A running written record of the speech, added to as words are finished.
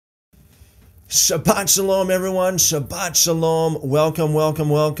Shabbat Shalom, everyone. Shabbat Shalom. Welcome, welcome,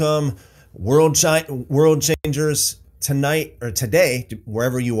 welcome. World changers tonight or today,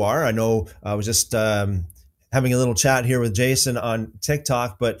 wherever you are. I know I was just having a little chat here with Jason on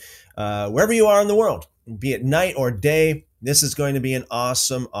TikTok, but wherever you are in the world, be it night or day, this is going to be an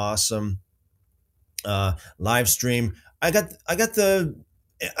awesome, awesome live stream. I got the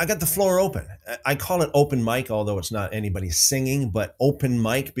floor open. I call it open mic, although it's not anybody singing, but open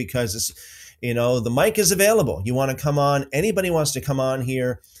mic because it's, the mic is available. You want to come on. Anybody wants to come on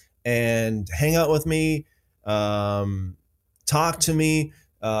here and hang out with me, talk to me.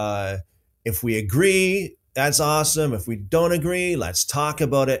 If we agree, that's awesome. If we don't agree, let's talk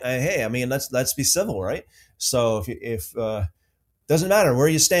about it. Hey, I mean, let's be civil, right? So if doesn't matter where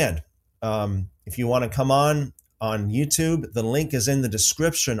you stand. If you want to come on YouTube, the link is in the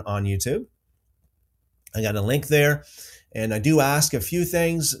description on YouTube. I got a link there, and I do ask a few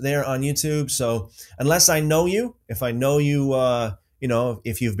things there on YouTube. So unless I know you, if I know you,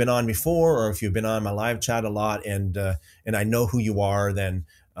 if you've been on before or if you've been on my live chat a lot, and I know who you are, then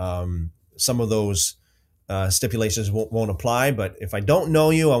some of those stipulations won't apply. But if I don't know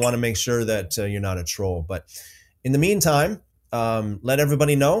you, I want to make sure that you're not a troll. But in the meantime, let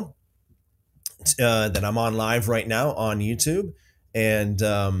everybody know that I'm on live right now on YouTube, and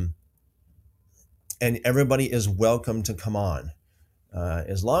everybody is welcome to come on,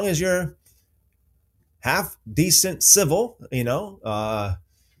 as long as you're half decent, civil, and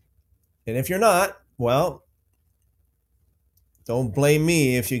if you're not, well, don't blame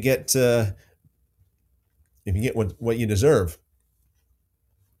me if you get what you deserve.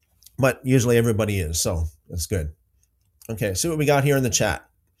 But usually everybody is, so that's good. Okay, see what we got here in the chat.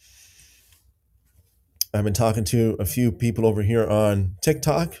 I've been talking to a few people over here on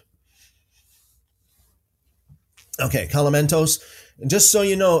TikTok. Okay, Calamentos. And just so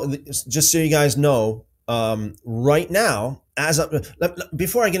you guys know, right now,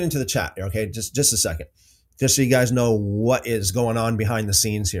 before I get into the chat, okay, just a second, just so you guys know what is going on behind the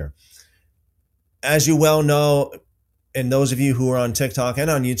scenes here. As you well know, and those of you who are on TikTok and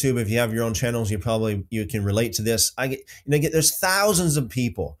on YouTube, if you have your own channels, you can relate to this. There's thousands of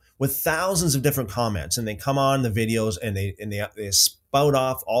people with thousands of different comments, and they come on the videos and they spout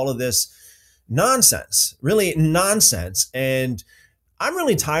off all of this nonsense, really nonsense. And I'm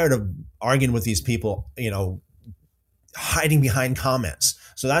really tired of arguing with these people, hiding behind comments.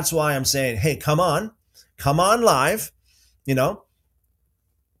 So that's why I'm saying, hey, come on live,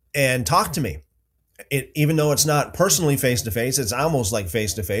 and talk to me. Even though it's not personally face-to-face, it's almost like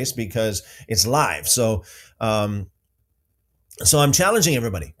face-to-face because it's live. So I'm challenging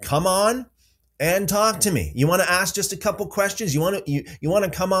everybody. Come on and talk to me. You want to ask just a couple questions? You want to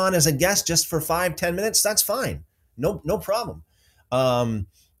come on as a guest just for 5-10 minutes? That's fine. No problem.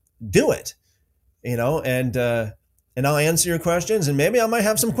 Do it. And I'll answer your questions, and maybe I might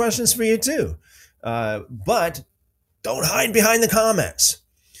have some questions for you too. But don't hide behind the comments.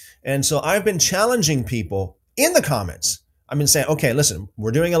 And so I've been challenging people in the comments. I've been saying, okay, listen, we're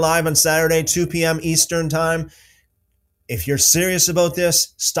doing a live on Saturday, 2 p.m. Eastern time. If you're serious about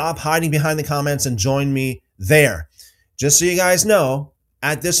this, stop hiding behind the comments and join me there. Just so you guys know,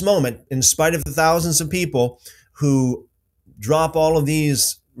 at this moment, in spite of the thousands of people who drop all of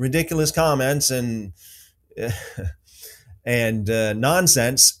these ridiculous comments and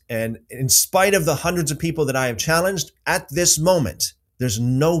nonsense, and in spite of the hundreds of people that I have challenged, at this moment, there's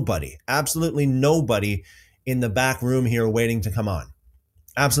nobody, absolutely nobody in the back room here waiting to come on.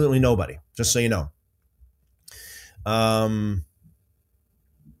 Absolutely nobody, just so you know.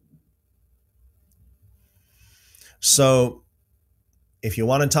 So if you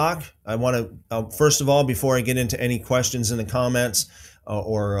want to talk, I want to, first of all, before I get into any questions in the comments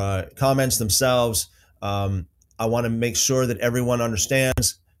or comments themselves, I want to make sure that everyone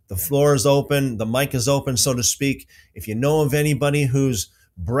understands the floor is open, the mic is open, so to speak. If you know of anybody who's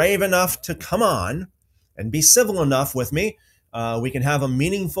brave enough to come on and be civil enough with me, we can have a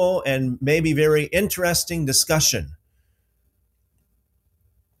meaningful and maybe very interesting discussion.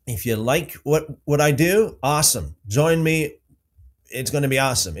 If you like what I do, awesome. Join me. It's going to be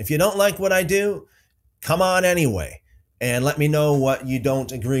awesome. If you don't like what I do, come on anyway and let me know what you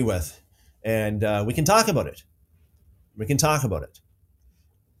don't agree with. And we can talk about it.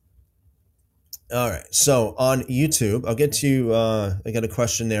 All right. So on YouTube, I'll get to you. I got a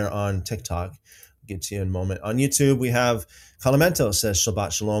question there on TikTok. I'll get to you in a moment. On YouTube, we have Calamento says,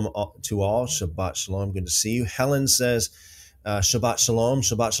 Shabbat Shalom to all. Shabbat Shalom. Good to see you. Helen says, Shabbat Shalom.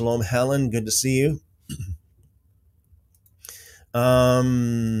 Shabbat Shalom, Helen. Good to see you.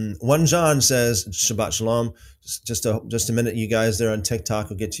 One John says, Shabbat Shalom. Just a minute, you guys there on TikTok.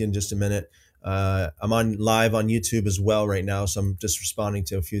 I'll get to you in just a minute. I'm on live on YouTube as well right now, so I'm just responding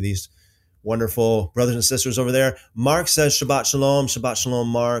to a few of these wonderful brothers and sisters over there. Mark says Shabbat Shalom. Shabbat Shalom,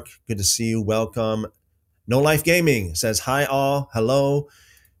 Mark. Good to see you. Welcome. No Life Gaming says hi all. Hello.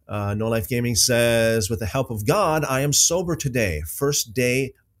 No Life Gaming says, with the help of God, I am sober today. First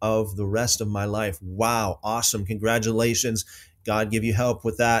day of the rest of my life. Wow. Awesome. Congratulations. God give you help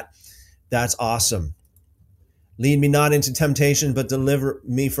with that. That's awesome. Lead me not into temptation, but deliver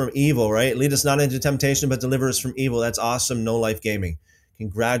me from evil, right? Lead us not into temptation, but deliver us from evil. That's awesome. No Life Gaming.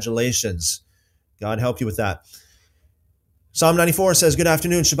 Congratulations. God help you with that. Psalm 94 says, good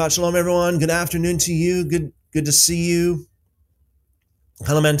afternoon. Shabbat Shalom, everyone. Good afternoon to you. Good to see you.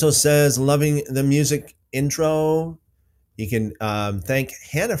 Elemento says, loving the music intro. You can thank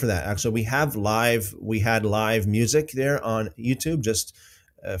Hannah for that. Actually, we had live music there on YouTube just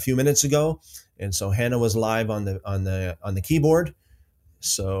a few minutes ago. And so Hannah was live on the keyboard.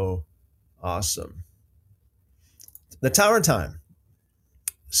 So awesome. The Tower Time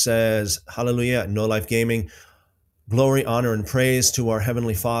says, hallelujah, No Life Gaming. Glory, honor, and praise to our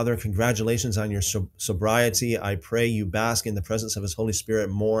Heavenly Father. Congratulations on your sobriety. I pray you bask in the presence of His Holy Spirit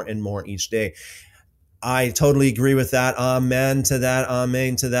more and more each day. I totally agree with that. Amen to that.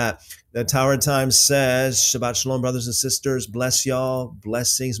 Amen to that. The Tower Time says, Shabbat Shalom, brothers and sisters. Bless y'all.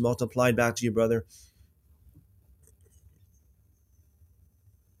 Blessings multiplied back to you, brother.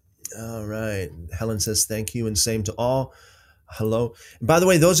 All right. Helen says, thank you, and same to all. Hello. And by the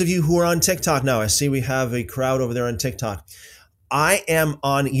way, those of you who are on TikTok now, I see we have a crowd over there on TikTok. I am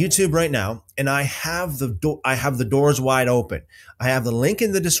on YouTube right now, and I have the doors wide open. I have the link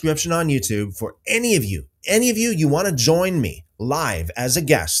in the description on YouTube for any of you you want to join me live as a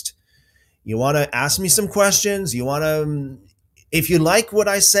guest. You want to ask me some questions. You want to, if you like what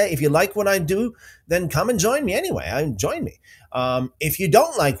I say, if you like what I do, then come and join me anyway. Join me. If you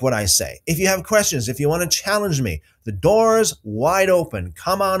don't like what I say, if you have questions, if you want to challenge me, the door's wide open.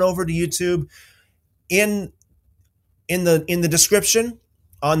 Come on over to YouTube. In the description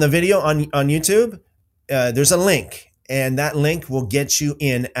on the video on YouTube, there's a link, and that link will get you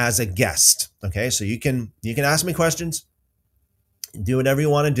in as a guest. Okay, so you can ask me questions, do whatever you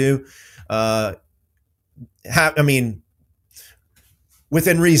want to do.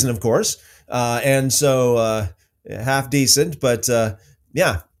 Within reason, of course, and so half decent. But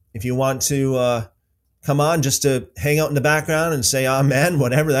yeah, if you want to come on just to hang out in the background and say amen,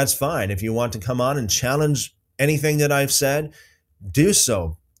 whatever, that's fine. If you want to come on and challenge anything that I've said, do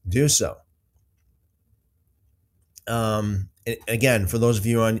so. Again, for those of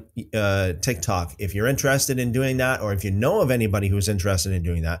you on TikTok, if you're interested in doing that, or if you know of anybody who's interested in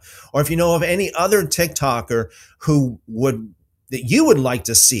doing that, or if you know of any other TikToker that you would like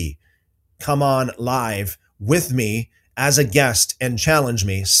to see come on live with me as a guest and challenge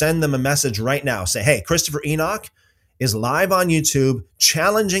me, send them a message right now. Say, hey, Christopher Enoch is live on YouTube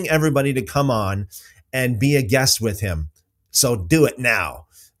challenging everybody to come on and be a guest with him. So do it now.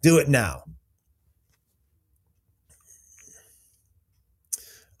 Do it now.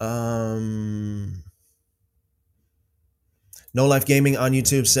 No Life Gaming on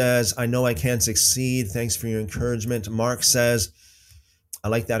YouTube says, I know I can succeed. Thanks for your encouragement. Mark says, I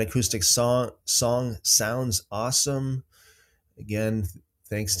like that acoustic song sounds awesome. Again,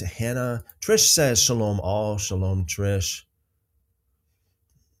 thanks to Hannah. Trish says, shalom all. Shalom, Trish.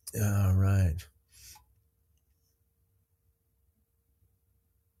 All right.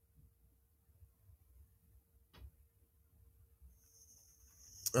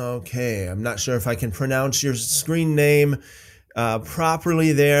 Okay, I'm not sure if I can pronounce your screen name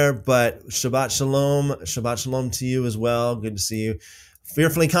properly there, but Shabbat Shalom to you as well. Good to see you.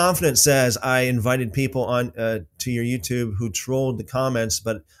 Fearfully Confident says, I invited people on to your YouTube who trolled the comments,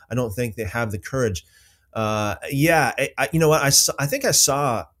 but I don't think they have the courage. Yeah, you know what? I think I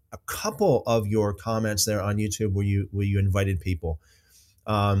saw a couple of your comments there on YouTube where you invited people.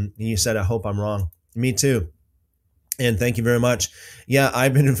 And you said, I hope I'm wrong. Me too. And thank you very much. Yeah,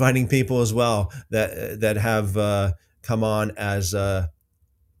 I've been inviting people as well that have come on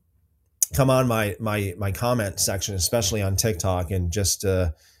my comment section, especially on TikTok, and just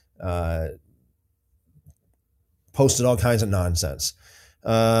posted all kinds of nonsense.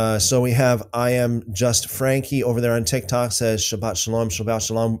 So we have I am just Frankie over there on TikTok says Shabbat Shalom, Shabbat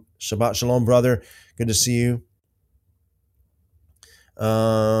Shalom, Shabbat Shalom, brother. Good to see you.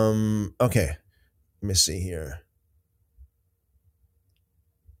 Okay, let me see here.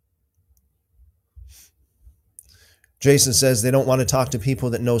 Jason says they don't want to talk to people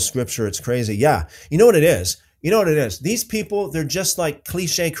that know scripture. It's crazy. Yeah. You know what it is? These people, they're just like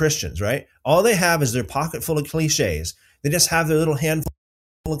cliche Christians, right? All they have is their pocket full of cliches. They just have their little handful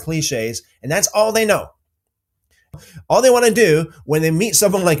of cliches, and that's all they know. All they want to do when they meet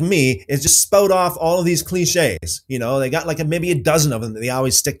someone like me is just spout off all of these cliches. You know, they got like maybe a dozen of them that they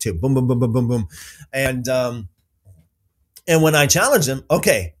always stick to. Boom, boom, boom, boom, boom, boom. And when I challenge them,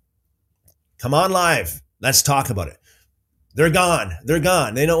 okay, come on live. Let's talk about it. They're gone. They're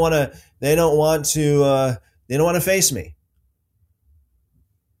gone. They don't want to. They don't want to. They don't want to face me.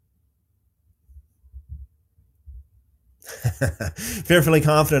 Fearfully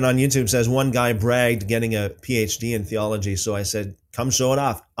Confident on YouTube says one guy bragged getting a PhD in theology, so I said, "Come show it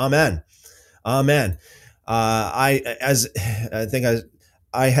off." Amen, amen. I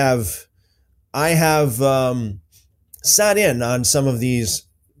have sat in on some of these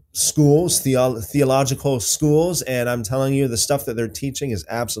schools, theological schools, and I'm telling you, the stuff that they're teaching is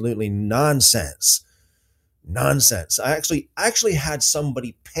absolutely nonsense. Nonsense. I actually had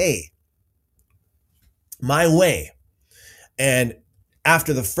somebody pay my way. And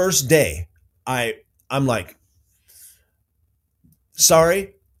after the first day, I'm like,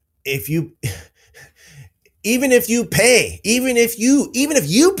 sorry, if you even if you pay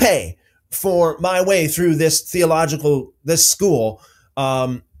for my way through this school,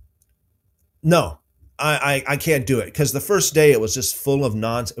 no, I can't do it, because the first day it was just full of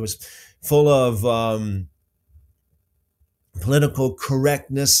nonsense. It was full of political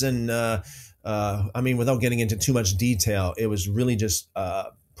correctness and without getting into too much detail, it was really just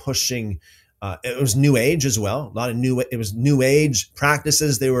pushing. It was New Age as well. A lot of it was New Age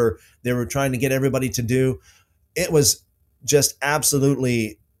practices they were trying to get everybody to do. It was just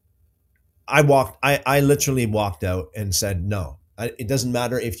absolutely. I literally walked out and said no. It doesn't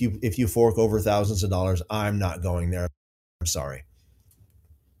matter if you fork over thousands of dollars. I'm not going there. I'm sorry.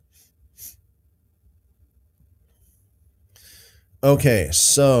 Okay,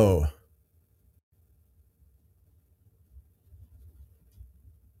 so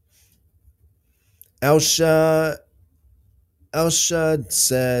Elsha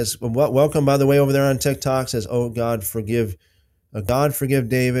says, welcome, by the way, over there on TikTok, says, oh, God forgive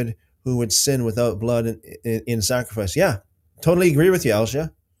David, who would sin without blood in sacrifice. Yeah, totally agree with you,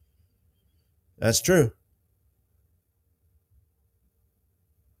 Elsha. That's true.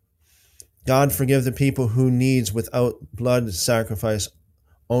 God forgive the people who needs without blood sacrifice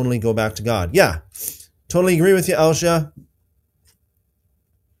only go back to God. Yeah, totally agree with you, Elsha.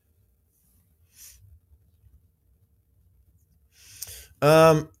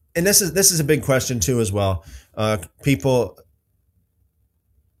 And this is a big question too as well. People,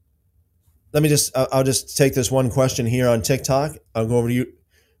 I'll just take this one question here on TikTok. I'll go over to you.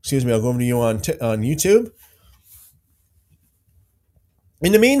 I'll go over to you on YouTube.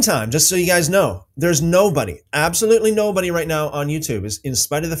 In the meantime, just so you guys know, there's absolutely nobody right now on YouTube. In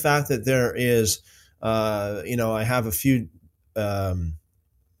spite of the fact that there is, I have a few. It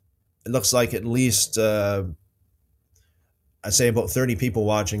looks like at least. I'd say about 30 people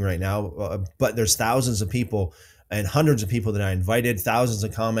watching right now, but there's thousands of people and hundreds of people that I invited, thousands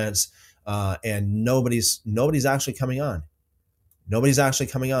of comments, and nobody's actually coming on. Nobody's actually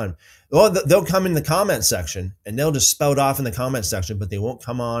coming on. Well, they'll come in the comment section and they'll just spout off in the comment section, but they won't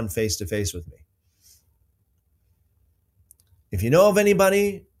come on face to face with me. If you know of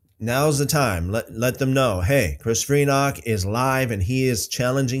anybody, now's the time. Let them know, hey, Christopher Enoch is live and he is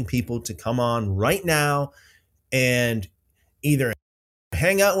challenging people to come on right now and either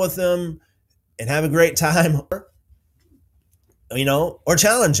hang out with them and have a great time, or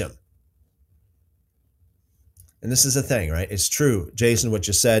challenge them. And this is the thing, right? It's true, Jason, what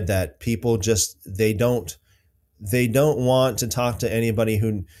you said, that people just, they don't want to talk to anybody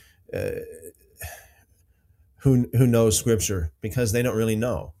who knows scripture, because they don't really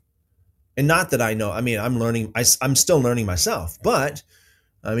know. And not that I know, I'm learning, I'm still learning myself, but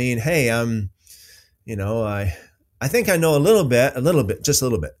hey, I think I know a little bit, just a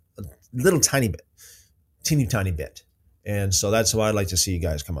little bit, a little tiny bit, teeny tiny bit. And so that's why I'd like to see you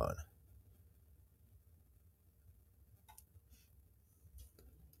guys come on.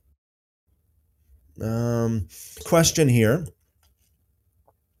 Question here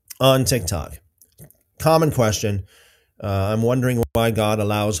on TikTok. Common question. I'm wondering why God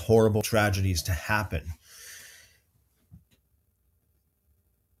allows horrible tragedies to happen.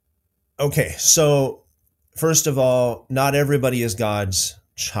 Okay, so first of all, not everybody is God's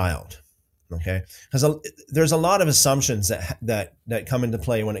child. Okay, because there's a lot of assumptions that come into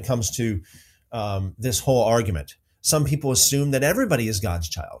play when it comes to this whole argument. Some people assume that everybody is God's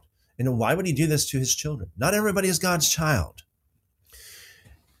child. Why would he do this to his children? Not everybody is God's child.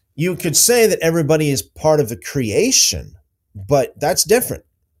 You could say that everybody is part of the creation, but that's different.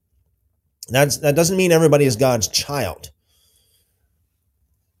 That doesn't mean everybody is God's child.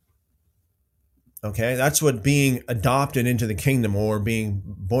 Okay, that's what being adopted into the kingdom, or being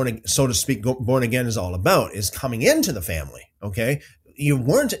born, so to speak, born again, is all about, is coming into the family. Okay,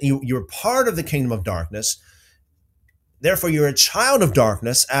 you're part of the kingdom of darkness, therefore you're a child of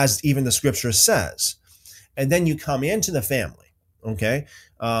darkness, as even the scripture says, and then you come into the family. Okay,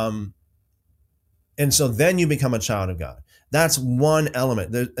 and so then you become a child of God. That's one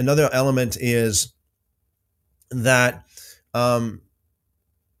element. Another element is that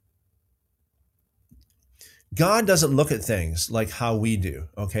God doesn't look at things like how we do.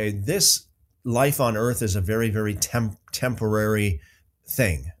 Okay, this life on earth is a very, very temporary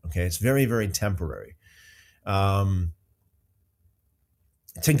thing. Okay, it's very, very temporary. To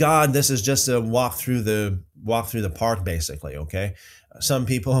God, this is just a walk through the park, basically. Okay, some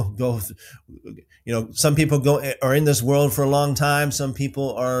people go, some people are in this world for a long time. Some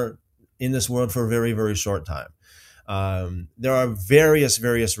people are in this world for a very, very short time. There are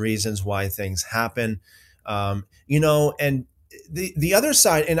various reasons why things happen. And the other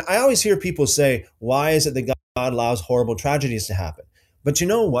side, and I always hear people say, why is it that God allows horrible tragedies to happen? But you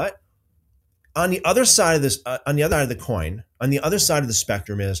know what? On the other side of this, on the other side of the coin, on the other side of the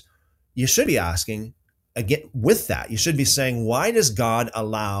spectrum is, you should be asking, again, with that, you should be saying, why does God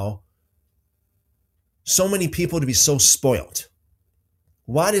allow so many people to be so spoiled?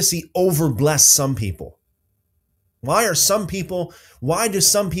 Why does he overbless some people? Why do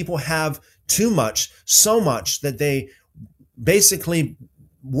some people have too much, so much that they basically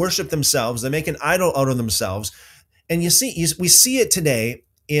worship themselves? They make an idol out of themselves. And we see it today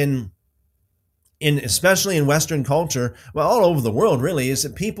in especially in Western culture, well, all over the world, really, is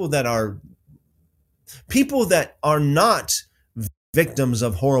that people that are not victims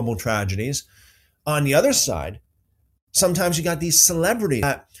of horrible tragedies. On the other side, sometimes you got these celebrities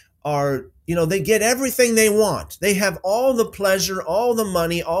that are, they get everything they want. They have all the pleasure, all the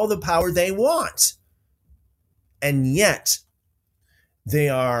money, all the power they want. And yet they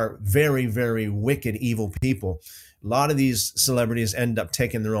are very, very wicked, evil people. A lot of these celebrities end up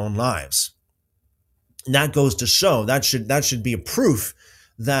taking their own lives. And that goes to show, that should be a proof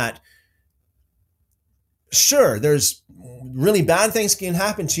that, sure, there's really bad things can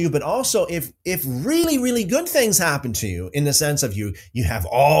happen to you, but also if really, really good things happen to you, in the sense of you have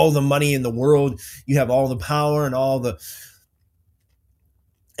all the money in the world, you have all the power and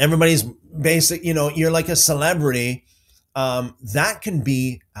everybody's basic, you're like a celebrity, that can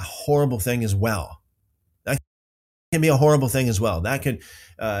be a horrible thing as well. That can be a horrible thing as well. That could,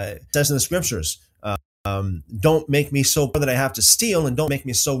 says in the scriptures, don't make me so poor that I have to steal, and don't make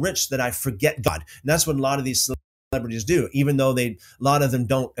me so rich that I forget God. And that's what a lot of these celebrities do. Even though a lot of them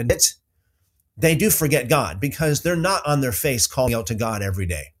don't admit, they do forget God, because they're not on their face calling out to God every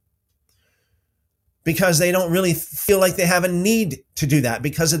day. Because they don't really feel like they have a need to do that,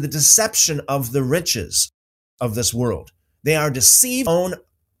 because of the deception of the riches of this world. They are deceived by their own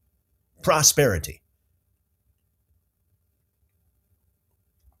prosperity.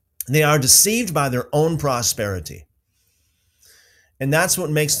 They are deceived by their own prosperity. And that's what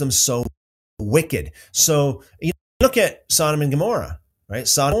makes them so wicked. So you look at Sodom and Gomorrah, right?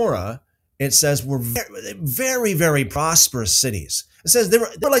 Sodom and Gomorrah, it says, were very, very, very prosperous cities. It says they were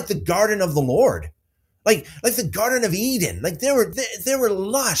like the garden of the Lord, like the Garden of Eden. Like they were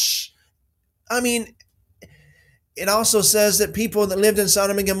lush. I mean, it also says that people that lived in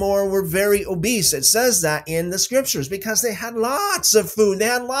Sodom and Gomorrah were very obese. It says that in the scriptures, because they had lots of food. They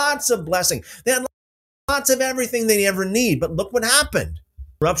had lots of blessing. They had lots of everything they ever need. But look what happened.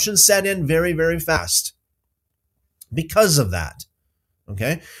 Corruption set in very, very fast because of that.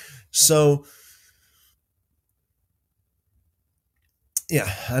 Okay? So,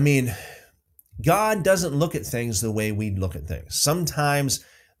 yeah, I mean, God doesn't look at things the way we look at things. Sometimes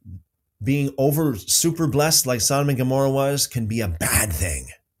being super blessed like Sodom and Gomorrah was can be a bad thing.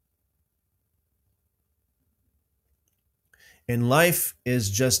 And life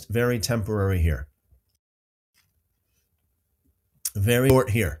is just very temporary here. Very short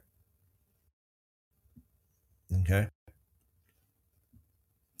here. Okay?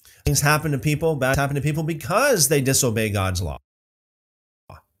 Things happen to people, bad happen to people because they disobey God's law.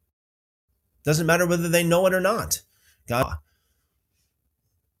 Doesn't matter whether they know it or not. God.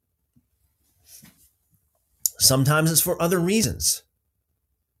 Sometimes it's for other reasons.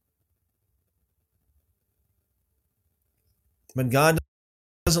 But God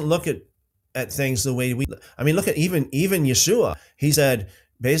doesn't look at things the way we. I mean, look at even Yeshua. He said,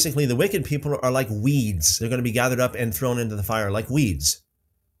 basically, the wicked people are like weeds. They're going to be gathered up and thrown into the fire like weeds.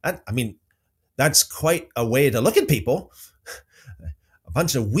 That's quite a way to look at people. A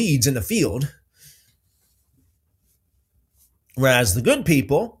bunch of weeds in the field. Whereas the good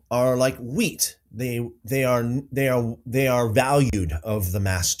people are like wheat They are valued of the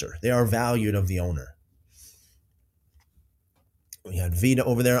master. They are valued of the owner. We had Vita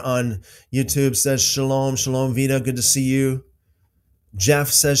over there on YouTube says shalom, shalom Vita, good to see you. Jeff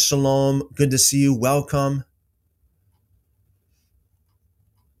says shalom, good to see you, welcome.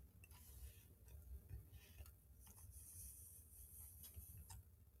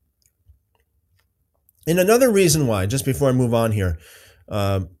 And another reason why, just before I move on here,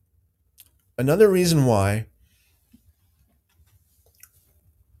 another reason why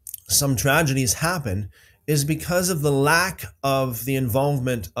some tragedies happen is because of the lack of the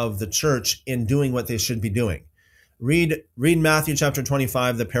involvement of the church in doing what they should be doing. Read Matthew chapter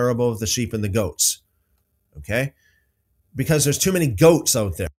 25, the parable of the sheep and the goats. Okay? Because there's too many goats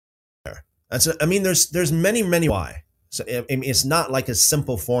out there. There's many why. So it's not like a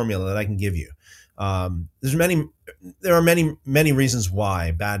simple formula that I can give you. There are many reasons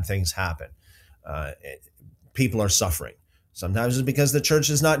why bad things happen. People are suffering. Sometimes it's because the church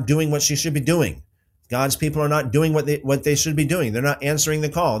is not doing what she should be doing. God's people are not doing what they should be doing. They're not answering the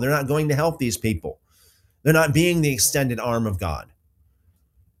call. They're not going to help these people. They're not being the extended arm of God.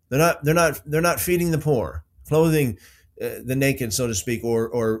 They're not feeding the poor, clothing the naked, so to speak,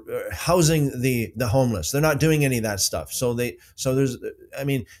 or housing the homeless. They're not doing any of that stuff. So there's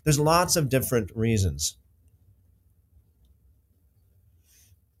lots of different reasons.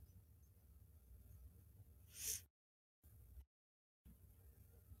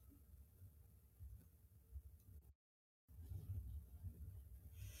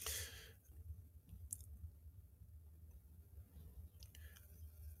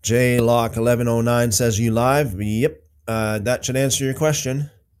 JLock 1109 says you live. Yep, that should answer your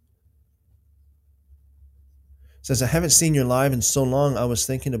question. Says I haven't seen you live in so long. I was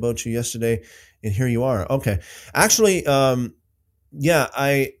thinking about you yesterday, and here you are. Okay, actually, yeah,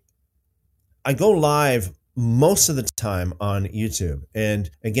 I go live most of the time on YouTube. And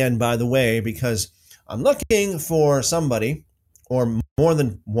again, by the way, because I'm looking for somebody or more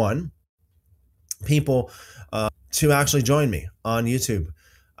than one people to actually join me on YouTube.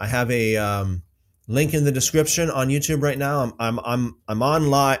 I have a link in the description on YouTube right now. I'm on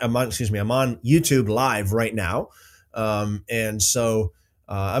live. I'm on YouTube live right now, and so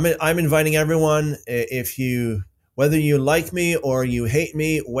I'm inviting everyone. If you whether you like me or you hate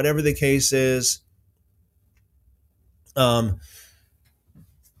me, whatever the case is, join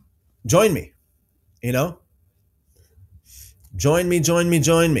me. Join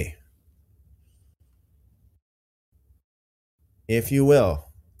me, if you will.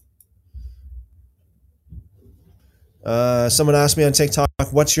 Someone asked me on TikTok,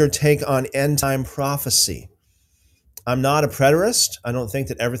 what's your take on end time prophecy? I'm not a preterist. I don't think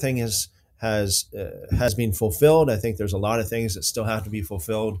that everything has been fulfilled. I think there's a lot of things that still have to be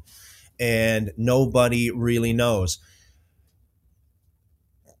fulfilled, and nobody really knows.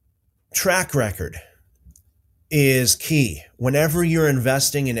 Track record is key. Whenever you're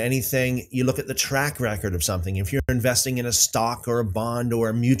investing in anything, you look at the track record of something. If you're investing in a stock or a bond or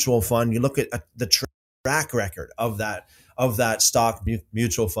a mutual fund, you look at the track record of that stock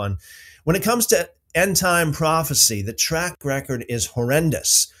mutual fund. When it comes to end time prophecy, the track record is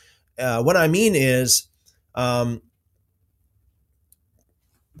horrendous. What I mean is, the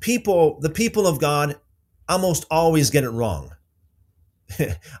people of God almost always get it wrong.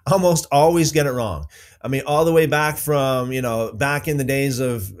 Almost always get it wrong. I mean, all the way back from, back in the days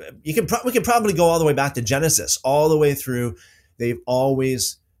of, we could probably go all the way back to Genesis, all the way through. They've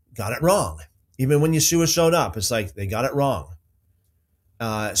always got it wrong. Even when Yeshua showed up, it's like they got it wrong.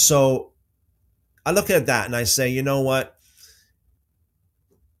 So I look at that and I say, you know what?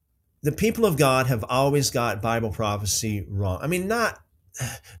 The people of God have always got Bible prophecy wrong. I mean,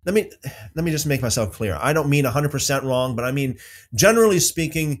 let me just make myself clear. I don't mean 100% wrong, but I mean, generally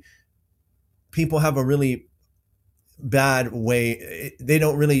speaking, people have a really bad way. They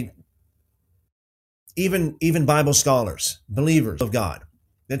don't really, even Bible scholars, believers of God,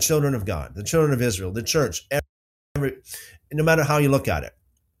 the children of God, the children of Israel, the church, no matter how you look at it,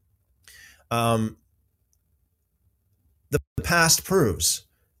 the past proves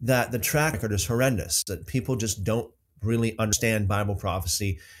that the track record is horrendous, that people just don't really understand Bible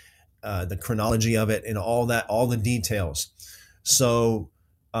prophecy, the chronology of it, and all the details. So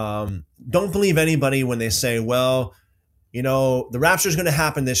don't believe anybody when they say, well, the rapture is going to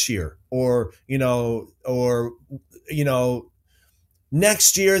happen this year, or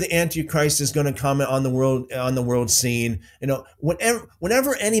next year the Antichrist is going to come on the world scene.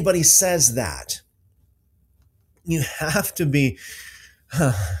 Whenever anybody says that, you have to be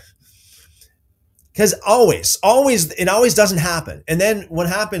Because always, it always doesn't happen. And then what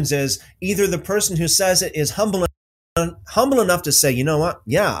happens is either the person who says it is humble enough to say, you know what,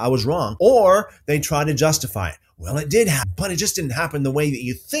 yeah, I was wrong, or they try to justify it. Well, it did happen, but it just didn't happen the way that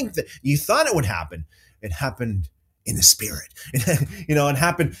you think that you thought it would happen. It happened in the spirit. It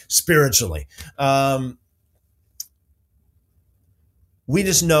happened spiritually. We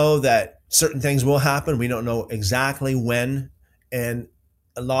just know that certain things will happen. We don't know exactly when, and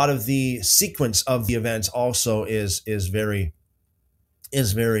a lot of the sequence of the events also is very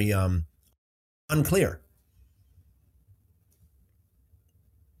unclear.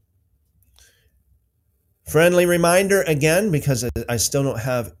 Friendly reminder again, because I still don't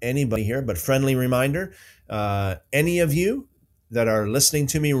have anybody here, but friendly reminder, any of you that are listening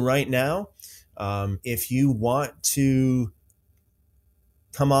to me right now, if you want to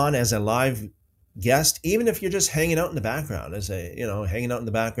come on as a live guest, even if you're just hanging out in the background, hanging out in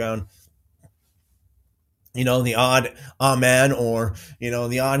the background, the odd amen, or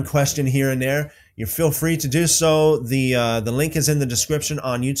the odd question here and there, you feel free to do so. The link is in the description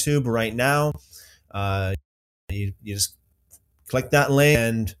on YouTube right now. You just click that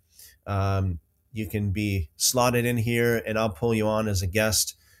link, and you can be slotted in here, and I'll pull you on as a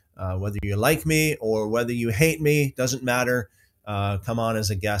guest. Whether you like me or whether you hate me, doesn't matter. Come on as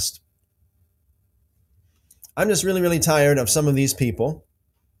a guest. I'm just really, really tired of some of these people,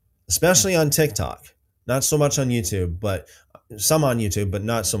 especially on TikTok. Not so much on YouTube, but some on YouTube, but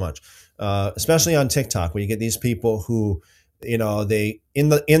not so much. Especially on TikTok, where you get these people who, they in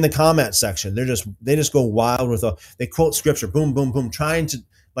the comment section, they just go wild with they quote scripture, boom, boom, boom, trying to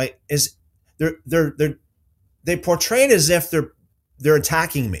they portray it as if they're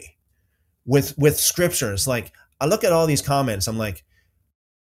attacking me with scriptures. Like, I look at all these comments, I'm like,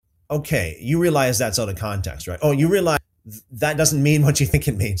 okay, you realize that's out of context, right? Oh, you realize that doesn't mean what you think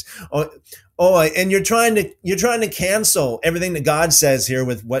it means. And you're trying to cancel everything that God says here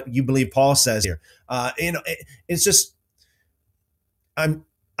with what you believe Paul says here. It's just, I'm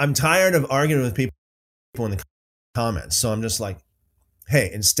tired of arguing with people in the comments. So I'm just like, hey,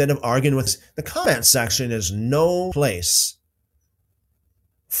 instead of arguing with the comment section, is no place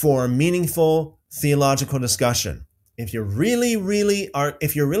for a meaningful theological discussion. If you're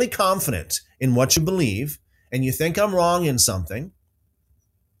if you're really confident in what you believe, and you think I'm wrong in something,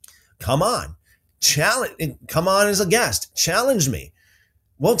 come on, come on as a guest, challenge me.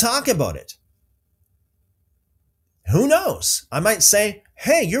 We'll talk about it. Who knows? I might say,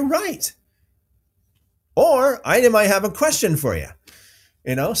 hey, you're right. Or I might have a question for you.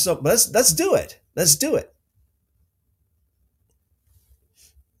 So let's do it. Let's do it.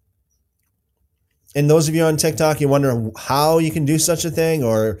 And those of you on TikTok, you wonder how you can do such a thing,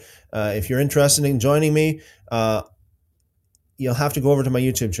 or if you're interested in joining me, you'll have to go over to my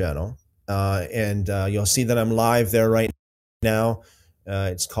YouTube channel, and you'll see that I'm live there right now.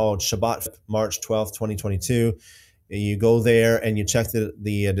 It's called Shabbat March 12th, 2022. You go there and you check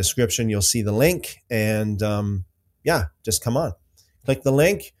the description. You'll see the link, and just come on. Click the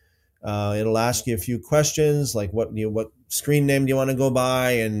link. It'll ask you a few questions, like what screen name do you want to go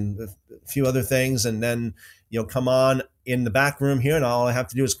by, and a few other things, and then you'll come on in the back room here, and all I have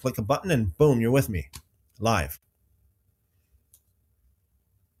to do is click a button, and boom, you're with me live.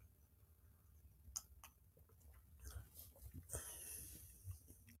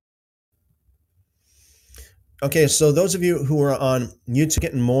 Okay, so those of you who are on YouTube,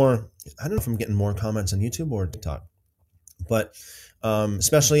 getting more, I don't know if I'm getting more comments on YouTube or TikTok, but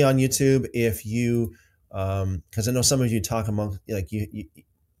especially on YouTube, if you, because I know some of you talk among, like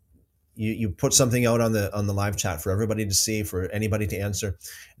you put something out on the live chat for everybody to see, for anybody to answer,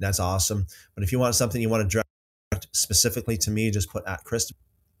 and that's awesome. But if you want something you want to direct specifically to me, just put @Chris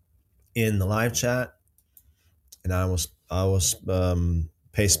in the live chat, and I will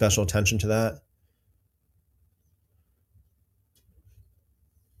pay special attention to that.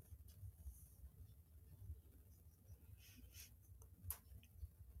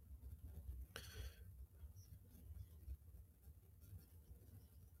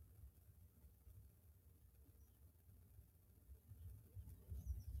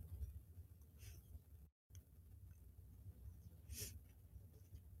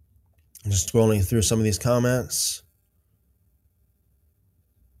 I'm just scrolling through some of these comments.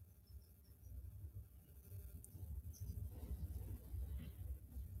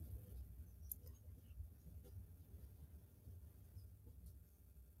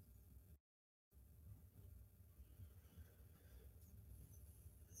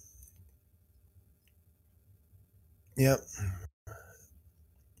 Yep.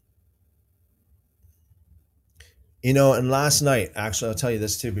 And last night, actually, I'll tell you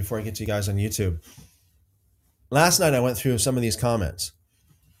this too before I get to you guys on YouTube. Last night, I went through some of these comments.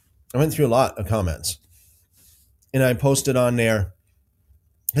 I went through a lot of comments. And I posted on there,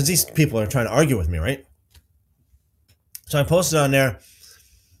 because these people are trying to argue with me, right? So I posted on there,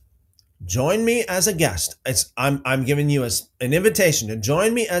 join me as a guest. I'm giving you an invitation to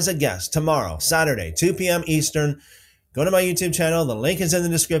join me as a guest tomorrow, Saturday, 2 p.m. Eastern. Go to my YouTube channel. The link is in the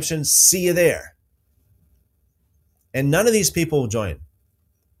description. See you there. And none of these people will join.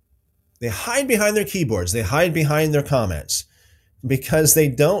 They hide behind their keyboards. They hide behind their comments because they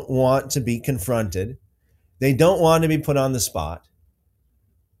don't want to be confronted. They don't want to be put on the spot.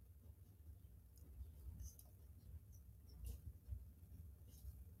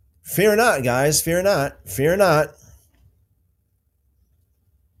 Fear not, guys. Fear not. Fear not.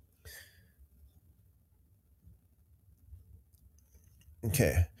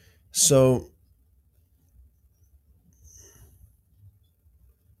 Okay. So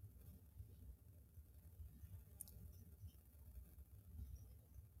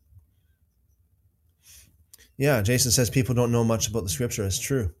yeah, Jason says people don't know much about the scripture. It's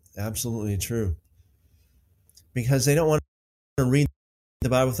true. Absolutely true. Because they don't want to read the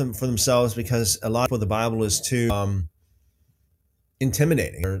Bible for themselves, because a lot of the Bible is too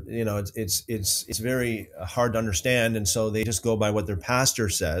intimidating, or it's very hard to understand, and so they just go by what their pastor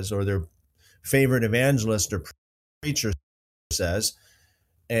says or their favorite evangelist or preacher says,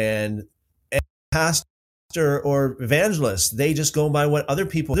 and pastor or evangelist, they just go by what other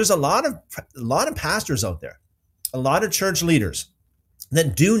people. There's a lot of pastors out there, a lot of church leaders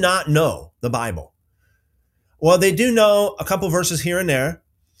that do not know the Bible. Well, they do know a couple verses here and there,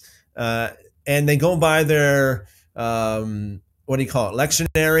 and they go by their what do you call it?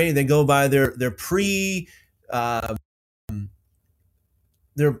 Lectionary. They go by their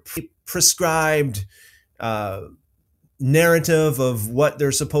prescribed narrative of what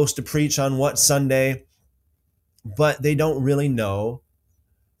they're supposed to preach on what Sunday, but they don't really know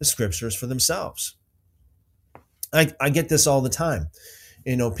the scriptures for themselves. I get this all the time.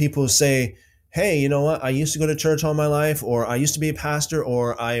 People say, hey, you know what? I used to go to church all my life, or I used to be a pastor,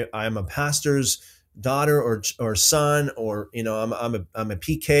 or I'm a pastor's daughter or son, or I'm a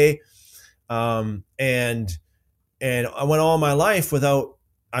PK, and I went all my life without.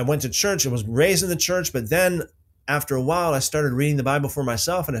 I went to church. I was raised in the church, but then after a while, I started reading the Bible for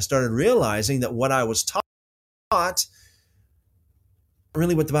myself, and I started realizing that what I was taught,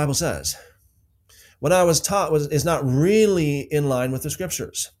 really what the Bible says. What I was taught is not really in line with the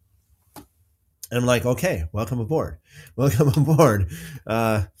scriptures. And I'm like, okay, welcome aboard. Welcome aboard.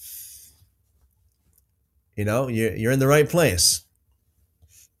 You're in the right place.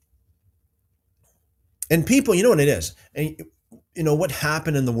 And people, you know what it is. And what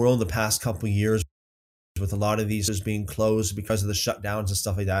happened in the world the past couple of years with a lot of these being closed because of the shutdowns and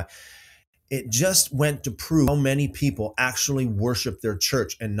stuff like that, it just went to prove how many people actually worship their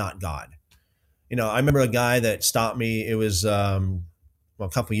church and not God. I remember a guy that stopped me. It was a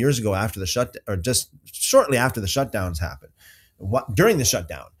couple of years ago after the shutdown, or just shortly after the shutdowns happened. During the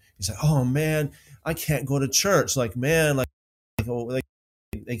shutdown, he said, "Oh man, I can't go to church. Like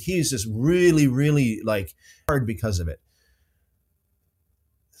he's just really, really hard because of it."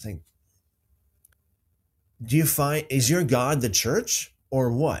 I think, is your God the church or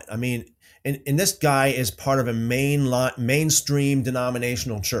what? I mean, and this guy is part of a mainstream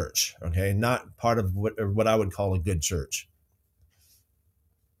denominational church, okay, not part of what I would call a good church.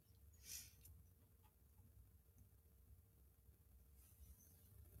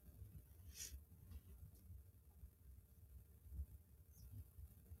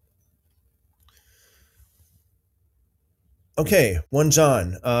 Okay, 1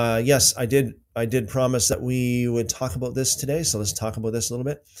 John. Yes, I did promise that we would talk about this today, so let's talk about this a little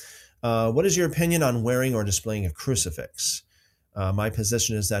bit. What is your opinion on wearing or displaying a crucifix? My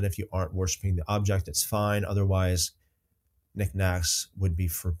position is that if you aren't worshiping the object, it's fine. Otherwise, knickknacks would be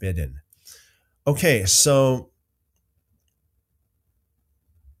forbidden. Okay, so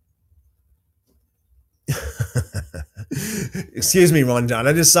excuse me, Ron John.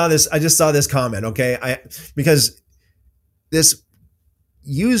 I just saw this comment. Okay, because this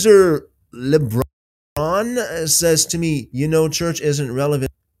user LeBron says to me, church isn't relevant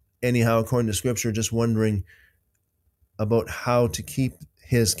anyhow according to scripture. Just wondering about how to keep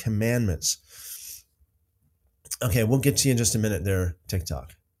his commandments. Okay, we'll get to you in just a minute there,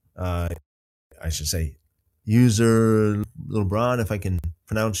 TikTok. I should say user LeBron, if I can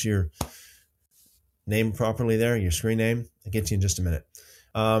pronounce your name properly there, your screen name. I'll get to you in just a minute.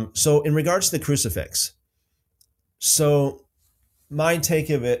 So in regards to the crucifix, so my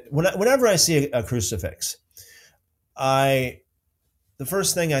take of it, whenever I see a crucifix, I the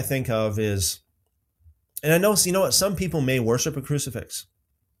first thing I think of is, and I know, you know what, some people may worship a crucifix,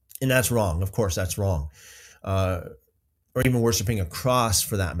 and that's wrong. Of course, that's wrong. Uh, or even worshiping a cross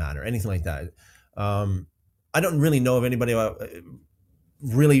for that matter, anything like that. Um, I don't really know of anybody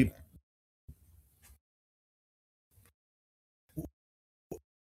really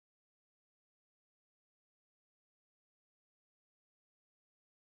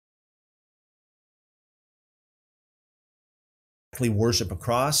worship a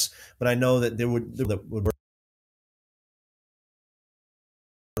cross, but I know that that would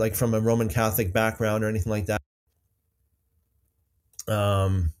like from a Roman Catholic background or anything like that.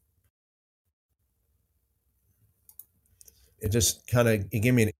 Um, it just kind of it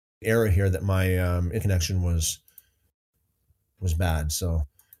gave me an error here that my connection was bad. So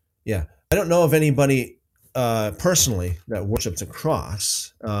yeah, I don't know of anybody personally that worships a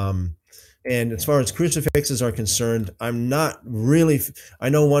cross. And as far as crucifixes are concerned, I'm not really. I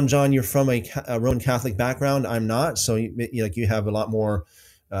know, one John, you're from a Roman Catholic background. I'm not, so you have a lot more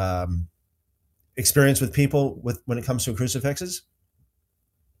um, experience with people with when it comes to crucifixes.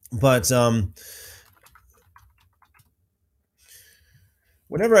 But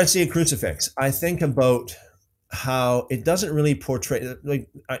whenever I see a crucifix, I think about how it doesn't really portray.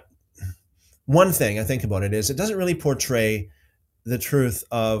 One thing I think about it is it doesn't really portray the truth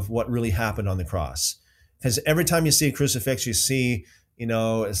of what really happened on the cross. Because every time you see a crucifix, you see,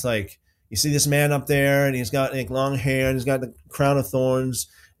 it's like you see this man up there, and he's got like long hair, and he's got the crown of thorns,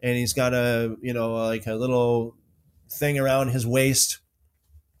 and he's got like a little thing around his waist.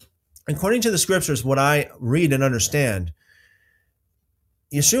 According to the scriptures, what I read and understand,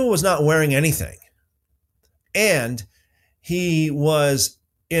 Yeshua was not wearing anything. And he was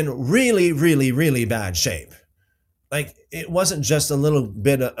in really, really, really bad shape. Like, it wasn't just a little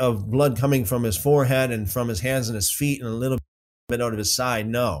bit of blood coming from his forehead and from his hands and his feet and a little bit out of his side.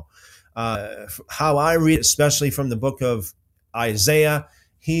 No. How I read, especially from the book of Isaiah,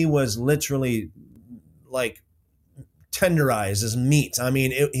 he was literally like tenderized as meat. I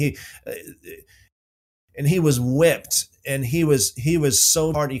mean, and he was whipped, and he was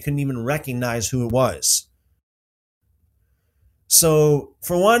so hard you couldn't even recognize who it was. So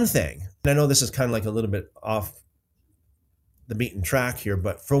for one thing, and I know this is kind of like a little bit off the beaten track here,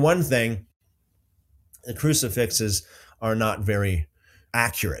 but for one thing, the crucifixes are not very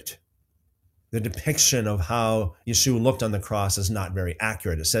accurate. The depiction of how Yeshua looked on the cross is not very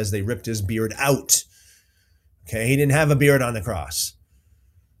accurate. It says they ripped his beard out. Okay, he didn't have a beard on the cross.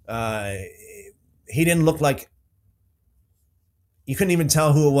 He didn't look like, you couldn't even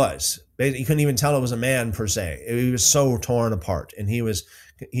tell who it was. You couldn't even tell it was a man per se. He was so torn apart, and he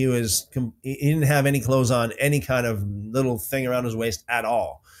didn't have any clothes on, any kind of little thing around his waist at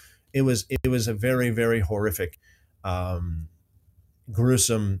all. It was a very, very horrific,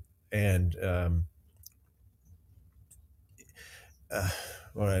 gruesome, and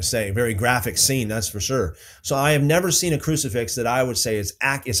what do I say, very graphic scene, that's for sure. So I have never seen a crucifix that I would say is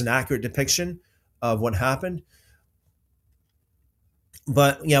it's an accurate depiction of what happened.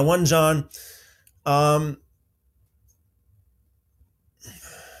 But yeah, 1 John. Now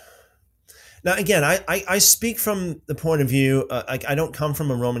again, I speak from the point of view. I don't come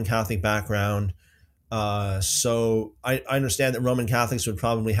from a Roman Catholic background, so I understand that Roman Catholics would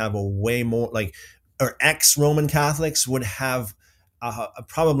probably have a way more or ex-Roman Catholics would have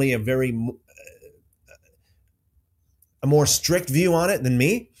probably a more strict view on it than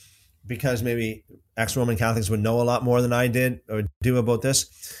me, because maybe ex-Roman Catholics would know a lot more than I did or do about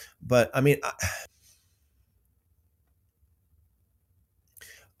this. But I mean,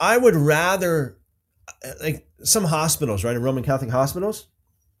 I would rather, like some hospitals, right? In Roman Catholic hospitals,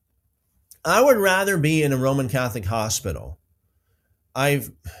 I would rather be in a Roman Catholic hospital.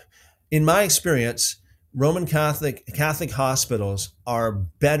 In my experience, Roman Catholic hospitals are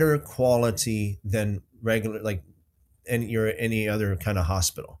better quality than regular, like any other kind of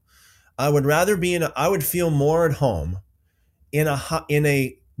hospital. I would rather be I would feel more at home in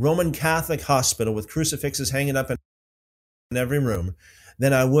a Roman Catholic hospital with crucifixes hanging up in every room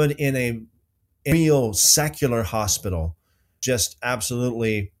than I would in a real secular hospital, just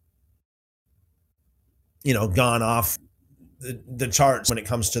absolutely, gone off the charts when it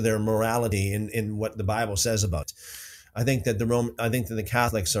comes to their morality in what the Bible says about it. I think that the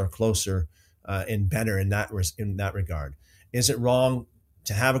Catholics are closer and better in that regard. Is it wrong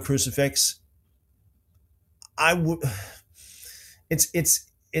to have a crucifix?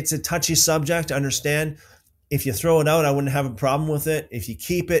 It's a touchy subject. I understand. If you throw it out, I wouldn't have a problem with it. If you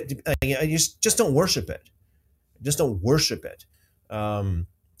keep it, just don't worship it. Just don't worship it.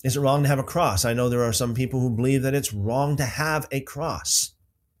 Is it wrong to have a cross? I know there are some people who believe that it's wrong to have a cross.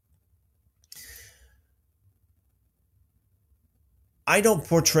 I don't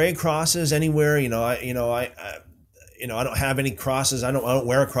portray crosses anywhere. I don't have any crosses. I don't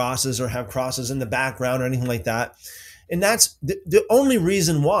wear crosses or have crosses in the background or anything like that. And that's the only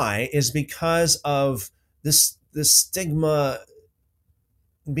reason why is because of this stigma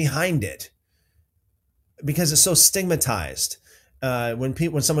behind it, because it's so stigmatized.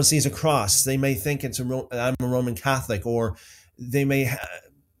 When someone sees a cross, they may think I'm a Roman Catholic, or they may,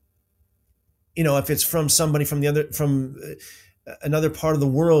 if it's from somebody from another part of the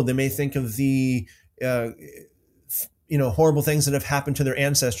world, they may think of the uh, horrible things that have happened to their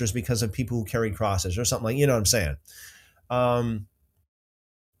ancestors because of people who carried crosses or something, like, you know what I'm saying. Um,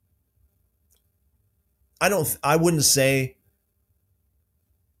 I wouldn't say,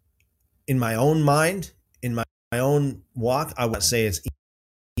 in my own mind, in my own walk, I would say it's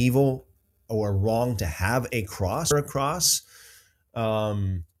evil or wrong to have a cross or a cross.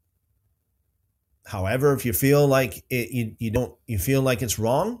 Um, However, if you feel like you feel like it's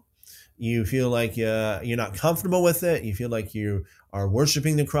wrong, you feel like you're not comfortable with it, you feel like you are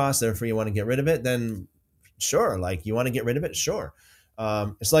worshiping the cross, therefore you want to get rid of it, then sure, like, you want to get rid of it, sure.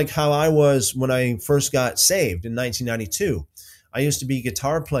 It's like how I was when I first got saved in 1992. I used to be a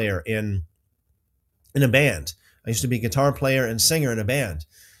guitar player in a band. I used to be a guitar player and singer in a band.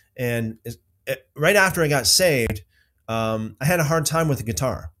 And right after I got saved, I had a hard time with the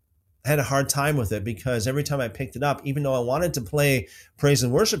guitar. I had a hard time with it because every time I picked it up, even though I wanted to play praise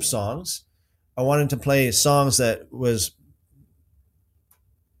and worship songs, I wanted to play songs that was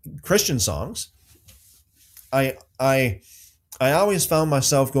Christian songs. I always found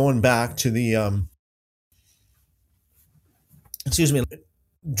myself going back to excuse me,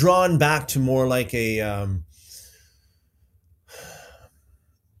 drawn back to more like the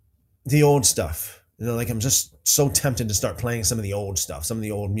old stuff. Like, I'm just so tempted to start playing some of the old stuff, some of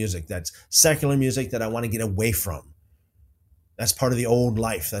the old music that's secular music that I want to get away from. That's part of the old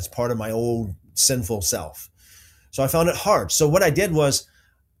life. That's part of my old sinful self. So I found it hard. So what I did was,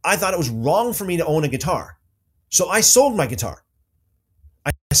 I thought it was wrong for me to own a guitar. So I sold my guitar. I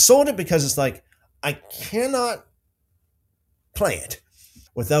sold it because it's like, I cannot play it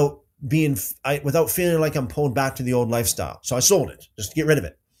without without feeling like I'm pulled back to the old lifestyle. So I sold it just to get rid of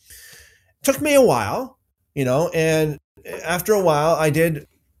it. Took me a while, and after a while I did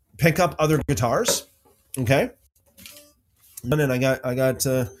pick up other guitars. Okay. And then I got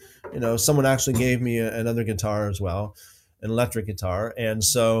someone actually gave me another guitar as well, an electric guitar. And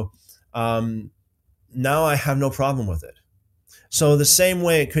so now I have no problem with it. So the same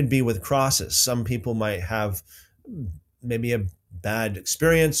way it could be with crosses. Some people might have maybe a bad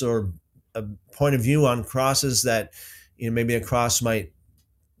experience or a point of view on crosses that, maybe a cross might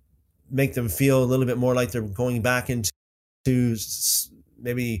make them feel a little bit more like they're going back into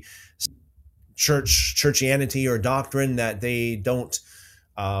maybe churchianity or doctrine that they don't,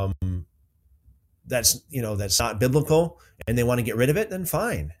 um, that's not biblical, and they want to get rid of it. Then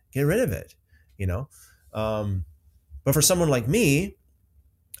fine, get rid of it. You know, but for someone like me,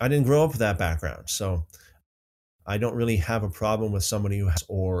 I didn't grow up with that background, so I don't really have a problem with somebody who has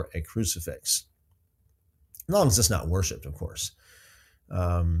or a crucifix, as long as it's not worshipped, of course.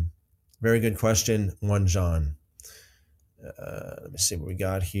 Um, Very good question, 1 John. Let me see what we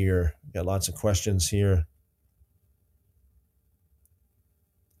got here. We got lots of questions here.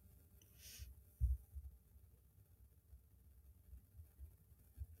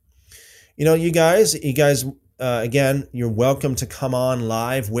 You guys, again, you're welcome to come on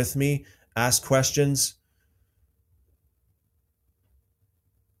live with me, ask questions,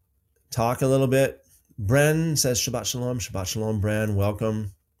 talk a little bit. Bren says Shabbat Shalom. Shabbat Shalom, Bren.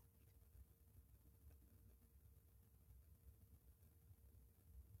 Welcome.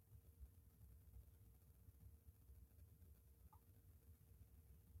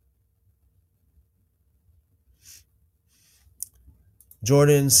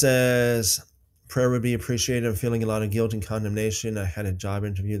 Jordan says, prayer would be appreciated. I'm feeling a lot of guilt and condemnation. I had a job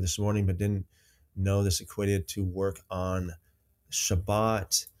interview this morning, but didn't know this equated to work on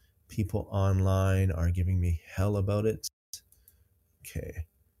Shabbat. People online are giving me hell about it. Okay.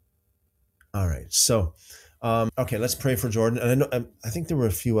 All right. So, okay, let's pray for Jordan. And I think there were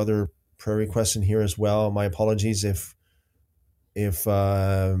a few other prayer requests in here as well. My apologies if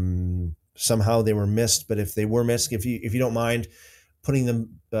somehow they were missed, but if they were missed, if you don't mind putting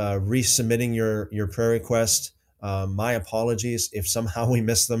them, resubmitting your prayer request, my apologies if somehow we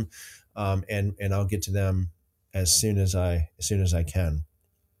missed them, and I'll get to them as soon as I can.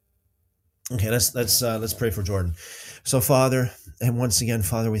 Okay, let's pray for Jordan. So, Father, and once again,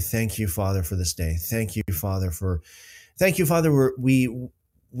 Father, we thank you, Father, for this day. Thank you, Father. We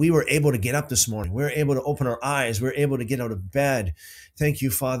were able to get up this morning. We were able to open our eyes. We were able to get out of bed. Thank you,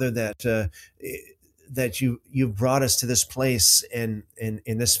 Father, that you brought us to this place in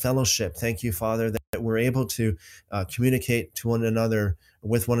this fellowship. Thank you, Father, that we're able to communicate to one another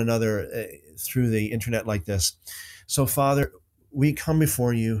with one another through the internet like this. So, Father, we come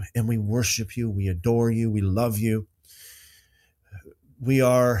before you and we worship you. We adore you. We love you. We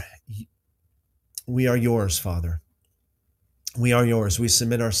are yours, Father. We are yours. We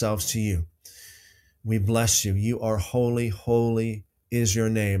submit ourselves to you. We bless you. You are holy. Holy is your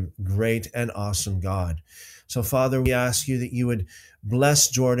name. Great and awesome God. So, Father, we ask you that you would bless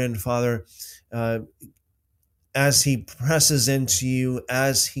Jordan, Father, as he presses into you,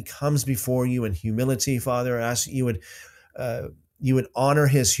 as he comes before you in humility, Father. I ask that you would honor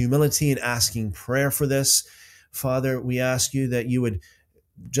his humility in asking prayer for this. Father, we ask you that you would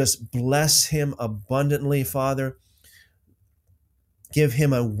just bless him abundantly, Father. Give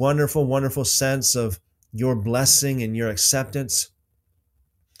him a wonderful, wonderful sense of your blessing and your acceptance,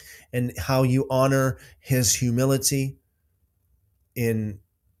 and how you honor his humility in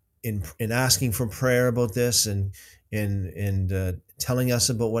asking for prayer about this, and telling us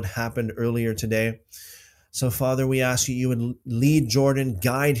about what happened earlier today. So, Father, we ask you would lead Jordan,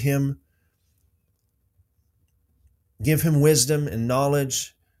 guide him, give him wisdom and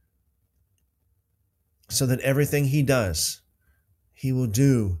knowledge, so that everything he does, he will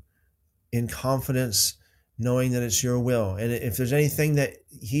do in confidence, knowing that it's your will. And if there's anything that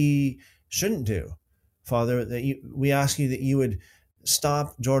he shouldn't do, Father, we ask you that you would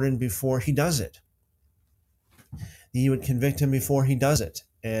stop Jordan before he does it. That you would convict him before he does it,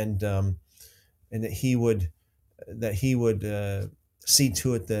 and that he would see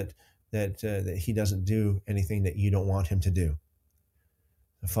to it that he doesn't do anything that you don't want him to do.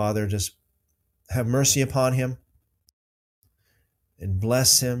 Father, just have mercy upon him and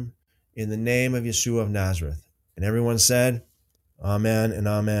bless him in the name of Yeshua of Nazareth. And everyone said, Amen and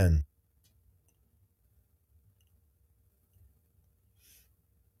Amen.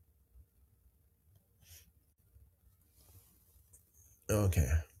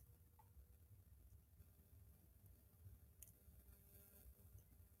 Okay.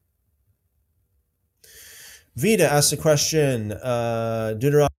 Vita asked a question.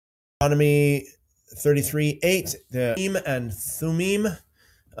 Deuteronomy 33:8, the Urim and Thummim.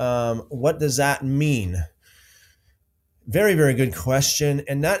 What does that mean? Very, very good question,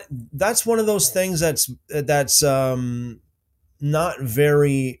 and that's one of those things that's not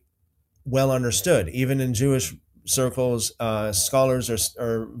very well understood, even in Jewish circles. Scholars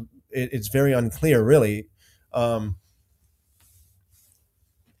are it's very unclear, really. The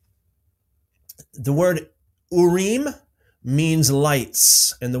word Urim means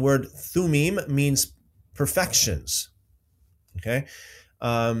lights, and the word Thummim means perfections. Okay,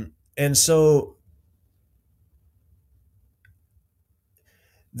 and so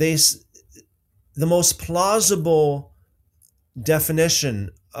the most plausible definition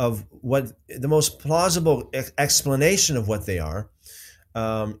of what the most plausible explanation of what they are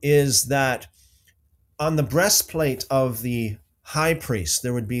is that on the breastplate of the high priest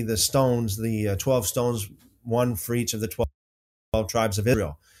there would be the stones, the 12 stones, one for each of the 12 tribes of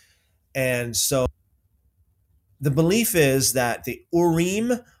Israel. And so the belief is that the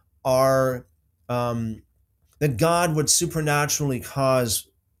Urim are that God would supernaturally cause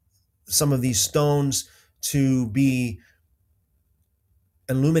some of these stones to be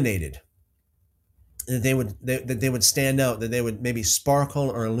illuminated, that they would stand out, that they would maybe sparkle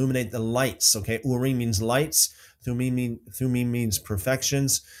or illuminate the lights. Okay, Urim means lights. Thummim means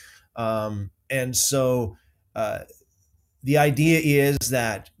perfections. And so the idea is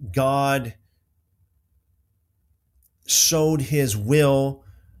that God showed his will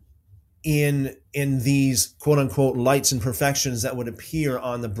in these quote unquote lights and perfections that would appear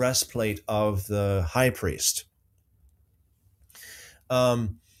on the breastplate of the high priest.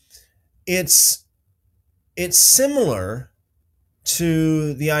 It's similar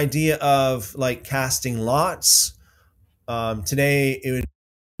to the idea of like casting lots. Today it would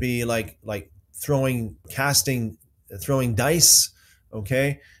be like throwing dice.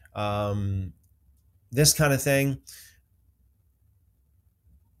 Okay, this kind of thing.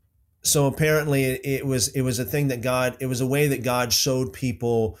 So apparently it was a thing that God, it was a way that God showed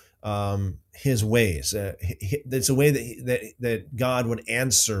people his ways. It's a way that God would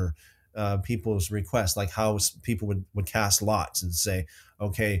answer people's requests, like how people would cast lots and say,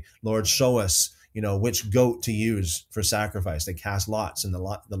 okay, Lord, show us, which goat to use for sacrifice. They cast lots, and the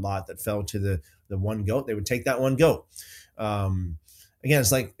lot that fell to the one goat, they would take that one goat. Again,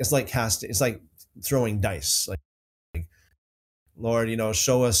 it's like throwing dice. Like, Lord,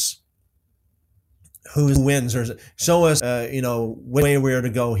 show us who wins, or show us, which way we're to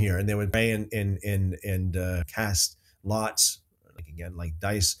go here. And they would pray and cast lots, like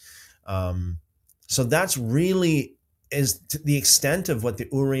dice. So that's really is to the extent of what the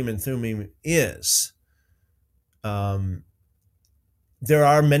Urim and Thummim is. There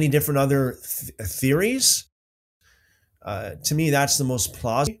are many different other theories. To me, that's the most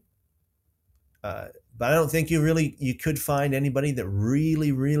plausible. But I don't think you could find anybody that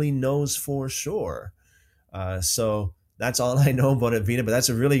really knows for sure. So that's all I know about it, Vita. But that's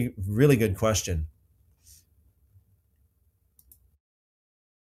a really, really good question.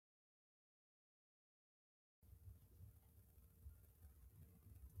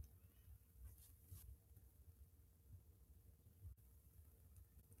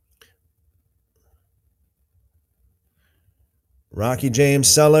 Rocky James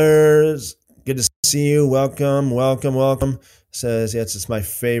Sellers, good to see you. Welcome. Says, yes, it's my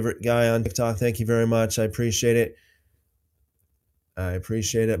favorite guy on TikTok. Thank you very much. I appreciate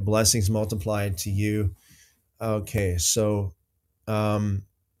it. Blessings multiplied to you. Okay, so,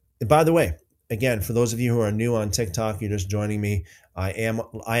 by the way, again, for those of you who are new on TikTok, you're just joining me. I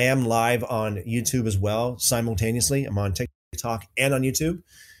am live on YouTube as well simultaneously. I'm on TikTok and on YouTube.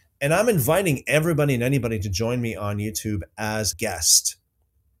 And I'm inviting everybody and anybody to join me on YouTube as guest.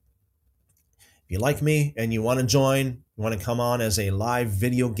 If you like me and you want to join, you want to come on as a live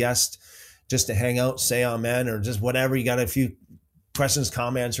video guest, just to hang out, say amen, or just whatever, you got a few questions,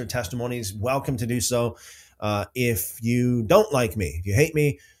 comments, or testimonies, welcome to do so. If you don't like me, if you hate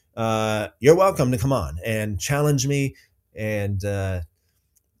me, you're welcome to come on and challenge me, and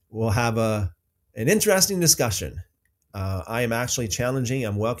we'll have an interesting discussion. I am actually challenging.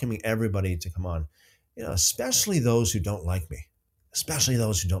 I'm welcoming everybody to come on, especially those who don't like me.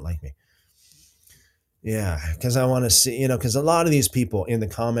 Yeah, because I want to see, because a lot of these people in the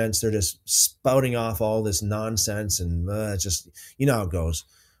comments, they're just spouting off all this nonsense, and just, how it goes.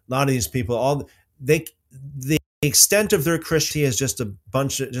 A lot of these people, the extent of their Christianity is just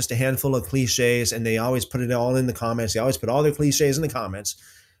a handful of cliches, and they always put it all in the comments. They always put all their cliches in the comments,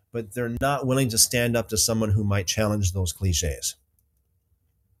 but they're not willing to stand up to someone who might challenge those cliches.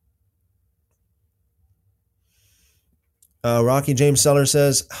 Rocky James Seller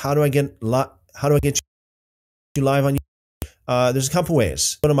says, how do I get you live on YouTube? There's a couple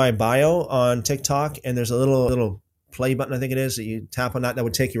ways. Go to my bio on TikTok, and there's a little play button, I think it is, that you tap on that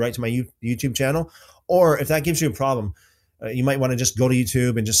would take you right to my YouTube channel. Or if that gives you a problem, you might want to just go to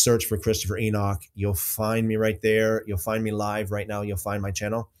YouTube and just search for Christopher Enoch. You'll find me right there. You'll find me live right now. You'll find my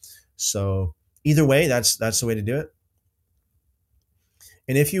channel. So either way, that's the way to do it.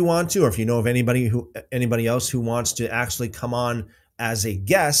 And if you want to, or if you know of anybody else who wants to actually come on as a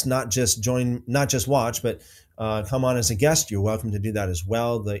guest, not just watch, but come on as a guest, you're welcome to do that as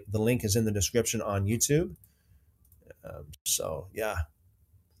well. The link is in the description on YouTube. So yeah.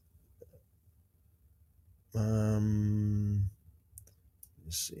 Let's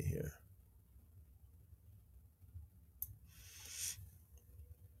see here.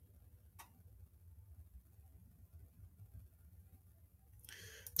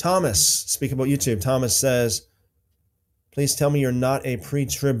 Thomas, speaking about YouTube, Thomas says, please tell me you're not a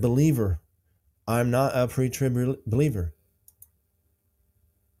pre-trib believer. I'm not a pre-trib believer.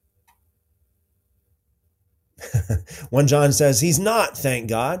 One John says he's not, thank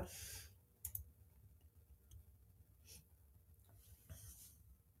God.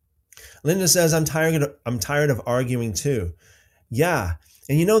 Linda says, I'm tired of arguing too. Yeah.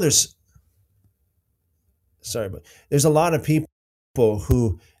 And there's a lot of people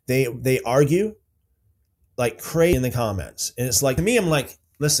who they argue like crazy in the comments. And it's like, to me, I'm like,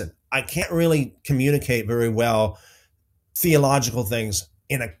 listen, I can't really communicate very well theological things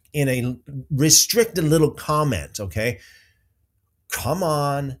in a restricted little comment, okay? Come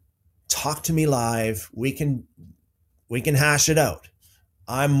on, talk to me live. We can hash it out.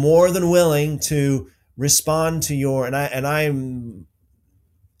 I'm more than willing to respond to your, and I'm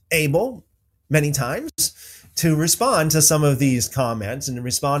able many times to respond to some of these comments and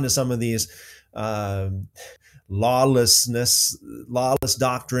respond to some of these lawless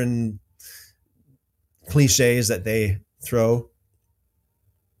doctrine cliches that they throw.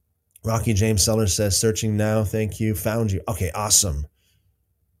 Rocky James Sellers says, searching now. Thank you. Found you. Okay, awesome.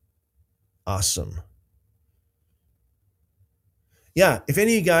 Yeah, if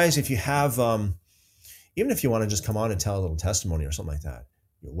any of you guys, if you have, even if you want to just come on and tell a little testimony or something like that,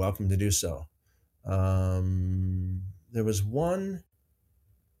 you're welcome to do so. There was one.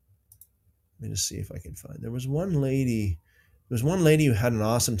 Let me just see if I can find. There was one lady. There was one lady who had an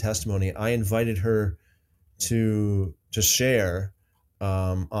awesome testimony. I invited her to share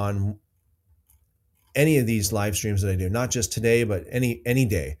on any of these live streams that I do, not just today, but any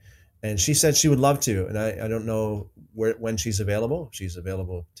day. And she said she would love to. And I don't know when she's available. If she's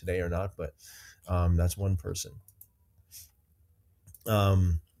available today or not, but that's one person.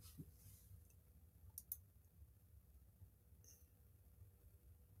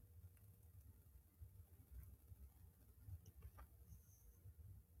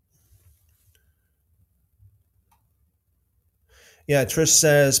 Yeah, Trish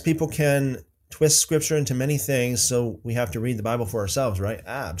says people can twist scripture into many things, so we have to read the Bible for ourselves, right?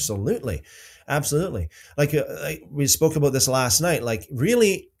 Absolutely. Absolutely. Like we spoke about this last night, like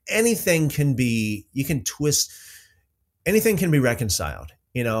really anything can be, you can twist, anything can be reconciled,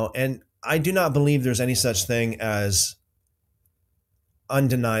 and I do not believe there's any such thing as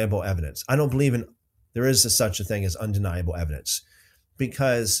undeniable evidence. I don't believe there is such a thing as undeniable evidence,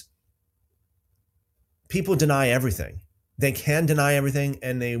 because people deny everything. They can deny everything,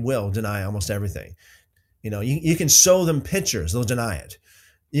 and they will deny almost everything. You can show them pictures, they'll deny it.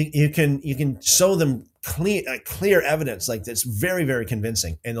 You can show them clear evidence like that's very, very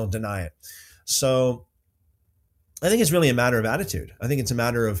convincing, and they'll deny it. So I think it's really a matter of attitude. I think it's a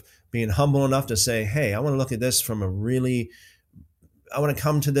matter of being humble enough to say, hey, I want to look at this from I want to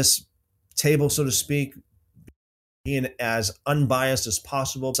come to this table, so to speak, being as unbiased as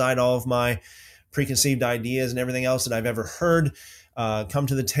possible, beside all of my preconceived ideas and everything else that I've ever heard. Come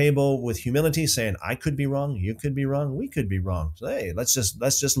to the table with humility, saying, I could be wrong, you could be wrong, we could be wrong. So, hey, let's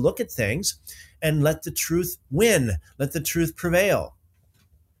just look at things and let the truth win. Let the truth prevail.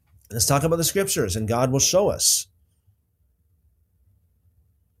 Let's talk about the scriptures, and God will show us.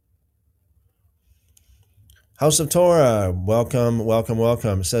 House of Torah, welcome, welcome,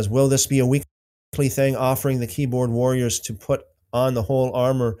 welcome. It says, will this be a weekly thing, offering the keyboard warriors to put on the whole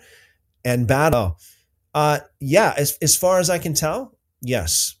armor and battle? Yeah, as far as I can tell,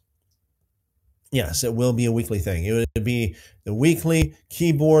 yes. Yes, it will be a weekly thing. It would be the weekly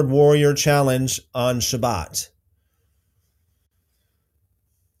keyboard warrior challenge on Shabbat.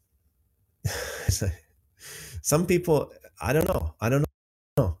 Some people, I don't know.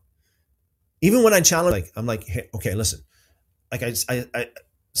 Even when I challenge, I'm like, hey, okay, listen. Like I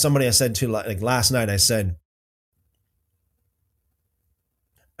somebody I said to, like last night, I said,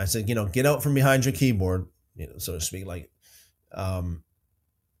 get out from behind your keyboard, so to speak. Like,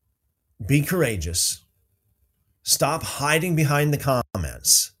 be courageous. Stop hiding behind the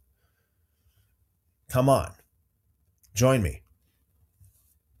comments. Come on, join me.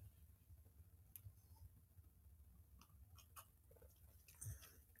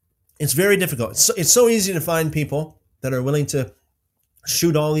 It's very difficult. It's so easy to find people that are willing to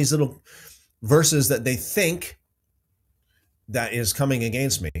shoot all these little verses that they think that is coming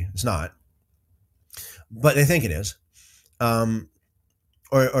against me. It's not, but they think it is, or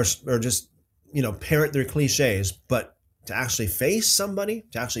just parrot their cliches. But to actually face somebody,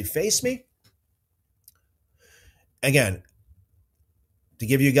 to actually face me, again, to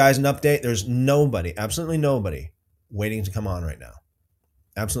give you guys an update, there's nobody, absolutely nobody, waiting to come on right now.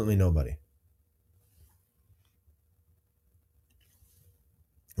 Absolutely nobody.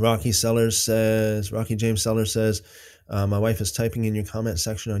 Rocky James Sellers says, my wife is typing in your comment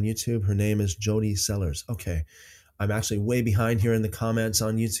section on YouTube. Her name is Jody Sellers. Okay. I'm actually way behind here in the comments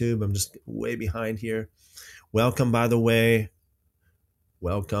on YouTube. I'm just way behind here. Welcome, by the way.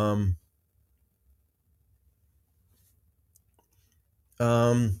 Welcome.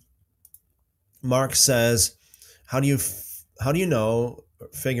 Mark says, how do you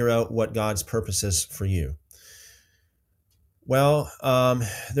figure out what God's purpose is for you? Well,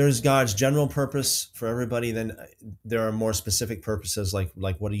 there's God's general purpose for everybody. Then there are more specific purposes, like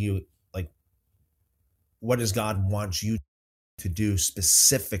what does God want you to do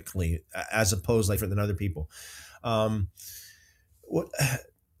specifically, as opposed like than other people. The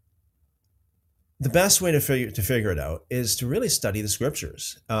best way to figure it out is to really study the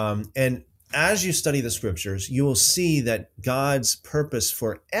scriptures. And as you study the scriptures, you will see that God's purpose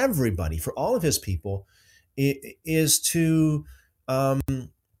for everybody, for all of his people, is to to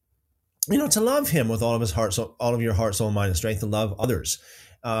love him with all of his heart, so all of your heart, soul, mind, and strength, to love others.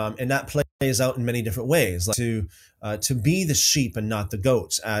 And that plays out in many different ways, like to be the sheep and not the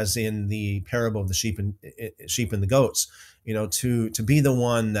goats, as in the parable of the sheep and the goats. To be the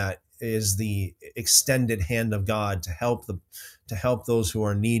one that is the extended hand of God to help those who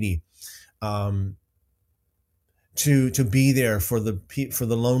are needy. To be there for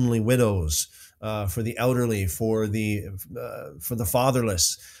the lonely widows, for the elderly, for the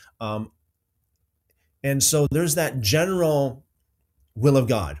fatherless. Um, and so there's that general will of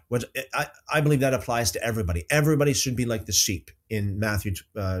God, which I believe that applies to everybody. Everybody should be like the sheep in Matthew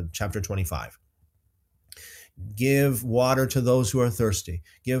chapter 25. Give water to those who are thirsty.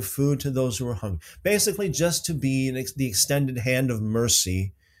 Give food to those who are hungry. Basically, just to be the extended hand of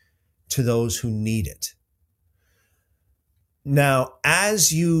mercy to those who need it. Now,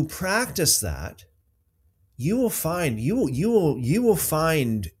 as you practice that, you will find you will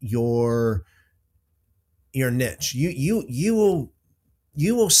find your niche. You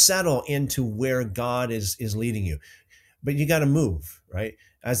will settle into where God is leading you. But you got to move, right?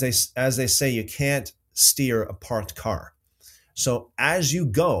 As they say, you can't steer a parked car. So as you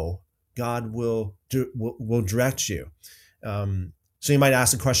go, God will direct you. So you might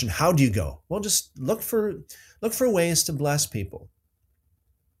ask the question, how do you go? Well, just look for ways to bless people.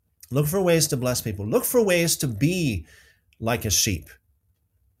 Look for ways to bless people. Look for ways to be like a sheep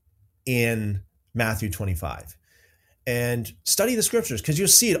in Matthew 25. And study the scriptures, because you'll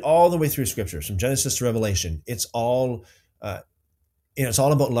see it all the way through scriptures, from Genesis to Revelation. It's all it's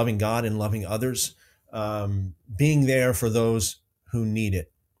all about loving God and loving others, being there for those who need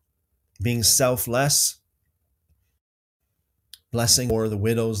it, being selfless, blessing for the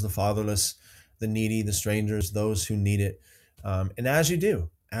widows, the fatherless, the needy, the strangers, those who need it. And as you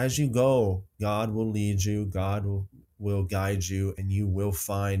go, God will lead you. God will guide you, and you will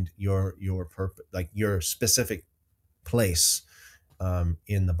find your purpose, like your specific place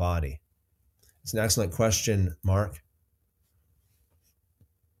in the body. It's an excellent question, Mark.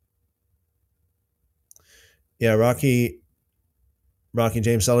 Yeah, Rocky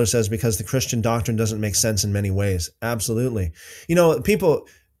James Sellers says, because the Christian doctrine doesn't make sense in many ways. Absolutely.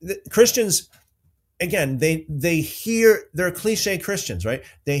 Christians, again, they hear, they're cliche Christians, right?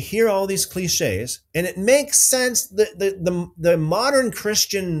 They hear all these cliches, and it makes sense. The modern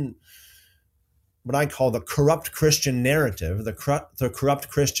Christian, what I call the corrupt Christian narrative, the corrupt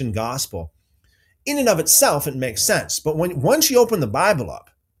Christian gospel, in and of itself, it makes sense. But once you open the Bible up,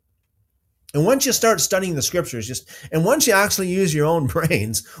 and once you start studying the scriptures, and once you actually use your own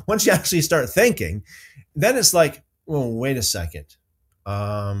brains, once you actually start thinking, then it's like, well, wait a second.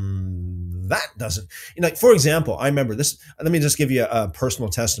 That doesn't, like, for example, I remember this. Let me just give you a personal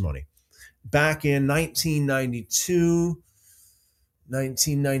testimony. Back in 1992, late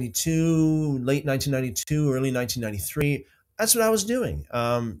 1992, early 1993, that's what I was doing.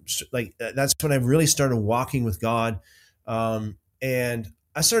 That's when I really started walking with God. And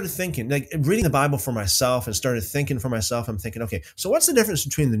I started thinking, like, reading the Bible for myself, and started thinking for myself. I'm thinking, okay, so what's the difference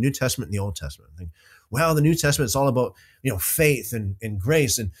between the New Testament and the Old Testament? I think, well, the New Testament is all about, faith and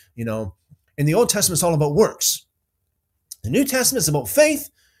grace, and the Old Testament is all about works. The New Testament is about faith.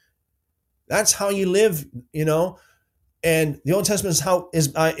 That's how you live, and the Old Testament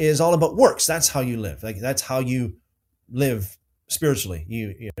is all about works. That's how you live. Like, that's how you live spiritually.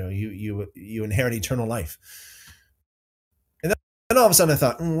 You inherit eternal life. And all of a sudden I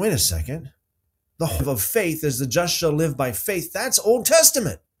thought, wait a second. The hope of faith is the just shall live by faith. That's Old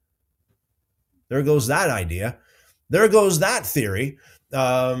Testament. There goes that idea. There goes that theory.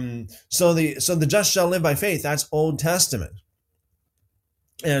 So the just shall live by faith, that's Old Testament.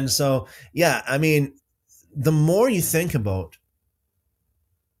 And so, yeah, I mean, the more you think about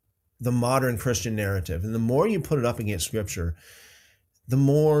the modern Christian narrative, and the more you put it up against Scripture, the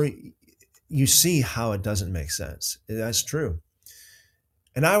more you see how it doesn't make sense. That's true.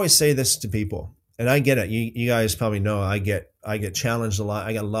 And I always say this to people, and I get it. You guys probably know I get challenged a lot.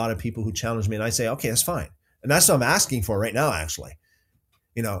 I got a lot of people who challenge me, and I say, okay, that's fine. And that's what I'm asking for right now, actually.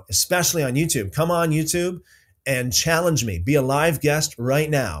 Especially on YouTube. Come on YouTube and challenge me. Be a live guest right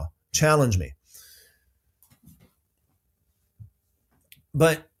now. Challenge me.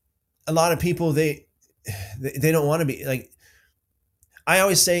 But a lot of people, they don't want to be like. I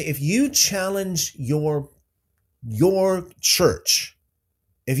always say, if you challenge your church,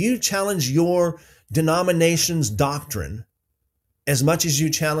 if you challenge your denomination's doctrine as much as you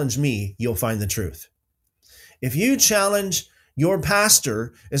challenge me, you'll find the truth. If you challenge your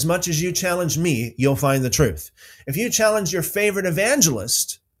pastor as much as you challenge me, you'll find the truth. If you challenge your favorite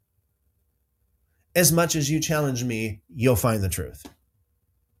evangelist as much as you challenge me, you'll find the truth.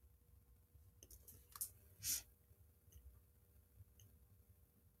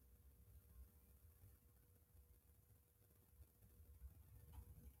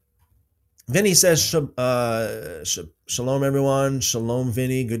 Vinny says, shalom, everyone. Shalom,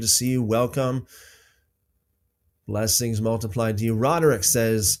 Vinny. Good to see you. Welcome. Blessings multiplied to you. Roderick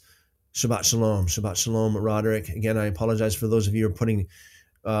says, Shabbat shalom. Shabbat shalom, Roderick. Again, I apologize for those of you who are putting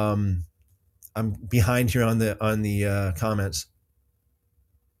I'm behind here on the comments.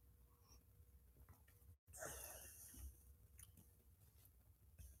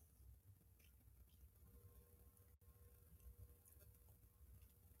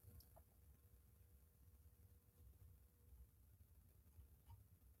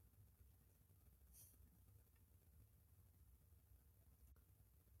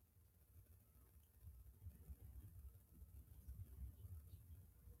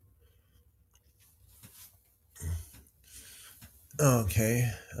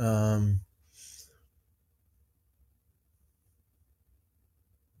 Okay.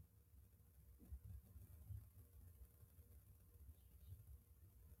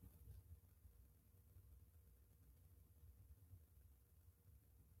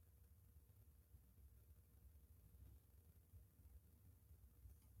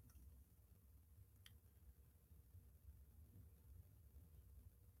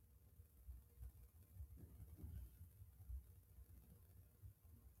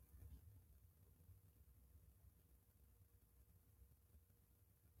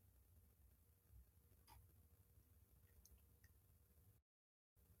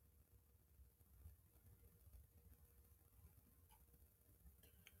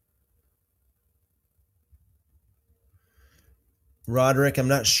 Roderick, I'm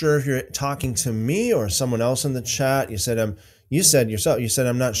not sure if you're talking to me or someone else in the chat. You said yourself, you said,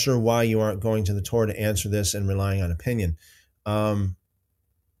 I'm not sure why you aren't going to the Torah to answer this and relying on opinion. Okay,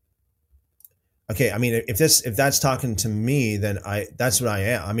 I mean, if that's talking to me, then that's what I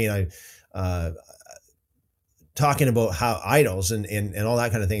am. I mean, talking about how idols and all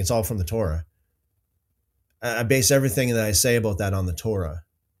that kind of thing, it's all from the Torah. I base everything that I say about that on the Torah.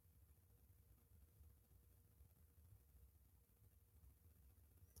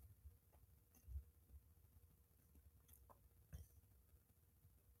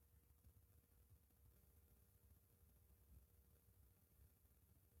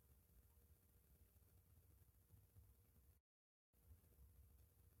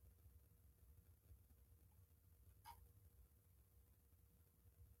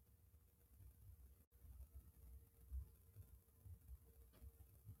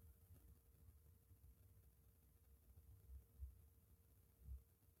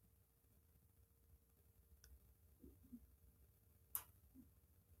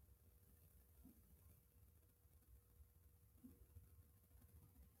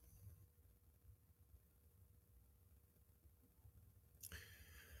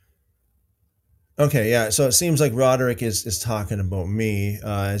 Okay, yeah. So it seems like Roderick is talking about me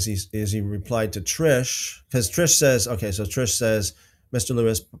as he replied to Trish, because Trish says, okay, so Trish says, Mr.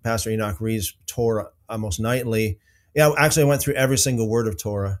 Lewis, Pastor Enoch reads Torah almost nightly. Yeah, actually, I went through every single word of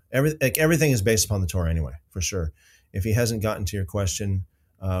Torah. Everything is based upon the Torah anyway, for sure. If he hasn't gotten to your question,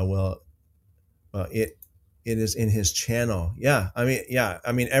 well, it is in his channel. Yeah, I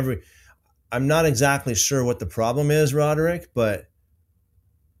mean, I'm not exactly sure what the problem is, Roderick, but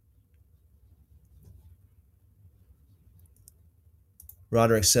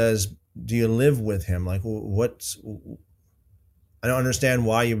Roderick says, do you live with him? Like, what's, I don't understand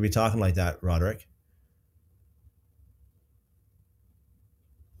why you would be talking like that, Roderick.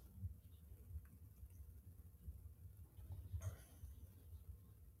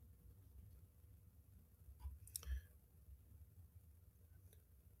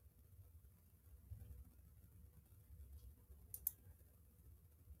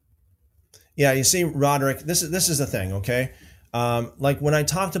 Yeah, you see, Roderick, this is the thing, okay? Like when I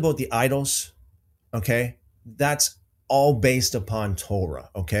talked about the idols, okay, that's all based upon Torah,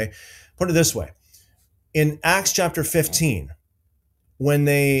 okay? Put it this way. In Acts chapter 15, when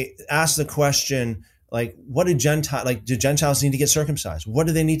they ask the question, like, do Gentiles need to get circumcised? What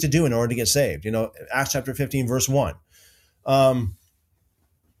do they need to do in order to get saved? Acts chapter 15, verse 1. Do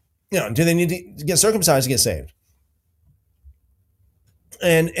they need to get circumcised to get saved?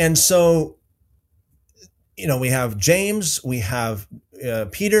 And so, we have James, we have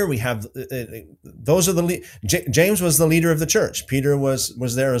Peter, we have those are James was the leader of the church. Peter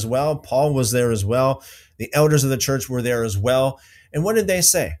was there as well. Paul was there as well. The elders of the church were there as well. And what did they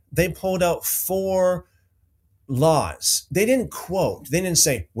say? They pulled out 4 laws. They didn't quote. They didn't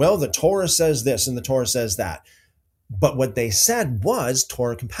say, well, the Torah says this and the Torah says that. But what they said was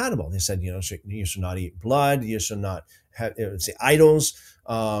Torah compatible. They said, you should not eat blood. You should not have idols.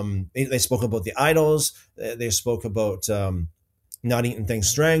 They spoke about the idols. They spoke about not eating things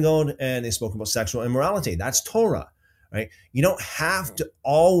strangled, and they spoke about sexual immorality. That's Torah, right? You don't have to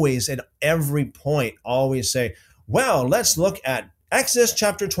always, at every point, always say, well, let's look at Exodus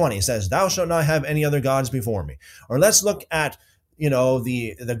chapter 20. It says, thou shalt not have any other gods before me. Or let's look at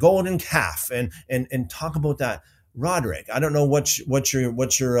the golden calf and talk about that. Roderick, I don't know what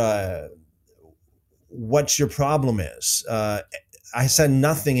your problem is. I said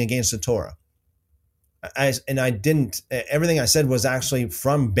nothing against the Torah. I didn't. Everything I said was actually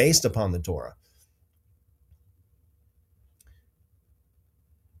based upon the Torah.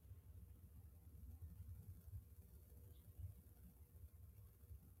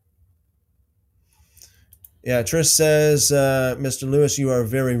 Yeah, Trish says, Mr. Lewis, you are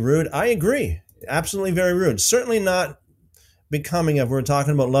very rude. I agree. Absolutely very rude. Certainly not becoming of. We're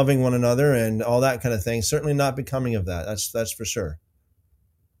talking about loving one another and all that kind of thing. Certainly not becoming of that. That's for sure.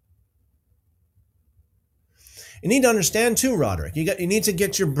 You need to understand too, Roderick. You need to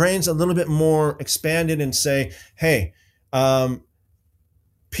get your brains a little bit more expanded and say, hey,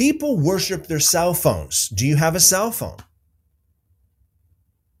 people worship their cell phones. Do you have a cell phone?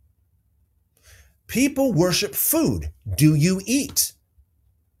 People worship food. Do you eat?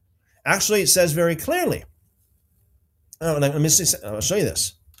 Actually, it says very clearly. Let me see. I'll show you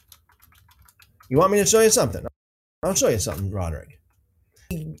this. You want me to show you something? I'll show you something, Roderick.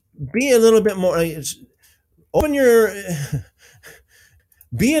 Be a little bit more. Open your.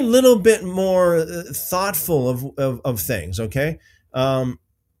 Be a little bit more thoughtful of things. Okay.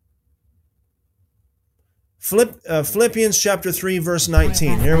 Philippians chapter 3, verse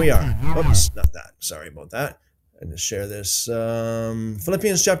 19. Here we are. Oops, not that. Sorry about that. I'm going to share this.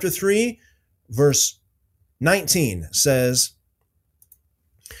 Philippians chapter 3, verse 19 says,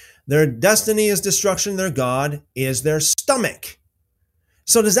 their destiny is destruction, their God is their stomach.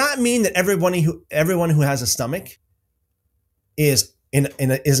 So does that mean that everyone who has a stomach is an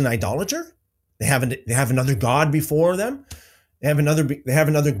idolater? They have another God before them? They have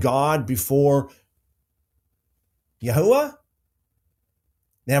another God before Yahuwah?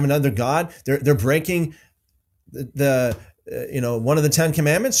 They have another God. They're breaking the one of the 10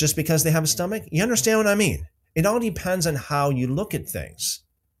 commandments just because they have a stomach. You understand what I mean? It all depends on how you look at things.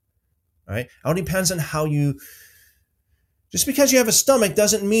 Right? It all depends on how you. Just because you have a stomach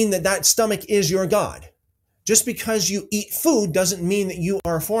doesn't mean that stomach is your God. Just because you eat food doesn't mean that you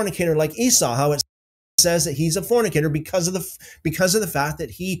are a fornicator like Esau. How it says that he's a fornicator because of the fact that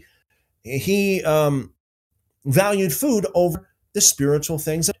he valued food over the spiritual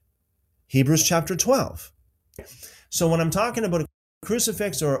things of Hebrews chapter 12. So when I'm talking about a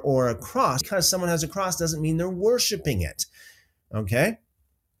crucifix or a cross, because someone has a cross doesn't mean they're worshiping it. Okay?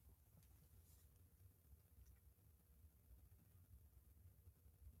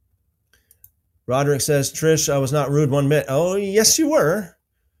 Roderick says, Trish, I was not rude one bit. Oh, yes, you were.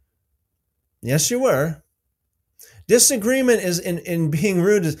 Yes, you were. Disagreement is in being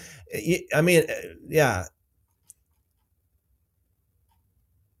rude. Yeah.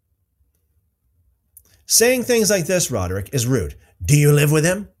 Saying things like this, Roderick, is rude. Do you live with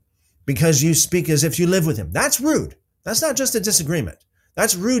him? Because you speak as if you live with him. That's rude. That's not just a disagreement.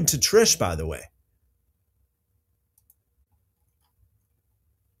 That's rude to Trish, by the way.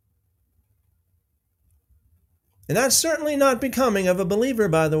 And that's certainly not becoming of a believer,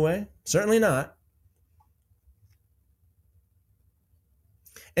 by the way. Certainly not.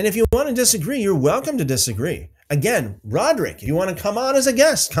 And if you want to disagree, you're welcome to disagree. Again, Roderick, if you want to come on as a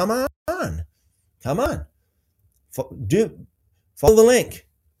guest, come on. Come on. Follow the link.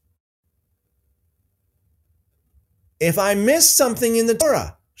 If I missed something in the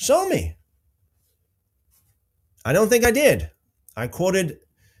Torah, show me. I don't think I did. I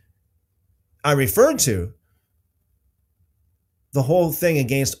referred to the whole thing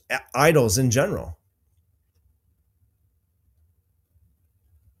against idols in general.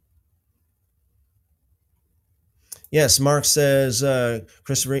 Yes, Mark says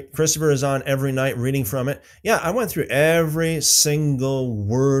Christopher is on every night reading from it. Yeah, I went through every single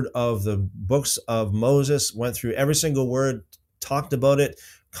word of the books of Moses, went through every single word, talked about it,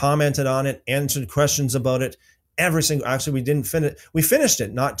 commented on it, answered questions about it. Actually, we didn't finish. We finished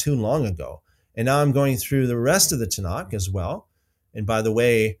it not too long ago. And now I'm going through the rest of the Tanakh as well. And by the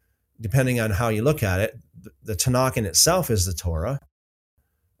way, depending on how you look at it, the Tanakh in itself is the Torah.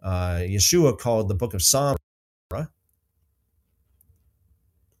 Yeshua called the book of Psalms Torah.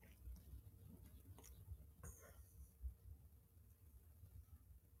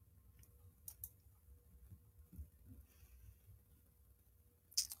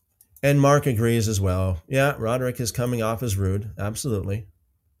 And Mark agrees as well. Yeah, Roderick is coming off as rude. Absolutely.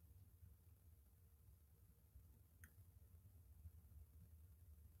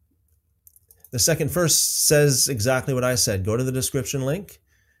 The second verse says exactly what I said. Go to the description link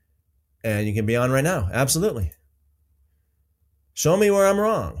and you can be on right now. Absolutely. Show me where I'm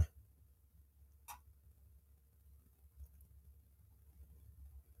wrong.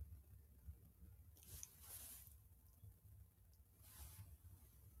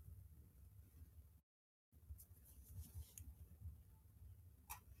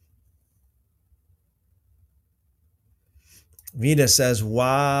 Vita says,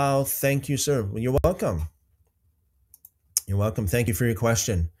 wow, thank you, sir. Well, you're welcome. You're welcome. Thank you for your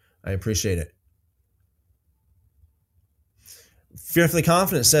question. I appreciate it. Fearfully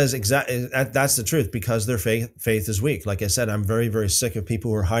confident says exactly that's the truth, because their faith is weak. Like I said, I'm very, very sick of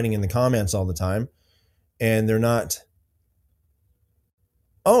people who are hiding in the comments all the time, and they're not.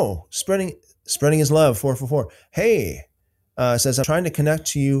 Oh, spreading his love 444. Hey, says, I'm trying to connect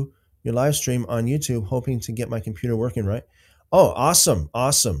to your live stream on YouTube, hoping to get my computer working right. Oh, awesome,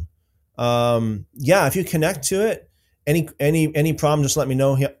 awesome. Yeah, if you connect to it, any problem, just let me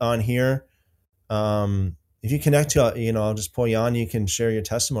know on here. If you connect to, I'll just pull you on. You can share your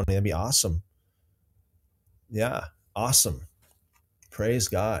testimony. That'd be awesome. Yeah, awesome. Praise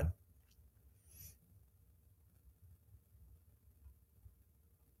God.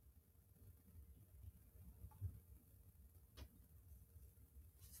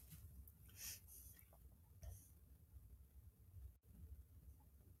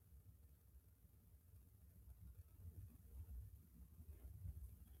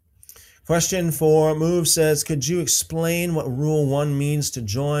 Question for Move says, could you explain what Rule 1 means to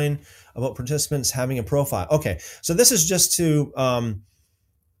join about participants having a profile? Okay, so this is just to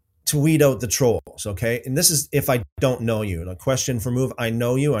weed out the trolls, okay? And this is if I don't know you. A question for Move, I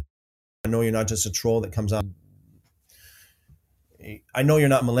know you. I know you're not just a troll that comes out. I know you're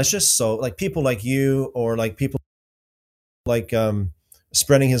not malicious. So like people like you, or like people like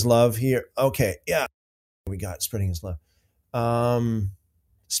spreading his love here. Okay, yeah, we got spreading his love.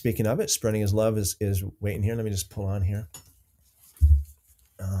 Speaking of it, spreading his love is waiting here. Let me just pull on here.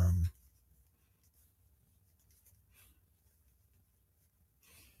 Um,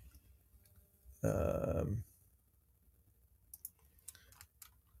 um,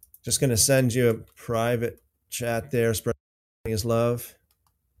 just going to send you a private chat there, spreading his love.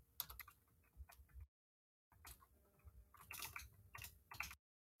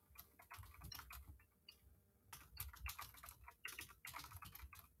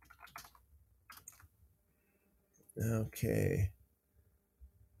 Okay.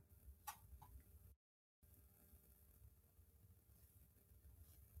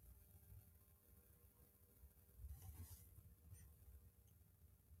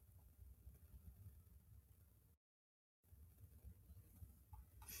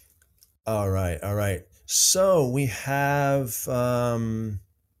 All right. All right. So we have, let me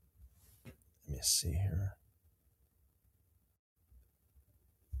see here.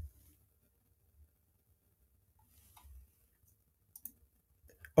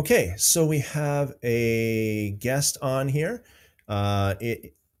 Okay. So we have a guest on here. Now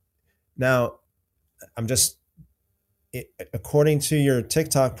I'm just, according to your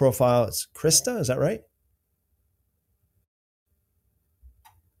TikTok profile, it's Krista. Is that right?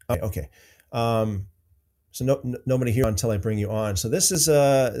 Okay. So nobody here until I bring you on. So this is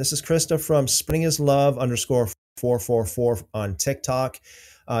Krista from Spreading His Love _444 on TikTok.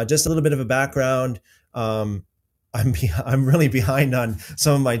 Just a little bit of a background. I'm really behind on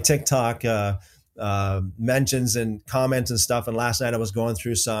some of my TikTok mentions and comments and stuff. And last night I was going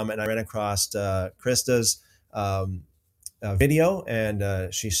through some, and I ran across Krista's video,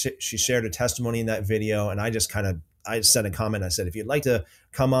 and she shared a testimony in that video, and I sent a comment. I said, if you'd like to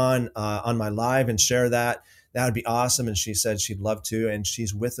come on my live and share that, that would be awesome. And she said she'd love to, and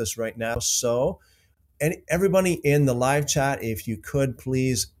she's with us right now. So, and everybody in the live chat, if you could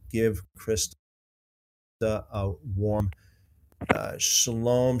please give Krista a warm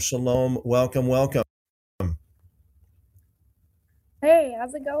shalom, shalom, welcome, welcome. Hey,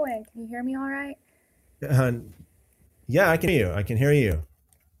 how's it going? Can you hear me all right? Yeah, I can hear you. I can hear you.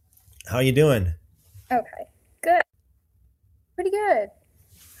 How you doing? Okay, good. Pretty good.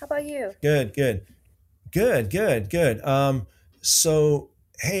 How about you? Good, good. Good, good, good. So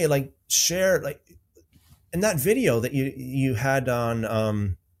hey, like share like in that video that you had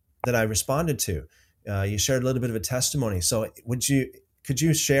on that I responded to, you shared a little bit of a testimony. So could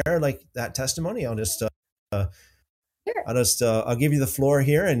you share like that testimony? Uh, Sure. I'll give you the floor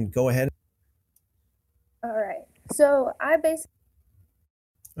here and go ahead. All right. So I basically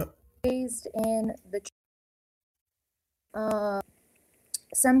Oh, raised in the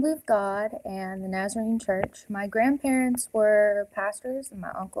Assembly of God and the Nazarene Church. My grandparents were pastors, and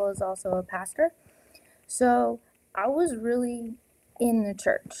my uncle is also a pastor. So I was really in the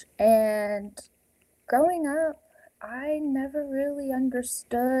church. And growing up, I never really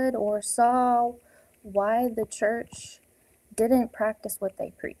understood or saw why the church didn't practice what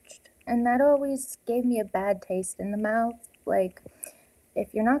they preached. And that always gave me a bad taste in the mouth. Like,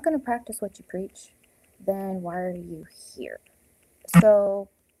 if you're not going to practice what you preach, then why are you here? So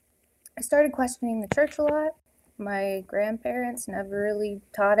I started questioning the church a lot. My grandparents never really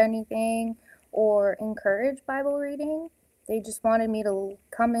taught anything or encouraged Bible reading. They just wanted me to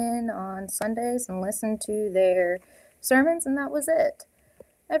come in on Sundays and listen to their sermons, and that was it.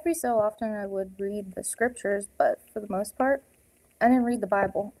 Every so often I would read the scriptures, but for the most part, I didn't read the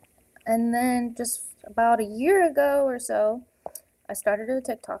Bible. And then just about a year ago or so, I started a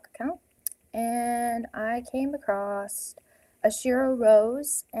TikTok account, and I came across Ashira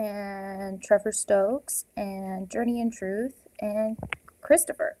Rose and Trevor Stokes and Journey in Truth and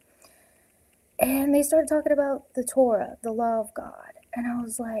Christopher. And they started talking about the Torah, the law of God. And I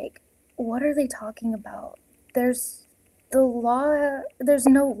was like, what are they talking about? There's the law, there's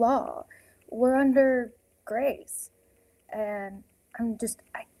no law. We're under grace. And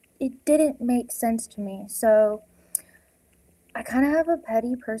it didn't make sense to me. So I kind of have a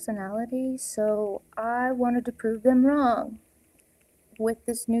petty personality, so I wanted to prove them wrong with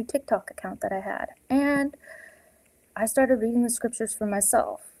this new TikTok account that I had. And I started reading the scriptures for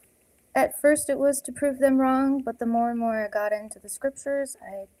myself. At first, it was to prove them wrong, but the more and more I got into the scriptures,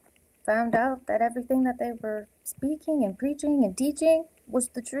 I found out that everything that they were speaking and preaching and teaching was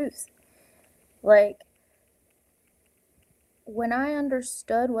the truth. Like, when I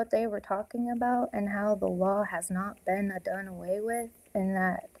understood what they were talking about and how the law has not been done away with, and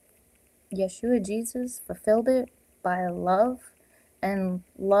that Yeshua Jesus fulfilled it by love, and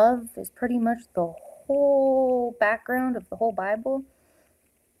love is pretty much the whole background of the whole Bible,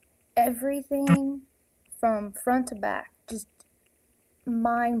 everything from front to back, just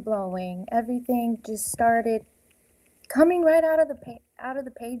mind-blowing. Everything just started coming right out of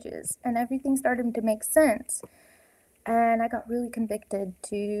the pages, and everything started to make sense. And I got really convicted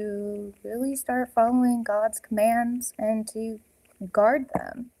to really start following God's commands and to guard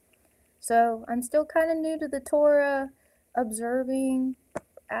them. So I'm still kind of new to the Torah observing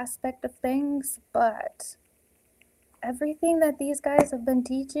aspect of things, but everything that these guys have been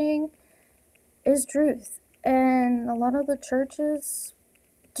teaching is truth. And a lot of the churches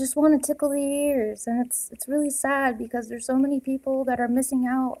just want to tickle the ears, and it's really sad because there's so many people that are missing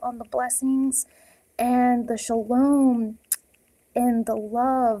out on the blessings and the shalom and the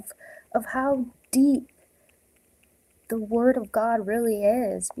love of how deep the Word of God really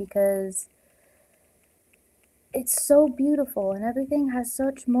is, because it's so beautiful and everything has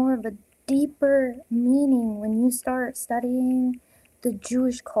such more of a deeper meaning when you start studying the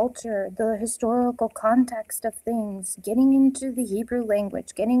Jewish culture, the historical context of things, getting into the Hebrew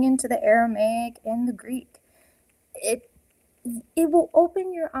language, getting into the Aramaic and the Greek. It will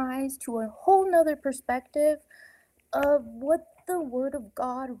open your eyes to a whole nother perspective of what the Word of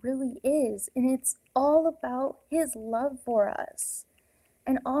God really is. And it's all about His love for us.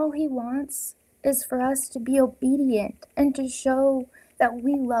 And all He wants is for us to be obedient and to show that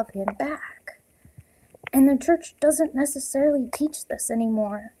we love Him back. And the church doesn't necessarily teach this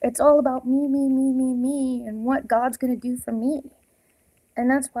anymore. It's all about me, me, me, me, me, and what God's going to do for me. And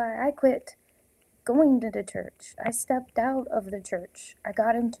that's why I quit going to the church. I stepped out of the church. I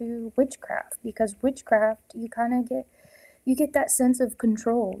got into witchcraft, because witchcraft, you get that sense of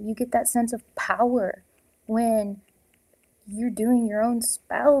control. You get that sense of power when you're doing your own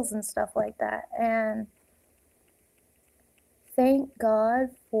spells and stuff like that. And thank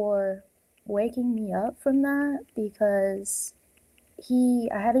God for waking me up from that, because I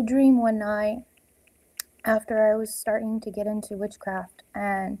had a dream one night after I was starting to get into witchcraft,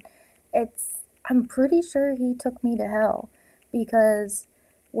 and I'm pretty sure he took me to hell, because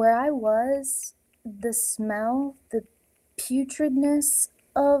where I was, the smell, the putridness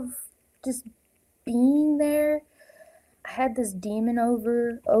of just being there, I had this demon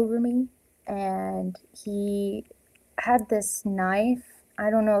over me, and he had this knife. I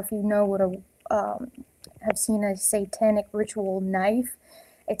don't know if you know what have seen a satanic ritual knife.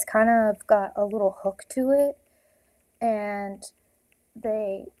 It's kind of got a little hook to it, and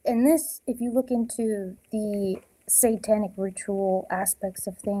if you look into the satanic ritual aspects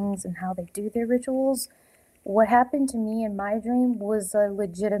of things and how they do their rituals, what happened to me in my dream was a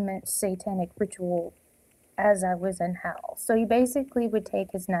legitimate satanic ritual as I was in hell. So he basically would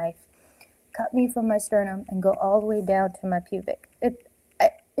take his knife, cut me from my sternum, and go all the way down to my pubic.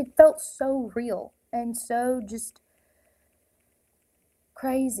 It felt so real and so just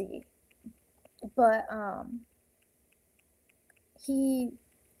crazy. But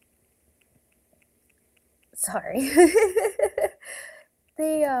sorry.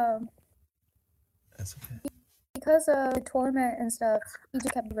 That's okay. Because of the torment and stuff, he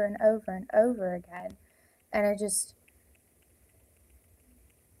just kept over and over and over again. And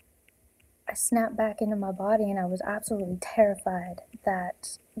I snapped back into my body and I was absolutely terrified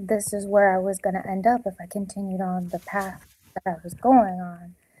that this is where I was going to end up if I continued on the path that I was going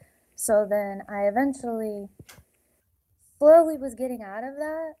on. So then I eventually slowly was getting out of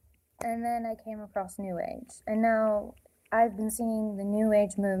that, and then I came across New Age. And now I've been seeing the New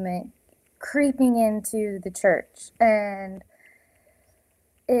Age movement creeping into the church, and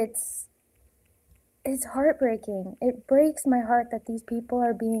it's it's heartbreaking. It breaks my heart that these people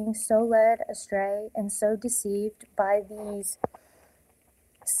are being so led astray and so deceived by these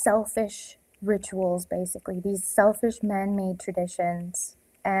selfish rituals, basically, these selfish man-made traditions.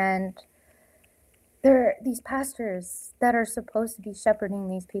 And there are these pastors that are supposed to be shepherding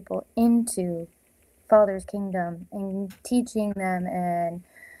these people into Father's kingdom and teaching them and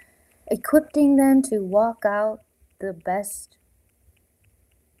equipping them to walk out the best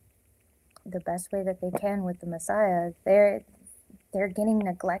way that they can with the Messiah. They're getting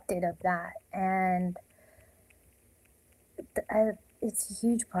neglected of that, and it's a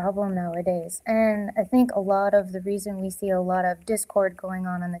huge problem nowadays. And I think a lot of the reason we see a lot of discord going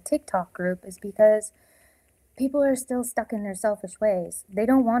on in the TikTok group is because people are still stuck in their selfish ways. They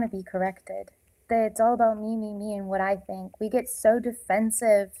don't want to be corrected. It's all about me, and what I think. We get so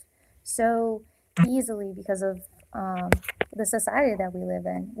defensive so easily because of the society that we live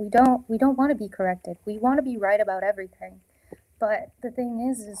in. We don't want to be corrected. We want to be right about everything. But the thing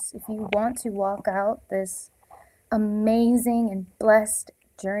is if you want to walk out this amazing and blessed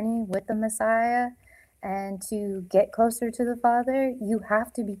journey with the Messiah and to get closer to the Father, you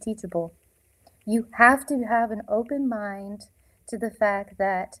have to be teachable. You have to have an open mind to the fact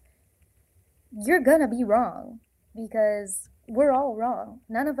that you're gonna be wrong, because we're all wrong.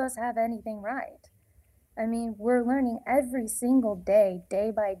 None of us have anything right. I mean, we're learning every single day,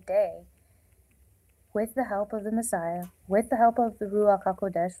 day by day, with the help of the Messiah, with the help of the Ruach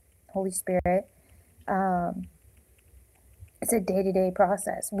HaKodesh, Holy Spirit. It's a day-to-day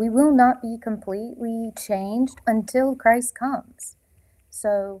process. We will not be completely changed until Christ comes.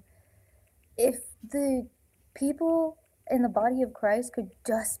 So if the people in the body of Christ could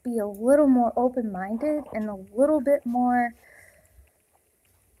just be a little more open-minded and a little bit more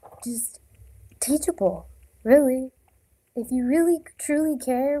just teachable, really. If you really truly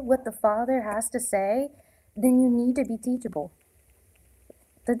care what the Father has to say, then you need to be teachable.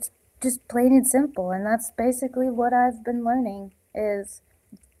 That's just plain and simple, and that's basically what I've been learning is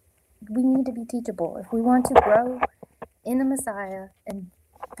we need to be teachable. If we want to grow in the Messiah and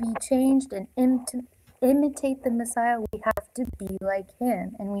be changed and imitate the Messiah, we have to be like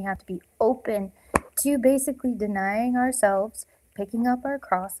him, and we have to be open to basically denying ourselves, picking up our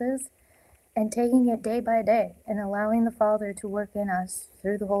crosses, and taking it day by day and allowing the Father to work in us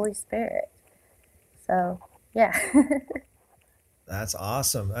through the Holy Spirit. So, yeah. That's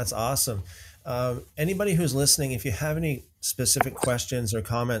awesome. That's awesome. Anybody who's listening, if you have any specific questions or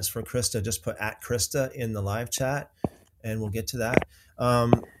comments for Krista, just put at Krista in the live chat and we'll get to that.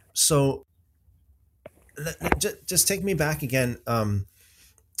 So just take me back again.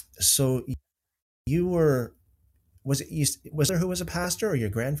 So you were, was there who was a pastor, or your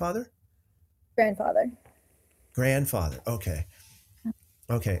grandfather? Grandfather. Grandfather. Okay.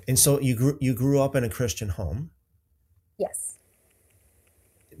 Okay. And so you grew up in a Christian home. Yes.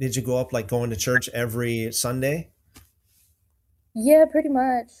 Did you go up like going to church every Sunday? Yeah, pretty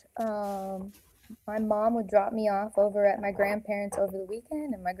much. My mom would drop me off over at my grandparents over the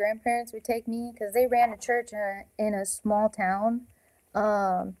weekend, and my grandparents would take me because they ran a church in a small town.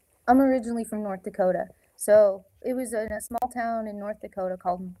 I'm originally from North Dakota, so it was in a small town in North Dakota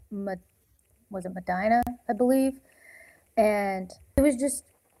called was it Medina, I believe, and it was just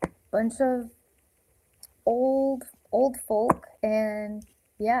a bunch of old folk, and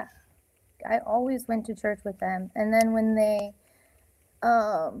yeah, I always went to church with them. And then when they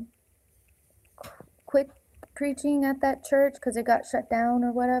quit preaching at that church because it got shut down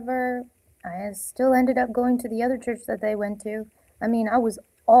or whatever, I still ended up going to the other church that they went to. I mean, I was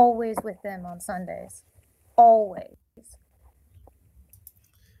always with them on Sundays. Always.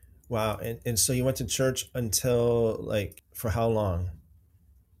 Wow. And so you went to church until like, for how long?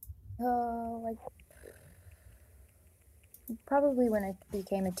 Like probably when I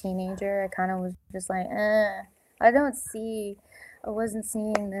became a teenager, I kind of was just like, I wasn't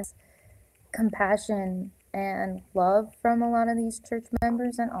seeing this compassion and love from a lot of these church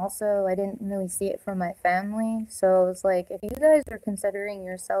members, and also I didn't really see it from my family. So it's like, if you guys are considering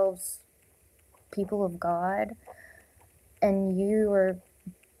yourselves people of God and you are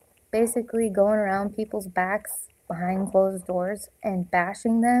basically going around people's backs behind closed doors and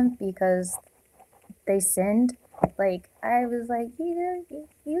bashing them because they sinned, Like I was like, you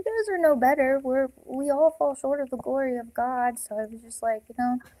guys are no better. We all fall short of the glory of God. So I was just like,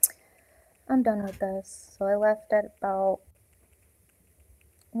 I'm done with this. So I left at about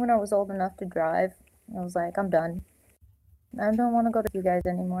when I was old enough to drive. I was like, I'm done. I don't want to go to you guys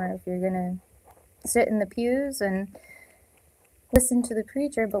anymore. If you're gonna sit in the pews and listen to the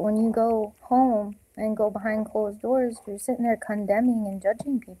preacher, but when you go home and go behind closed doors, you're sitting there condemning and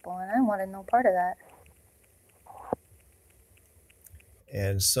judging people, and I wanted no part of that.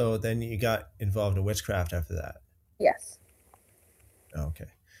 And so then you got involved in witchcraft after that. Yes.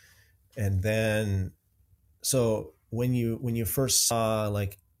 Okay. And then, so when you first saw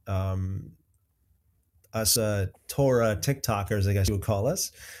like us Torah TikTokers, I guess you would call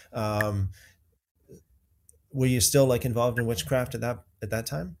us, um, were you still like involved in witchcraft at that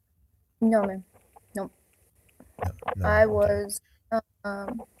time? No, man. Nope. No, no. I Okay.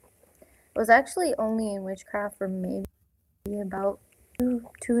 was actually only in witchcraft for maybe about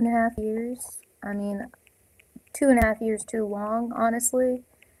 2.5 years. I mean, 2.5 years too long, honestly.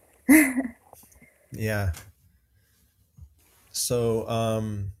 Yeah. So,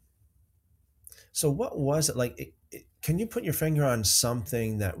 so what was it like? Can you put your finger on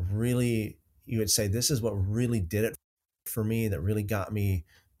something that really you would say this is what really did it for me? That really got me,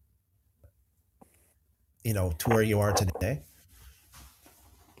 to where you are today.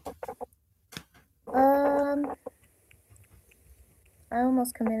 um, I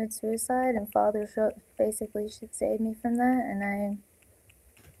almost committed suicide, and Father basically should save me from that, and I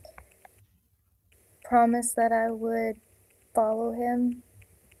promised that I would follow him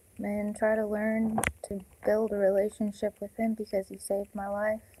and try to learn to build a relationship with him because he saved my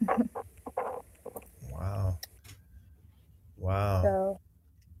life. Wow. Wow. So,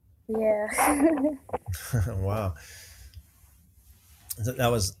 yeah. Wow. That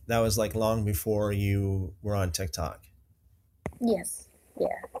was like long before you were on TikTok. Yes. Yeah.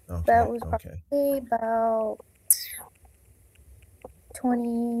 That Okay. was Okay. probably about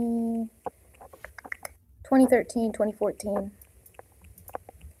 20, 2013, 2014. And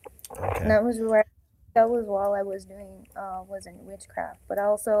Okay. that was while I was doing was in witchcraft, but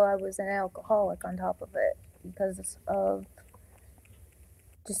also I was an alcoholic on top of it because of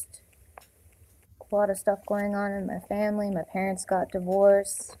just a lot of stuff going on in my family. My parents got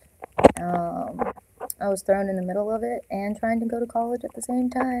divorced. Um, I was thrown in the middle of it and trying to go to college at the same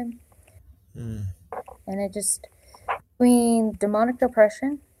time. Mm, And it just, between demonic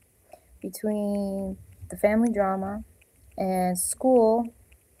depression, between the family drama, and school,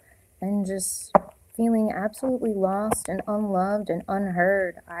 and just feeling absolutely lost and unloved and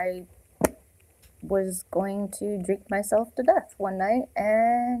unheard, I was going to drink myself to death one night,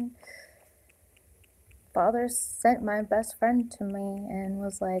 and Father sent my best friend to me and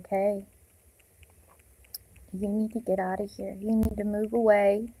was like, hey, you need to get out of here. You need to move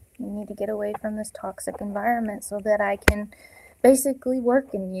away. You need to get away from this toxic environment so that I can basically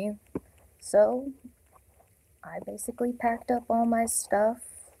work in you. So I basically packed up all my stuff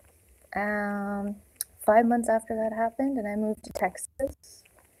 5 months after that happened, and I moved to Texas.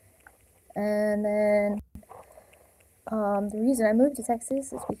 And then the reason I moved to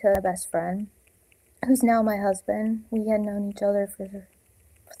Texas is because my best friend, who's now my husband, we had known each other for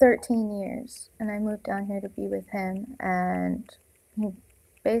 13 years, and I moved down here to be with him. And he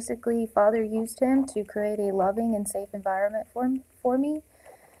basically, Father used him to create a loving and safe environment for me.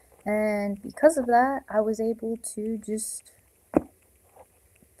 And because of that, I was able to just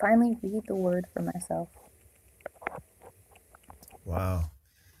finally read the word for myself. wow.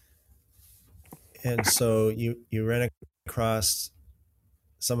 And so you ran across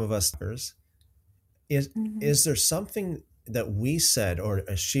some of us. Is Mm-hmm. is there something that we said, or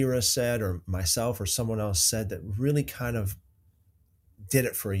Ashira said, or myself, or someone else said that really kind of did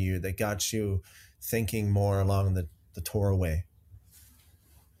it for you, that got you thinking more along the Torah way?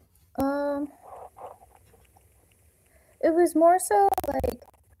 Um, it was more so like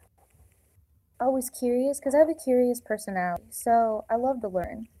I was curious because I have a curious personality, so I love to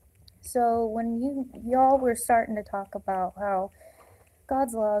learn. So when y'all were starting to talk about how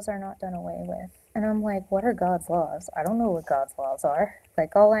God's laws are not done away with, and I'm like, what are God's laws? I don't know what God's laws are.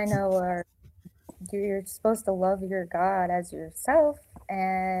 Like all I know are you're supposed to love your God as yourself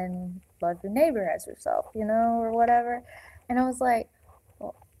and love your neighbor as yourself, or whatever. And I was like,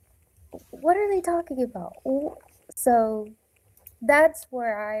 well, what are they talking about? So that's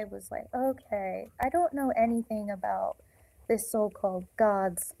where I was like, okay, I don't know anything about this so called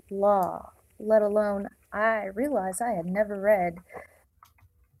God's law, let alone I realized I had never read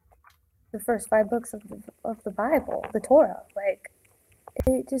the first 5 books of the Bible, the Torah. Like,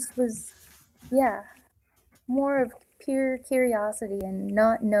 it just was, yeah. more of pure curiosity and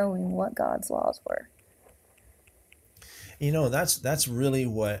not knowing what God's laws were. That's really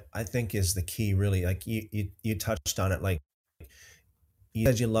what I think is the key, really. Like you touched on it, like you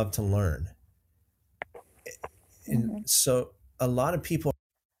said you love to learn. And Hmm. so a lot of people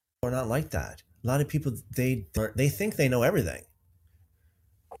are not like that. A lot of people, they think they know everything,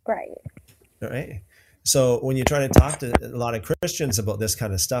 Right. right? So when you try to talk to a lot of Christians about this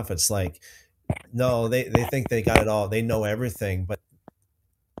kind of stuff, it's like, no, they think they got it all. They know everything, but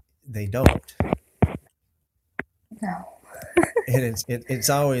they don't. No. And it's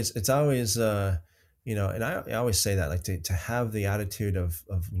always and I always say that, like, to have the attitude of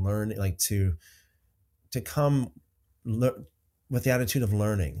learning, like to come lear with the attitude of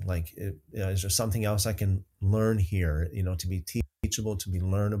learning, like, is there something else I can learn here, to be teachable, to be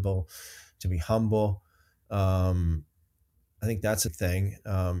learnable, to be humble. um I think that's a thing.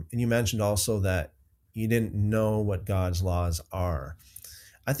 And you mentioned also that you didn't know what God's laws are.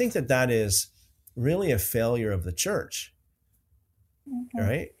 I think that that is really a failure of the church, Hmm.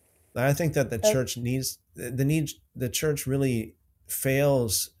 right? I think that Oh, the church really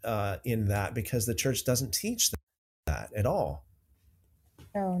fails in that, because the church doesn't teach that at all.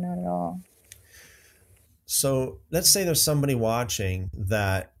 no, not at all. So let's say there's somebody watching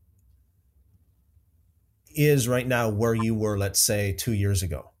that is right now where you were, let's say 2 years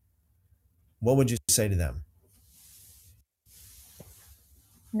ago. What would you say to them?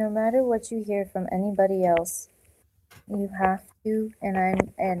 No matter what you hear from anybody else, you have to,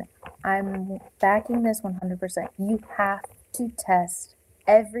 and I'm backing this 100%. You have to test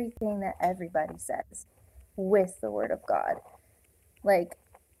everything that everybody says with the word of God. Like,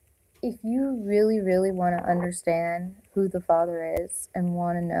 if you really, really want to understand who the Father is and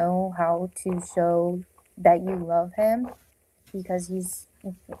want to know how to show that you love Him because He's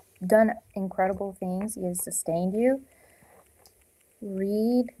done incredible things, He has sustained you,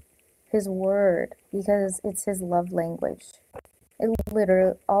 read His Word because it's His love language. It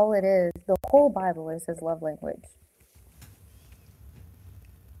literally, all it is, the whole Bible is His love language.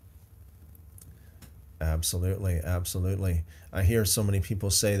 Absolutely, absolutely. I hear so many people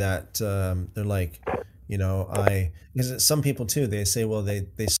say that, they're like, because some people too, they say, well, they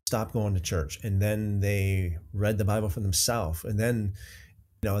stopped going to church, and then they read the Bible for themselves, and then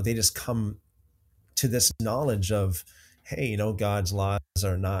they just come to this knowledge of, hey, God's laws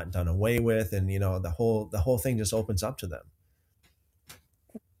are not done away with, and the whole thing just opens up to them.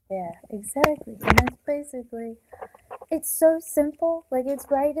 Yeah, exactly. And that's basically, it's so simple. Like, it's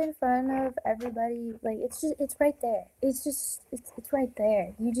right in front of everybody. Like, it's right there. It's right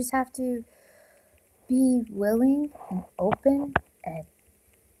there. You just have to be willing and open and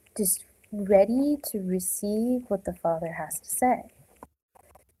just ready to receive what the Father has to say.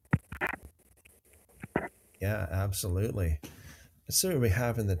 Yeah, absolutely. Let's see what we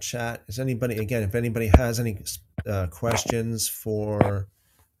have in the chat. Is anybody, again, if anybody has any questions for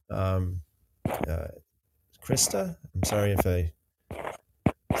um, uh, Krista? I'm sorry if I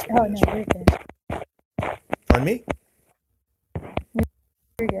Oh, spelled no, this you're wrong. good. Pardon me?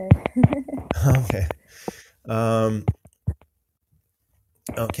 You're good. Okay. Um,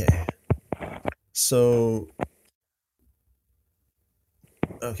 okay. So,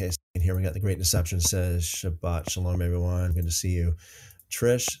 okay. So here we got the Great Deception says, Shabbat Shalom, everyone. Good to see you.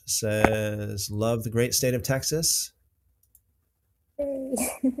 Trish says, love the great state of Texas. Yay.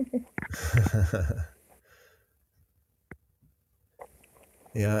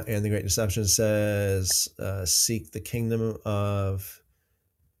 Yeah, and the Great Deception says, seek the kingdom of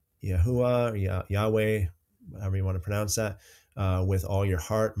Yahuwah, or Yahweh, however you want to pronounce that, with all your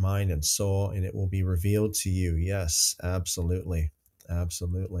heart, mind, and soul, and it will be revealed to you. Yes, absolutely,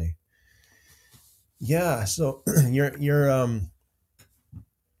 absolutely. Yeah. So your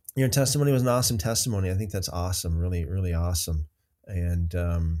testimony was an awesome testimony. I think that's awesome, really, really awesome. And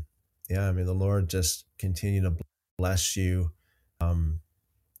yeah, I mean, the Lord just continue to bless you, um,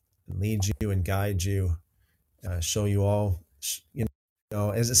 lead you and guide you, show you all,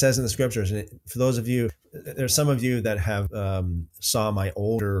 as it says in the scriptures. And for those of you, there's some of you that have saw my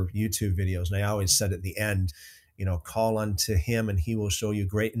older YouTube videos, and I always said at the end, call unto Him, and He will show you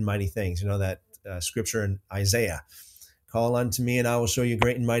great and mighty things. That scripture in Isaiah, call unto me, and I will show you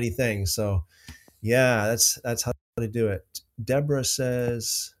great and mighty things. So yeah, that's how to do it. Deborah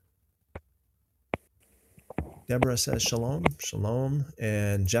says shalom, shalom,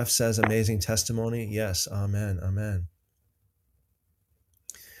 and Jeff says amazing testimony. Yes, amen, amen.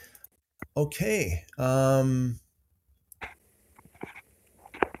 Okay. All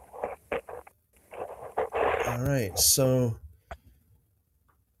right. So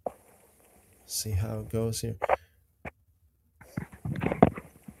see how it goes here.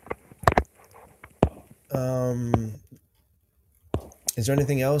 Um, is there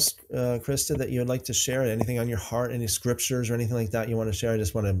anything else, Krista, that you would like to share? Anything on your heart? Any scriptures or anything like that you want to share? I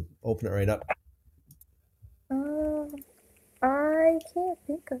just want to open it right up. I can't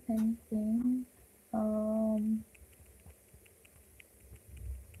think of anything.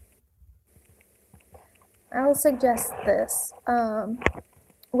 I'll suggest this.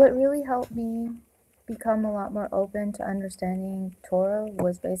 What really helped me become a lot more open to understanding Torah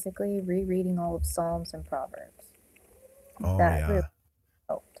was basically rereading all of Psalms and Proverbs. Oh, That really yeah.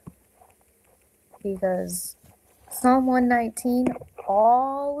 helped. Because Psalm 119,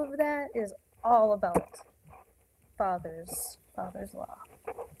 all of that is all about Father's law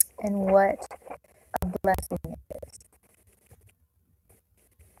and what a blessing it is.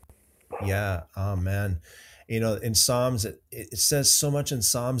 Yeah. Oh, man. You know, in Psalms, it says so much in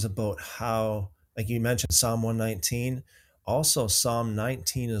Psalms about how, like you mentioned, Psalm 119, also Psalm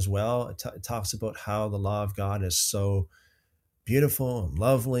 19 as well. It talks about how the law of God is so beautiful and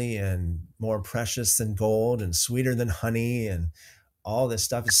lovely and more precious than gold and sweeter than honey and all this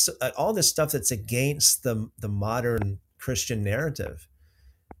stuff. All this stuff that's against the modern Christian narrative.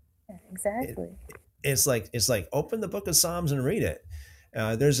 Yeah, It, exactly. it's like open the book of Psalms and read it.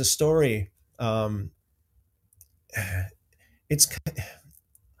 There's a story. It's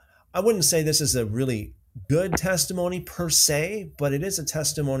I wouldn't say this is a really good testimony per se, but it is a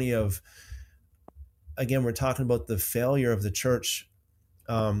testimony of, again, we're talking about the failure of the church.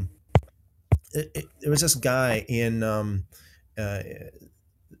 It was this guy in uh,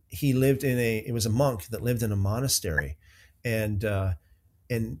 he lived in it was a monk that lived in a monastery, and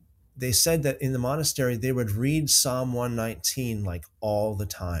and they said that in the monastery they would read Psalm 119 like all the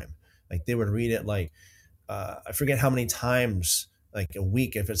time. Like they would read it like I forget how many times, like a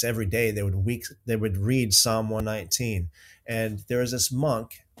week. If it's every day, they would read Psalm 119. And there was this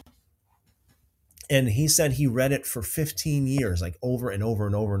monk, and he said he read it for 15 years, like over and over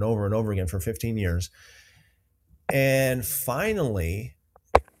and over and over and over again for 15 years. And finally,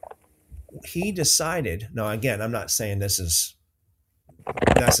 he decided. Now, again, I'm not saying this is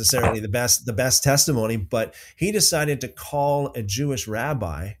necessarily the best testimony, but he decided to call a Jewish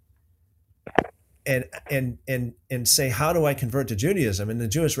rabbi and say, how do I convert to Judaism? And the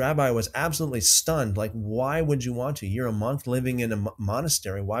Jewish rabbi was absolutely stunned. Like, why would you want to? You're a monk living in a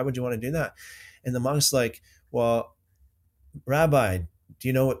monastery. Why would you want to do that? And the monk's like, well, Rabbi, do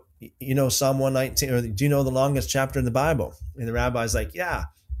you know what, Psalm 119, or do you know the longest chapter in the Bible? And the rabbi's like, yeah.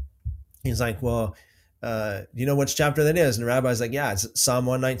 He's like, well, do you know which chapter that is? And the rabbi's like, yeah, it's Psalm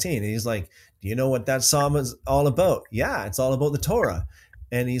 119. And he's like, do you know what that psalm is all about? Yeah, it's all about the Torah.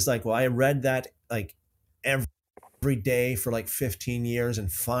 And he's like, well, I read that like every day for like 15 years. And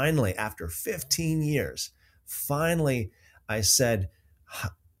finally, after 15 years, finally, I said,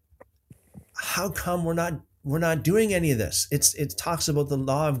 how come we're not doing any of this? It talks about the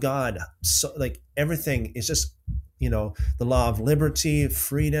law of God. So like everything is just, the law of liberty,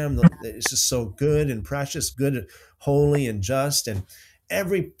 freedom. It's just so good and precious, good, holy and just, and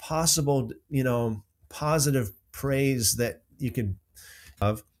every possible, positive praise that you could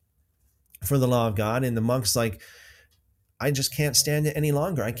have for the law of God. And the monk's like, I just can't stand it any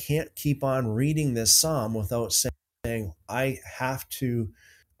longer. I can't keep on reading this psalm without saying, I have to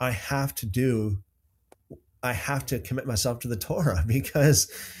do I have to commit myself to the Torah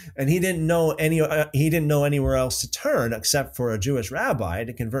because, and he didn't know anywhere else to turn except for a Jewish rabbi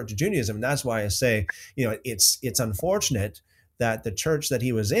to convert to Judaism. And that's why I say, it's unfortunate that the church that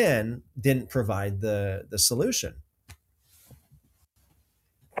he was in didn't provide the solution.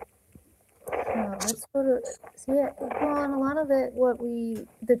 Let's go to see it. Well, and a lot of it,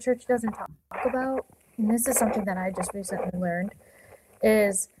 the church doesn't talk about, and this is something that I just recently learned,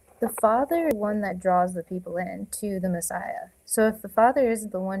 is the Father is the one that draws the people in to the Messiah. So if the Father is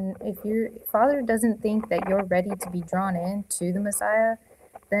the one, if your Father doesn't think that you're ready to be drawn in to the Messiah,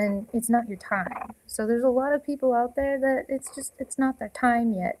 then it's not your time. So there's a lot of people out there that it's not their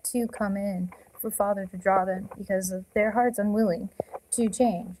time yet to come in for Father to draw them because of their heart's unwilling to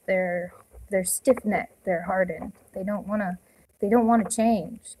change. They're stiff-necked, they're hardened. They don't want to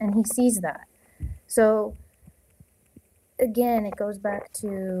change, and he sees that. So again, it goes back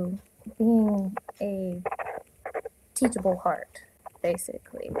to being a teachable heart,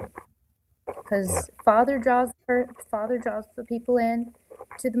 basically, because Father draws the people in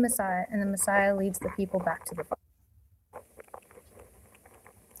to the Messiah, and the Messiah leads the people back to the Father.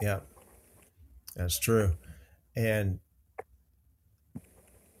 Yeah, that's true. And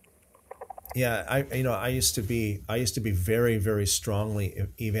yeah, I used to be very, very strongly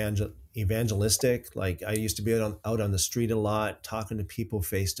evangelistic. Like I used to be out on the street a lot, talking to people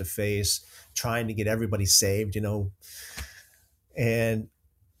face to face, trying to get everybody saved, and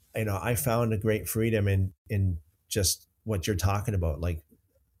I found a great freedom in just what you're talking about. Like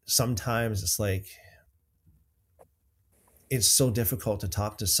sometimes it's like it's so difficult to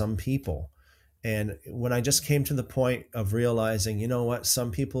talk to some people. And when I just came to the point of realizing, you know what,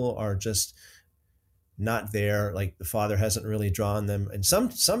 some people are just not there, like the Father hasn't really drawn them. And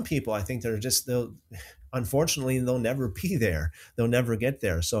some people, I think they'll unfortunately they'll never be there. They'll never get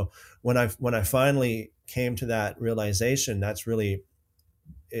there. So when I finally came to that realization, it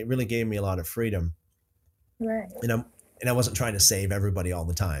really gave me a lot of freedom. Right. And I wasn't trying to save everybody all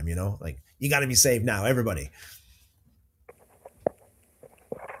the time, like you got to be saved now, everybody.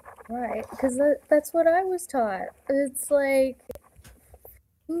 Right. Because that's what I was taught. It's like,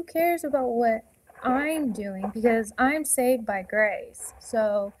 who cares about what I'm doing? Because I'm saved by grace.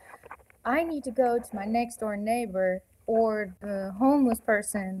 So I need to go to my next door neighbor or the homeless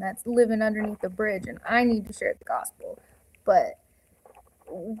person that's living underneath the bridge, and I need to share the gospel. But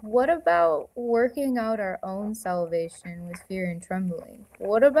what about working out our own salvation with fear and trembling?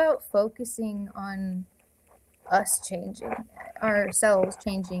 What about focusing on us changing, ourselves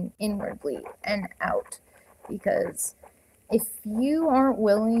changing inwardly and out? Because if you aren't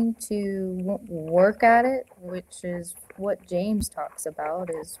willing to work at it, which is what James talks about,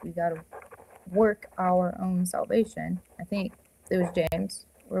 is we got to work our own salvation. I think it was James,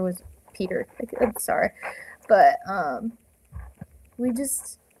 or was it Peter? I'm sorry, but we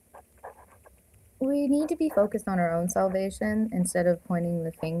need to be focused on our own salvation instead of pointing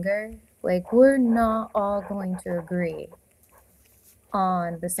the finger. Like, we're not all going to agree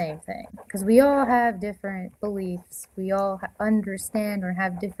on the same thing because we all have different beliefs. We all understand or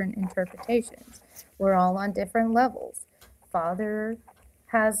have different interpretations. We're all on different levels. Father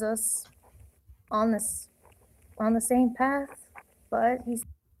has us on the same path, but he's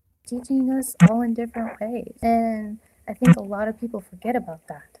teaching us all in different ways. And I think a lot of people forget about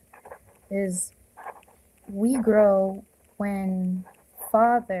that. Is we grow when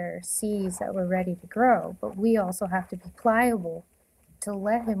Father sees that we're ready to grow, but we also have to be pliable to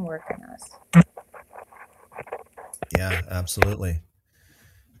let him work in us. Yeah, absolutely.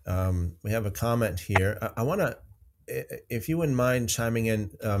 We have a comment here. I want to, if you wouldn't mind chiming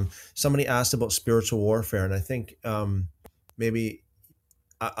in, somebody asked about spiritual warfare, and I think maybe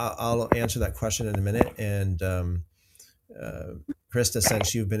I'll answer that question in a minute. And Krista,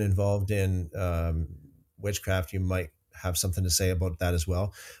 since you've been involved in witchcraft, you might have something to say about that as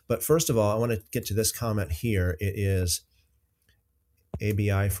well. But first of all, I want to get to this comment here. It is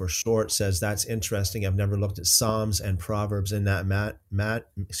ABI for short, says, that's interesting. I've never looked at Psalms and Proverbs in that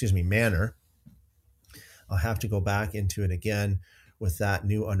manner. I'll have to go back into it again with that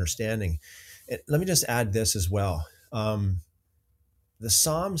new understanding. Let me just add this as well. The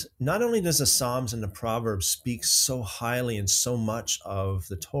Psalms, not only does the Psalms and the Proverbs speak so highly and so much of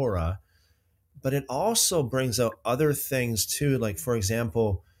the Torah, but it also brings out other things too. Like, for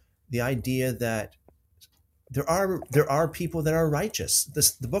example, the idea that there are people that are righteous.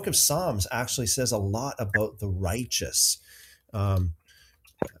 The book of Psalms actually says a lot about the righteous. I'm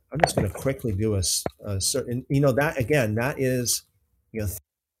just going to quickly do a certain, that again, that is,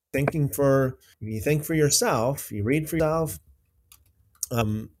 thinking for, you think for yourself, you read for yourself.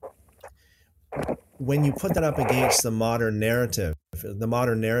 When you put that up against the modern narrative is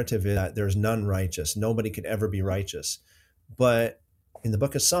that there's none righteous. Nobody could ever be righteous. But in the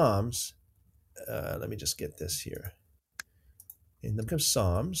book of Psalms, let me just get this here. In the book of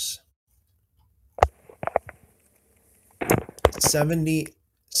Psalms, 78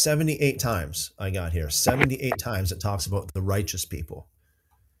 times I got here. 78 times it talks about the righteous people.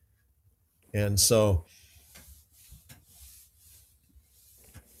 And so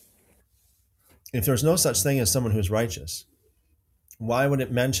if there's no such thing as someone who's righteous, why would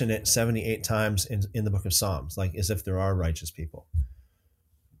it mention it 78 times in the book of Psalms, like as if there are righteous people?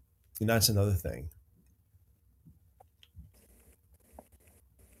 And that's another thing.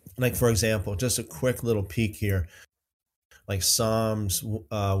 Like, for example, just a quick little peek here, like Psalms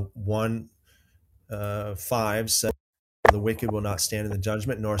 1:5 says, the wicked will not stand in the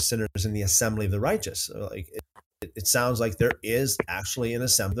judgment, nor sinners in the assembly of the righteous. So, like, it sounds like there is actually an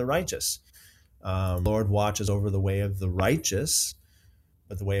assembly of the righteous. Lord watches over the way of the righteous,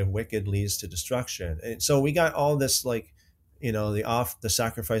 but the way of wicked leads to destruction. And so we got all this, like, the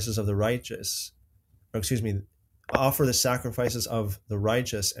sacrifices of the righteous, offer the sacrifices of the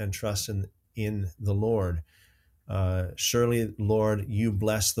righteous and trust in the Lord. Surely, Lord, you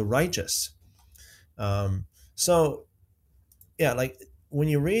bless the righteous. So, yeah, like when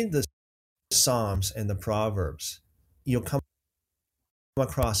you read the Psalms and the Proverbs, you'll come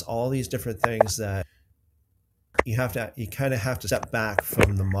across all these different things that you kind of have to step back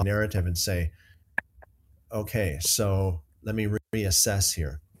from the narrative and say, okay, so let me reassess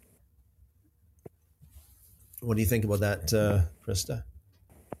here. What do you think about that, Krista?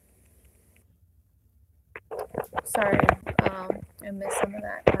 Sorry, I missed some of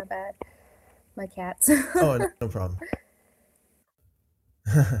that. My bad. My cats. Oh, no problem.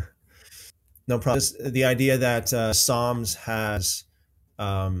 No problem. The idea that Psalms has,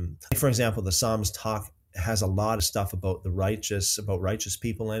 for example, the Psalms has a lot of stuff about righteous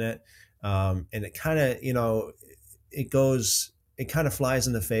people in it, and it kind of, it kind of flies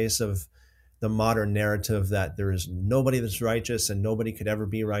in the face of the modern narrative that there is nobody that's righteous and nobody could ever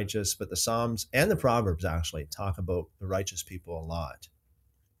be righteous. But the Psalms and the Proverbs actually talk about the righteous people a lot.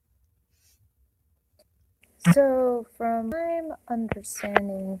 So, from my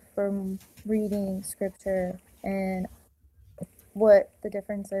understanding from reading scripture and what the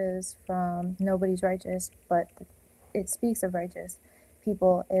difference is from nobody's righteous, but it speaks of righteous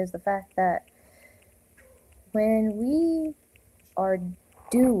people, is the fact that when we are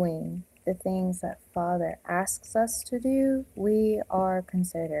doing the things that Father asks us to do, we are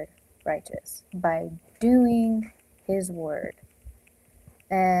considered righteous by doing His word.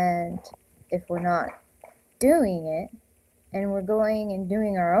 And if we're not doing it, and we're going and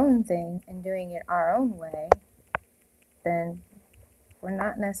doing our own thing and doing it our own way, then we're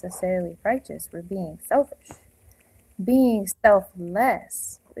not necessarily righteous. We're being selfish. Being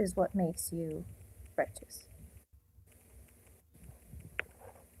selfless is what makes you righteous.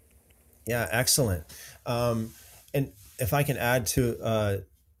 Yeah, excellent. And if I can add to,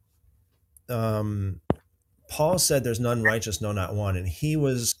 Paul said, "There's none righteous, no, not one," and he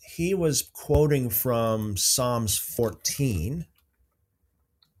was quoting from Psalms 14,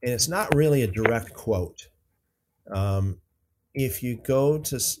 and it's not really a direct quote. If you go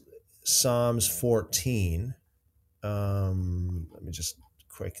to Psalms 14, let me just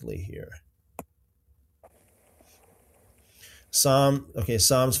quickly here.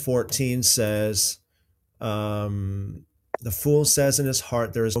 Psalms 14 says, the fool says in his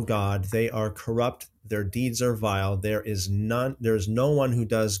heart, there is no God. They are corrupt. Their deeds are vile. There is no one who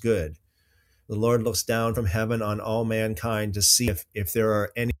does good. The Lord looks down from heaven on all mankind to see if there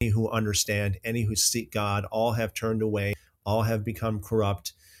are any who understand, any who seek God. All have turned away. All have become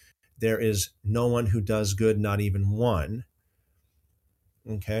corrupt. There is no one who does good, not even one.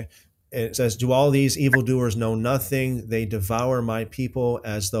 Okay. It says, do all these evildoers know nothing? They devour my people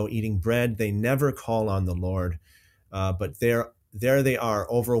as though eating bread. They never call on the Lord. But there they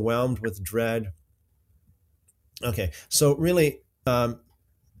are, overwhelmed with dread. Okay, so really, how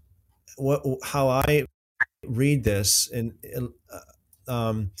I read this is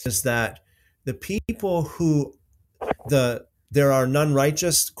that the people who there are none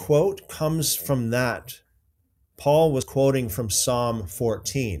righteous quote comes from that. Paul was quoting from Psalm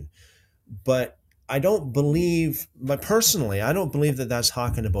 14, but I don't believe that that's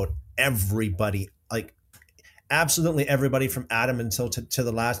talking about everybody, like absolutely everybody from Adam until to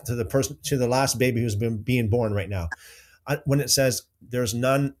the last baby who's being born right now. When it says there is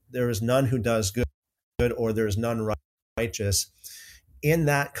none who does good, or there is none righteous, in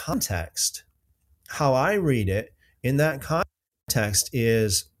that context, how I read it in that context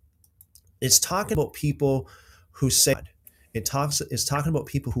is it's talking about people who say it's talking about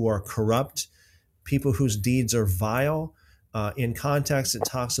people who are corrupt, people whose deeds are vile. In context, it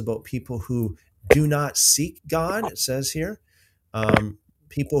talks about people who do not seek God, it says here.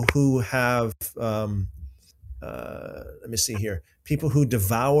 People who have, let me see here, people who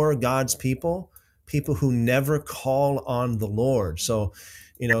devour God's people who never call on the Lord. So,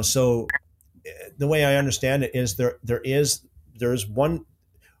 so the way I understand it is there's one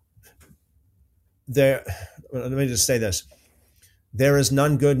there. Let me just say this. There is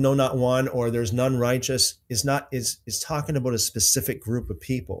none good, no, not one, or there's none righteous, is talking about a specific group of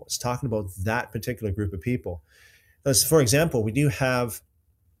people. It's talking about that particular group of people. Because, for example, we do have,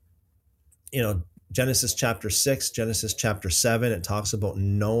 Genesis chapter 6, Genesis chapter 7, it talks about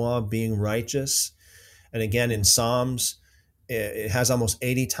Noah being righteous. And again, in Psalms, it has almost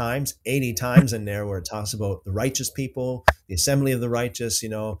 80 times in there where it talks about the righteous people, the assembly of the righteous,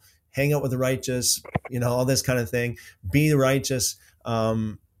 hang out with the righteous, all this kind of thing, be righteous.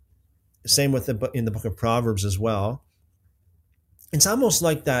 Same with in the book of Proverbs as well. It's almost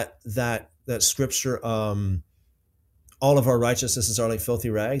like that scripture, all of our righteousnesses are like filthy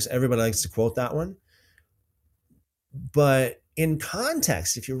rags. Everybody likes to quote that one. But in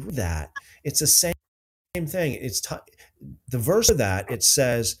context, if you read that, it's the same thing. It's the verse of that, it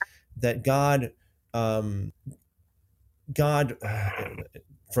says that God, God,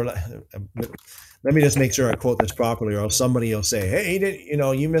 for let me just make sure I quote this properly, or else somebody will say, "Hey, he did,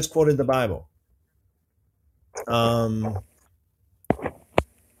 you misquoted the Bible."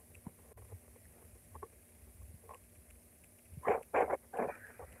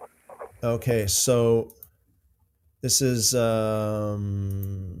 Okay, so this is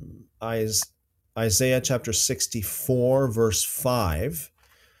Isaiah chapter 64, verse 5.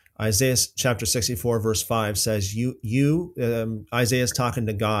 Isaiah chapter 64, verse 5 says, Isaiah is talking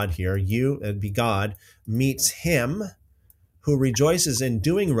to God here. It'd be God, meets him who rejoices in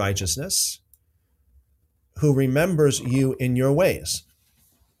doing righteousness, who remembers you in your ways.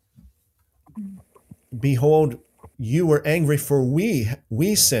 Behold, you were angry, for we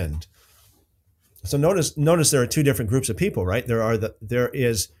sinned. So notice there are two different groups of people, right?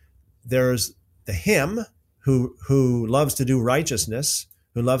 There's the him who loves to do righteousness,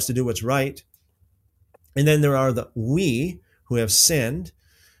 who loves to do what's right, and then there are the we who have sinned.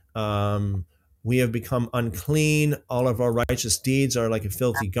 We have become unclean. All of our righteous deeds are like a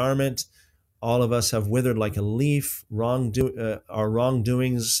filthy garment. All of us have withered like a leaf. Our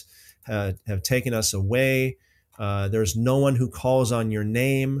wrongdoings have taken us away. There's no one who calls on your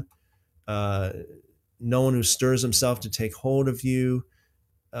name. No one who stirs himself to take hold of you.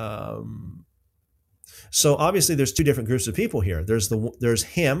 So obviously, there's two different groups of people here. There's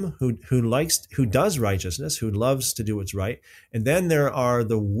him who does righteousness, who loves to do what's right, and then there are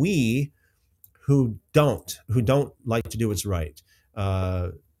the we who don't like to do what's right.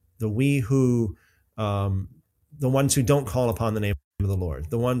 The we who, the ones who don't call upon the name of the Lord,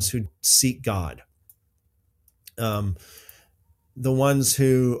 the ones who seek God. The ones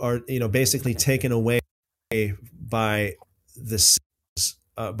who are, basically taken away by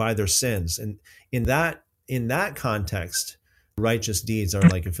by their sins, and in that context, righteous deeds are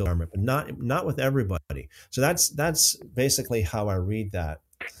like a filthy garment, but not with everybody. So that's basically how I read that.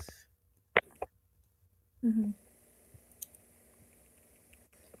 Mm-hmm.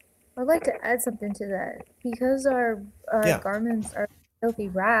 I'd like to add something to that, because our garments are filthy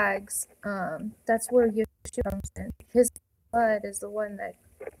rags. That's where Yeshua comes in. His blood is the one that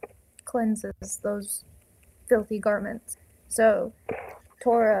cleanses those filthy garments. So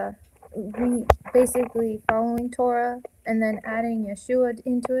Torah, we basically following Torah and then adding Yeshua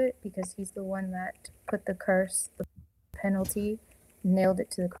into it, because he's the one that put the curse, the penalty, nailed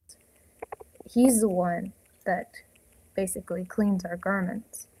it to the cross. He's the one that basically cleans our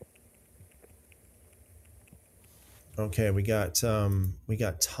garments. Okay, we got Thomas.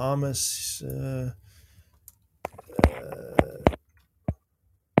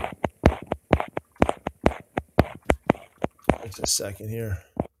 Just a second here.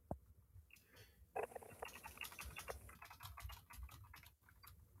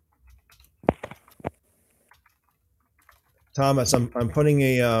 Thomas, I'm putting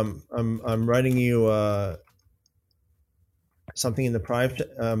I'm writing you something in the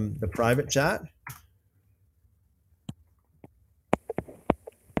private chat.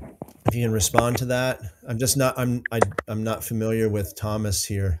 If you can respond to that. I'm not familiar with Thomas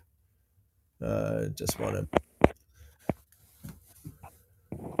here. Just want to.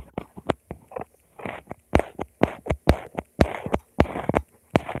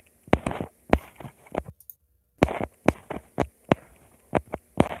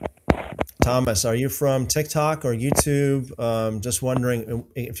 Thomas, are you from TikTok or YouTube? Just wondering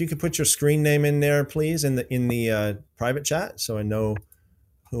if you could put your screen name in there, please, in the private chat, so I know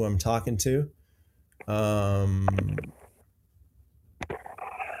who I'm talking to.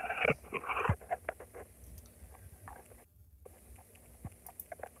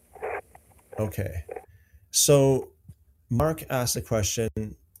 Okay, so Mark asked a question.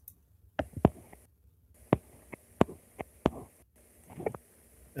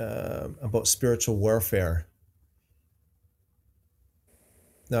 About spiritual warfare.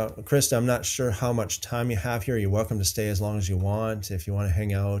 Now, Krista, I'm not sure how much time you have here. You're welcome to stay as long as you want. If you want to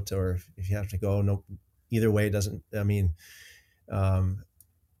hang out, or if you have to go, no, either way doesn't. I mean, I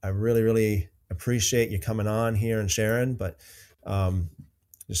really, really appreciate you coming on here and sharing, but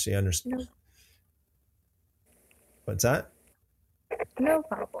just so you understand. No. What's that? No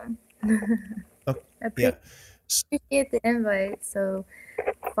problem. Oh, I appreciate the invite, so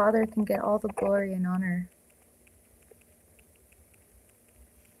Father can get all the glory and honor.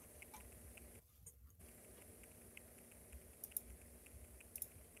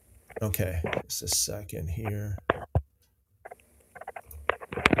 Okay, just a second here.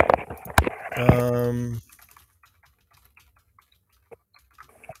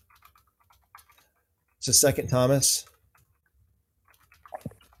 Just a second, Thomas.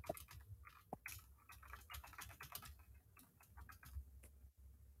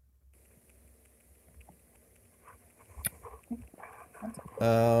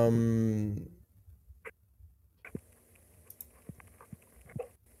 Um,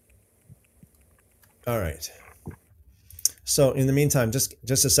 all right. So in the meantime, just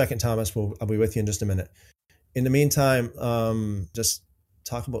a second, Thomas. I'll be with you in just a minute. In the meantime, just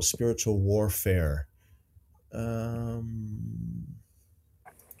talk about spiritual warfare. Um,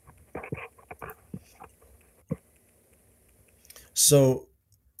 so,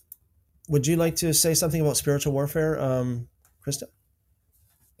 would you like to say something about spiritual warfare, Krista?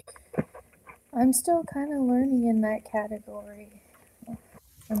 I'm still kind of learning in that category.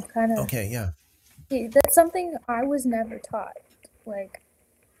 I'm kind of Okay, yeah. that's something I was never taught. Like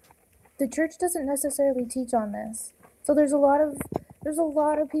the church doesn't necessarily teach on this. So there's a lot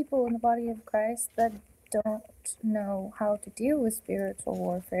of people in the body of Christ that don't know how to deal with spiritual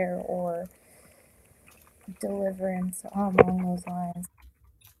warfare or deliverance along those lines.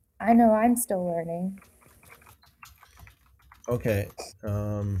 I know I'm still learning. Okay.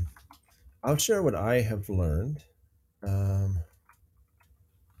 Um, I'll share what I have learned. Um,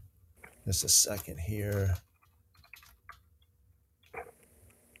 just a second here.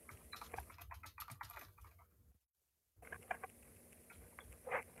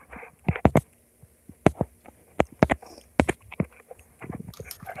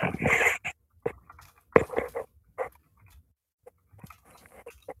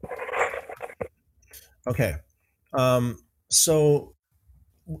 Okay. So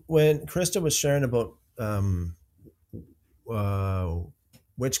when Krista was sharing about uh,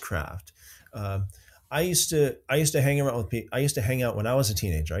 witchcraft, um, I used to hang around with people. I used to hang out when I was a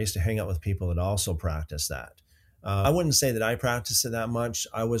teenager. I used to hang out with people that also practiced that. I wouldn't say that I practiced it that much.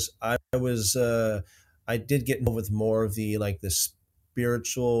 I did get involved with more of the like the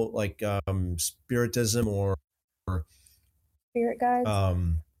spiritual, like spiritism or Spirit guides?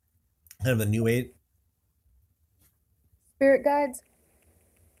 um, kind of the new age. Spirit guides?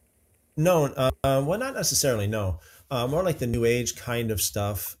 No, well, not necessarily. No, more like the new age kind of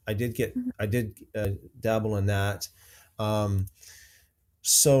stuff. I did dabble in that. Um,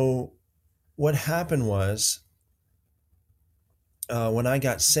 so what happened was when I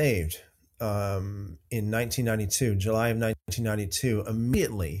got saved in 1992, July of 1992,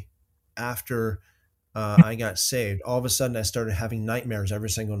 immediately after I got saved, all of a sudden I started having nightmares every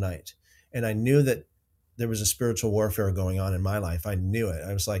single night, and I knew that there was a spiritual warfare going on in my life. I knew it.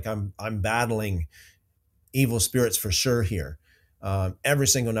 I was like, I'm battling evil spirits for sure here. Every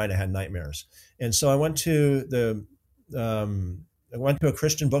single night I had nightmares, and so I went to a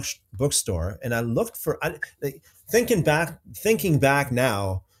Christian bookstore, and I looked for. Thinking back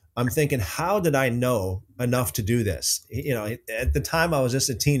now, I'm thinking, how did I know enough to do this? You know, at the time I was just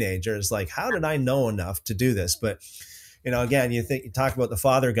a teenager. It's like, how did I know enough to do this? But again, you talk about the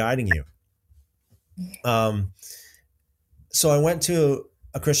Father guiding you. Um, so I went to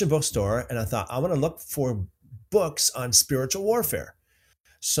a Christian bookstore, and I thought, I want to look for books on spiritual warfare.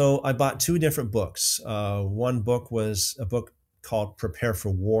 So I bought two different books. One book was a book called Prepare for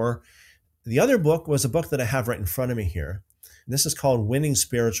War. The other book was a book that I have right in front of me here. This is called Winning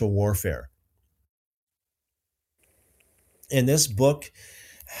Spiritual Warfare. And this book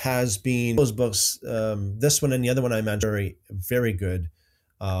has been those books. This one and the other one I mentioned very, very good.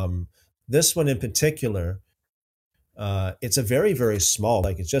 Um, this one in particular, it's a very, very small.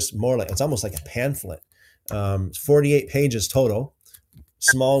 Like it's almost like a pamphlet. 48 pages total,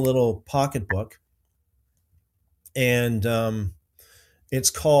 small little pocket book, and it's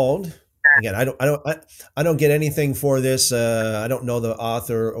called. Again, I don't get anything for this. I don't know the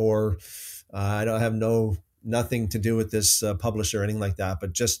author, or I don't have nothing to do with this publisher or anything like that.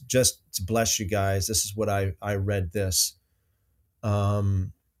 But just to bless you guys, this is what I read this,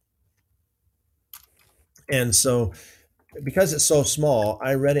 and so because it's so small,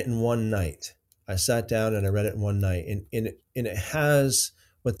 I read it in one night. I sat down and I read it in one night, and it has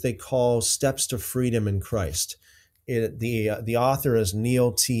what they call steps to freedom in Christ. The author is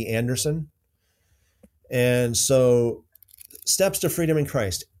Neil T. Anderson, and so steps to freedom in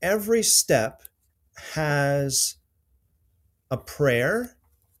Christ. Every step has a prayer.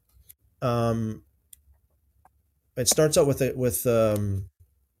 Um, it starts out with a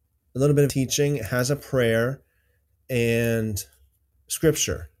little bit of teaching. It has a prayer and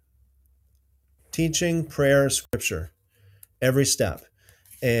scripture. Teaching, prayer, scripture. Every step.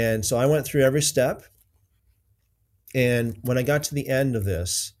 And so I went through every step. And when I got to the end of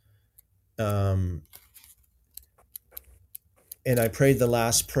this, and I prayed the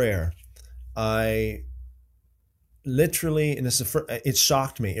last prayer, I literally, and it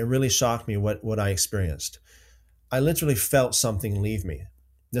shocked me. It really shocked me what I experienced. I literally felt something leave me.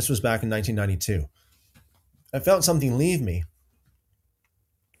 This was back in 1992. I felt something leave me.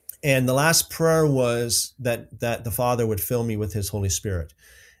 And the last prayer was that the Father would fill me with his Holy Spirit.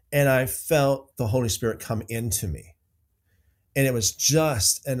 And I felt the Holy Spirit come into me. And it was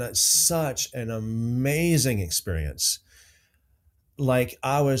just such an amazing experience. Like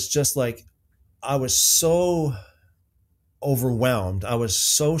I was so overwhelmed. I was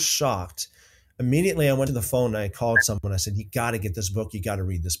so shocked. Immediately I went to the phone and I called someone. I said, you got to get this book. You got to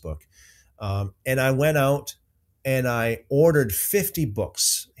read this book. And I went out and I ordered 50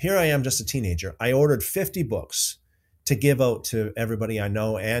 books. Here I am, just a teenager. I ordered 50 books to give out to everybody I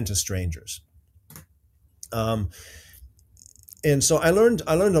know and to strangers. And so I learned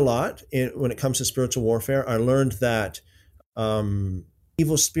a lot when it comes to spiritual warfare. I learned that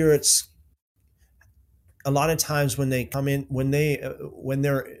evil spirits, a lot of times when they come in, when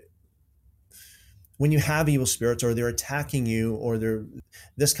you have evil spirits or they're attacking you or they're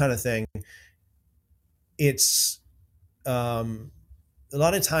this kind of thing, it's a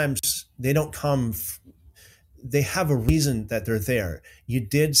lot of times they don't come. They have a reason that they're there. You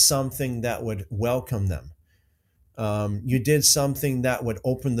did something that would welcome them. You did something that would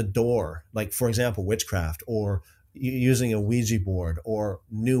open the door, like for example, witchcraft or using a Ouija board or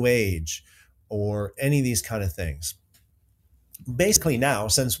New Age or any of these kind of things. Basically now,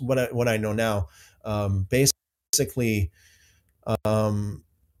 since what I know now, basically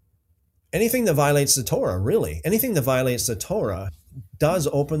anything that violates the Torah, really, anything that violates the Torah does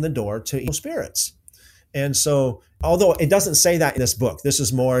open the door to evil spirits. And so, although it doesn't say that in this book, this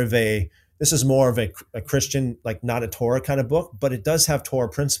is more of a Christian, like not a Torah kind of book, but it does have Torah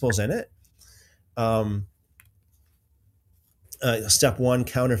principles in it. Step 1,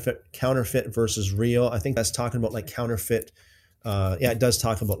 counterfeit versus real. I think that's talking about like counterfeit. It does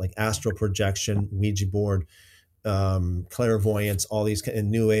talk about like astral projection, Ouija board, clairvoyance, all these,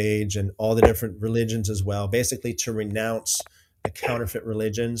 and New Age, and all the different religions as well. Basically, to renounce the counterfeit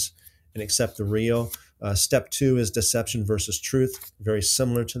religions and accept the real. Step 2 is deception versus truth. Very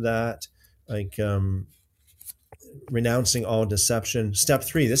similar to that, like renouncing all deception. Step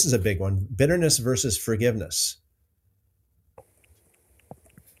 3, this is a big one: bitterness versus forgiveness.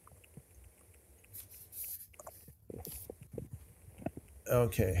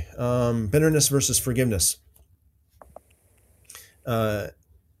 Okay, bitterness versus forgiveness. What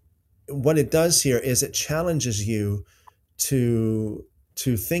it does here is it challenges you to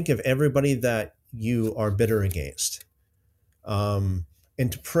think of everybody that you are bitter against, and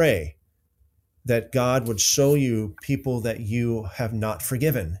to pray that God would show you people that you have not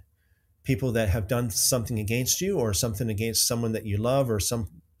forgiven, people that have done something against you or something against someone that you love or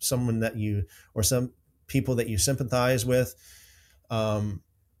someone that you, or some people that you sympathize with.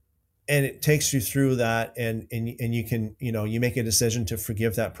 And it takes you through that, and you can, you make a decision to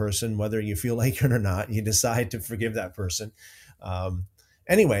forgive that person, whether you feel like it or not. You decide to forgive that person.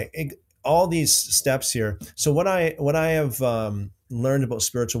 Anyway, all these steps here. So what I have learned about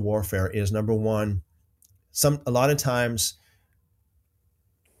spiritual warfare is, number one, a lot of times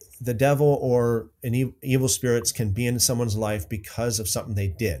the devil or evil spirits can be in someone's life because of something they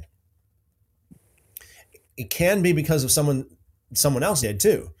did. It can be because of someone else did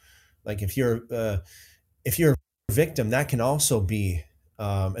too. Like if you're a victim, that can also be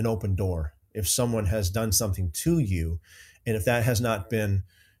an open door. If someone has done something to you, and if that has not been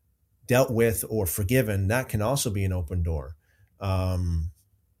dealt with or forgiven, that can also be an open door.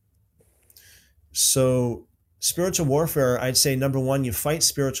 So spiritual warfare, I'd say, number one, you fight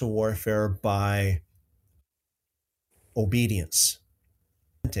spiritual warfare by obedience,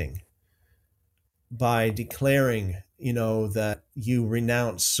 by declaring, that you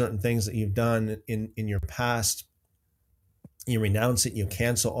renounce certain things that you've done in your past. You renounce it. You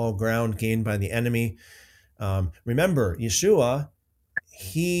cancel all ground gained by the enemy. Remember, Yeshua,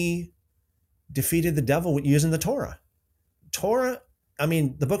 he defeated the devil using the Torah. The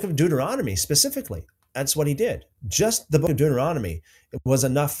book of Deuteronomy specifically. That's what he did. Just the book of Deuteronomy, it was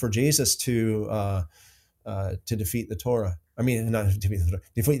enough for Jesus to defeat the Torah. Not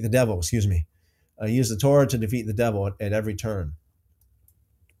defeat the devil. Excuse me. Use the Torah to defeat the devil at every turn.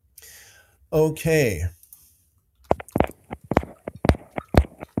 Okay.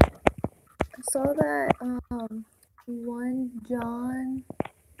 I saw that 1 John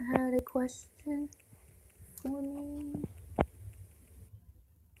had a question for me.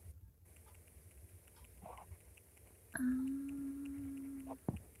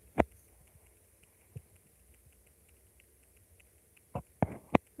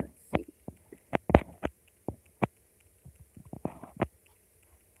 Let's see.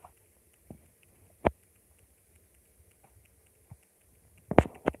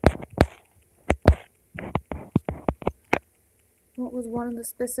 What was one of the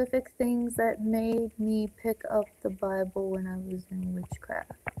specific things that made me pick up the Bible when I was in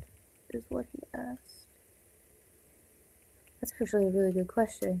witchcraft? Is what he asked. That's actually a really good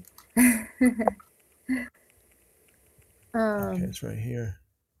question. Okay, it's right here.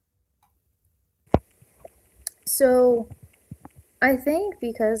 So I think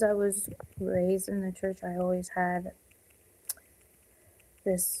because I was raised in the church, I always had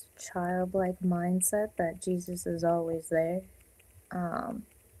this childlike mindset that Jesus is always there.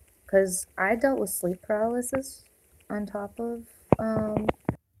 Because I dealt with sleep paralysis on top of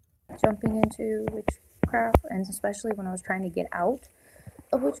jumping into witchcraft, and especially when I was trying to get out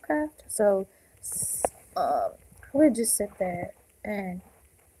of witchcraft. So I would just sit there and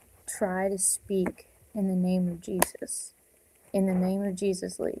try to speak in the name of Jesus. In the name of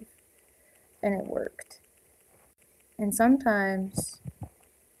Jesus, leave. And it worked. And sometimes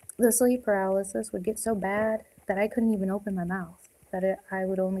the sleep paralysis would get so bad that I couldn't even open my mouth, that I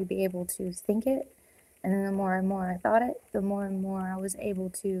would only be able to think it. And then the more and more I thought it, the more and more I was able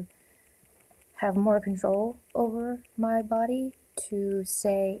to have more control over my body to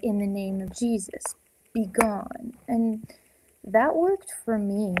say, in the name of Jesus, be gone. And that worked for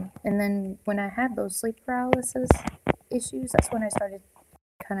me. And then when I had those sleep paralysis issues, that's when I started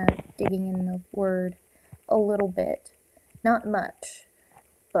kind of digging in the word a little bit. Not much,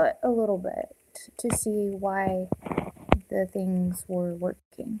 but a little bit, to see why the things were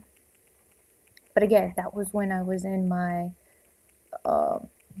working. But again, that was when I was in my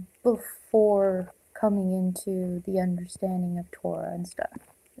before coming into the understanding of Torah and stuff.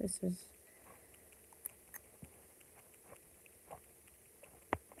 This is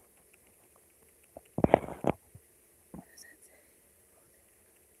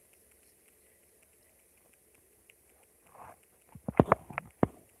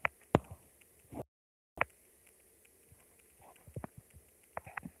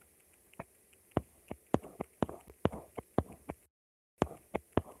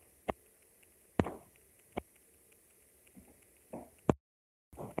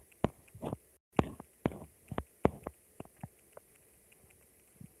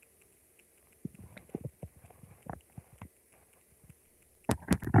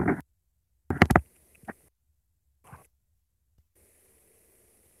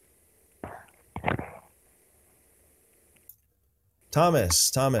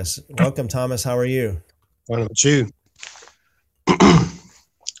Thomas, welcome, Thomas. How are you? Fine, how about you?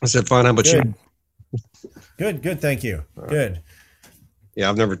 I said, fine, how about Good. you? Good. Thank you. Good. Yeah,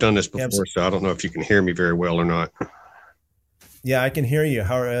 I've never done this before, so I don't know if you can hear me very well or not. Yeah, I can hear you.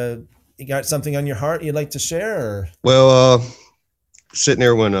 How you got something on your heart you'd like to share? Or? Well, sitting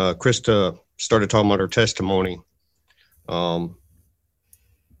there when Krista started talking about her testimony,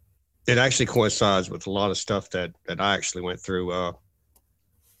 it actually coincides with a lot of stuff that I actually went through.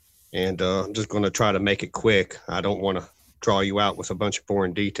 And I'm just going to try to make it quick. I don't want to draw you out with a bunch of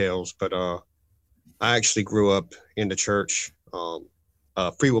boring details, but I actually grew up in the church,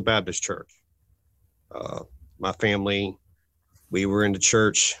 Free Will Baptist Church. My family, we were in the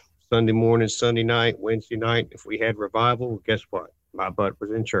church Sunday morning, Sunday night, Wednesday night. If we had revival, guess what? My butt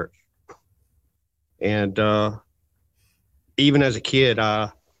was in church. And even as a kid,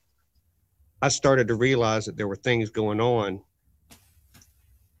 I started to realize that there were things going on,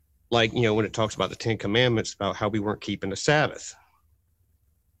 like, when it talks about the 10 Commandments, about how we weren't keeping the Sabbath.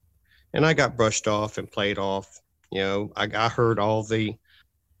 And I got brushed off and played off. I heard all the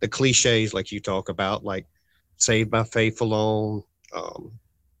cliches like you talk about, like saved by faith alone,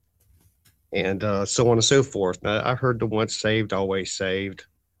 and so on and so forth. Now, I heard the once saved, always saved.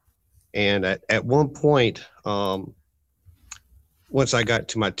 And at one point, once I got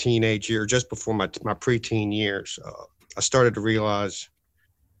to my teenage year, just before my preteen years, I started to realize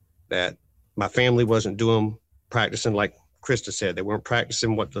that my family wasn't practicing like Krista said. They weren't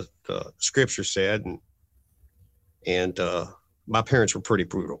practicing what the scripture said. And my parents were pretty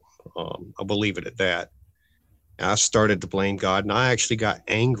brutal. I'll believe it at that. And I started to blame God, and I actually got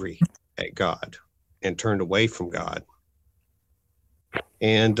angry at God and turned away from God.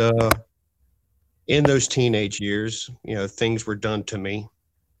 And in those teenage years, things were done to me.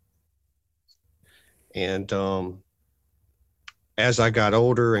 And as I got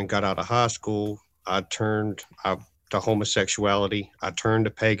older and got out of high school, I turned to homosexuality. I turned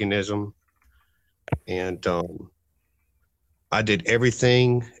to paganism. And I did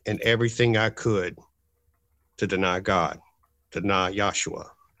everything I could to deny God, to deny Yahshua.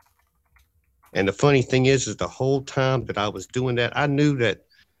 And the funny thing is the whole time that I was doing that, I knew that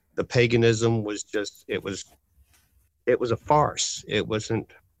the paganism was it was a farce. It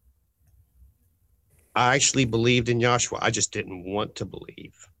wasn't, I actually believed in Yahshua. I just didn't want to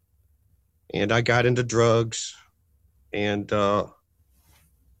believe. And I got into drugs, and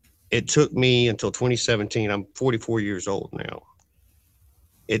it took me until 2017. I'm 44 years old now.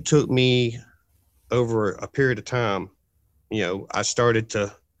 It took me over a period of time, I started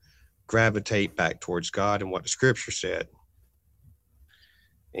to gravitate back towards God and what the scripture said.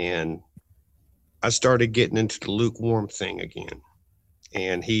 And I started getting into the lukewarm thing again.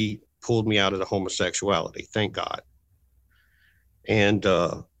 And he pulled me out of the homosexuality, thank God. And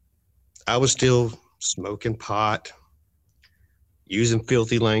I was still smoking pot, using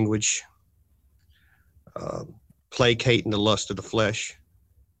filthy language, placating the lust of the flesh.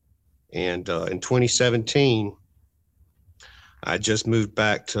 And in 2017, I just moved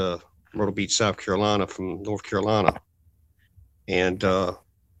back to Myrtle Beach, South Carolina from North Carolina. And to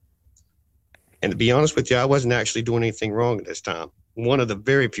be honest with you, I wasn't actually doing anything wrong at this time. One of the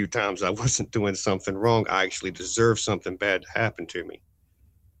very few times I wasn't doing something wrong, I actually deserved something bad to happen to me.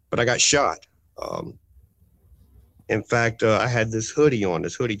 But I got shot. In fact, I had this hoodie on,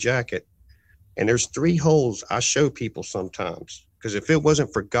 this hoodie jacket, and there's 3 holes I show people sometimes. Because if it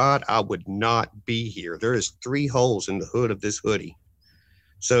wasn't for God, I would not be here. There is 3 holes in the hood of this hoodie.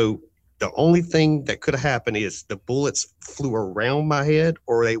 So the only thing that could have happened is the bullets flew around my head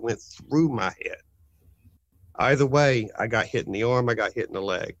or they went through my head. Either way, I got hit in the arm, I got hit in the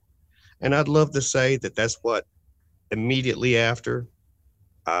leg. And I'd love to say that that's what immediately after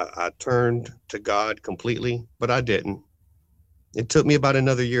I turned to God completely, but I didn't. It took me about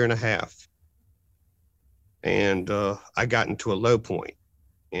another year and a half. And I got into a low point.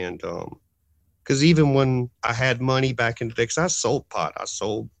 And because even when I had money back in the day, because I sold pot, I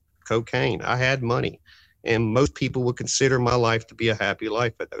sold cocaine, I had money. And most people would consider my life to be a happy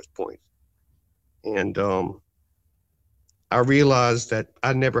life at those points. And I realized that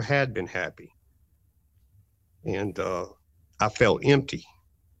I never had been happy. And I felt empty.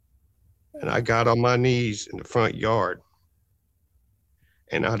 And I got on my knees in the front yard.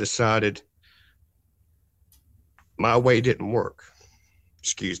 And I decided my way didn't work.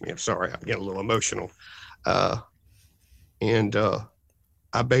 Excuse me, I'm sorry, I'm getting a little emotional. And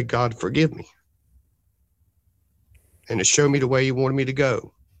I begged God to forgive me and to show me the way he wanted me to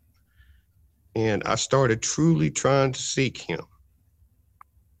go. And I started truly trying to seek him.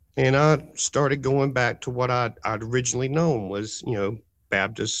 And I started going back to what I'd originally known was,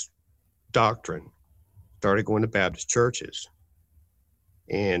 Baptist doctrine. Started going to Baptist churches.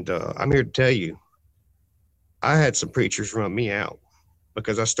 And I'm here to tell you, I had some preachers run me out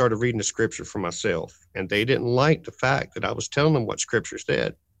because I started reading the scripture for myself. And they didn't like the fact that I was telling them what scripture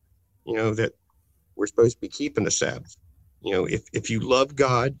said, that we're supposed to be keeping the Sabbath. If you love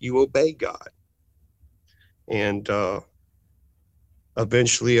God, you obey God. And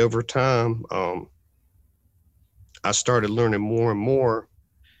eventually over time, I started learning more and more,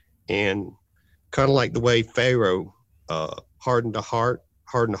 and kind of like the way Pharaoh hardened the heart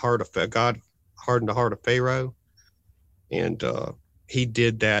of God, hardened the heart of Pharaoh. And he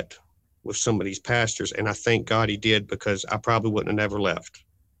did that with some of these pastors. And I thank God he did, because I probably wouldn't have never left.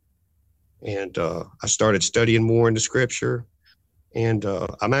 And I started studying more in the scripture. And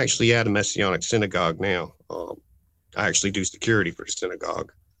I'm actually at a Messianic synagogue now. I actually do security for the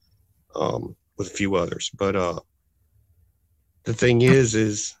synagogue with a few others. But the thing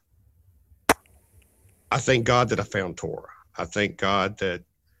is I thank God that I found Torah. I thank God that,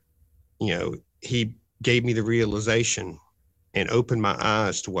 he gave me the realization and opened my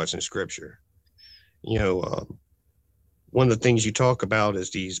eyes to what's in scripture. One of the things you talk about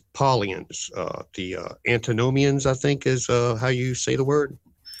is these Paulians, the antinomians, I think is how you say the word.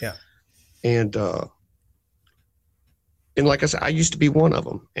 Yeah. And like I said, I used to be one of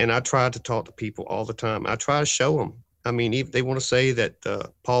them, and I tried to talk to people all the time. I try to show them. I mean, if they want to say that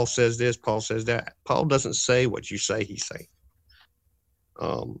Paul says this, Paul says that, Paul doesn't say what you say he's saying.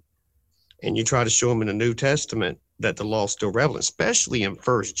 And you try to show them in the New Testament that the law is still relevant, especially in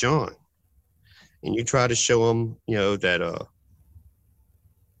 1 John. And you try to show them, that,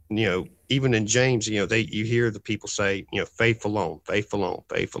 even in James, you hear the people say, faith alone, faith alone,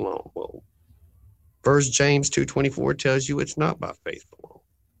 faith alone. Well, 1 James 2:24 tells you it's not by faith alone.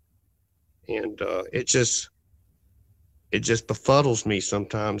 And it just befuddles me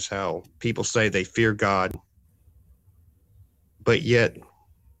sometimes how people say they fear God, but yet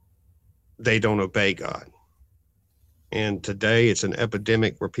they don't obey God. And today it's an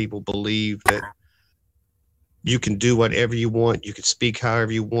epidemic where people believe that you can do whatever you want, you can speak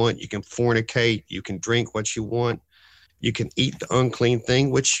however you want, you can fornicate, you can drink what you want, you can eat the unclean thing,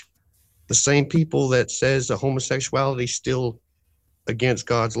 which the same people that says the homosexuality is still against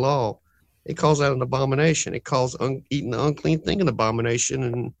God's law, It calls that an abomination. It calls eating the unclean thing an abomination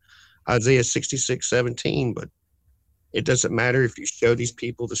in Isaiah 66:17. But it doesn't matter if you show these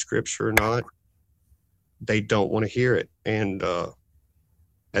people the scripture or not. They don't want to hear it. And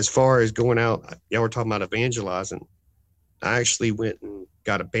as far as going out, y'all were talking about evangelizing. I actually went and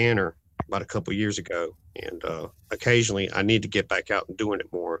got a banner about a couple of years ago. And occasionally I need to get back out and doing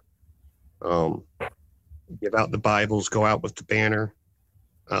it more. Give out the Bibles, go out with the banner.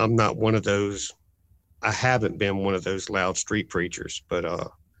 I'm not one of those. I haven't been one of those loud street preachers, but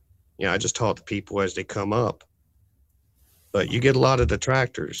I just talk to people as they come up. But you get a lot of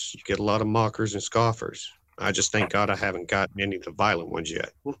detractors, you get a lot of mockers and scoffers. I just thank God I haven't gotten any of the violent ones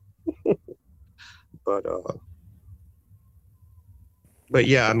yet. but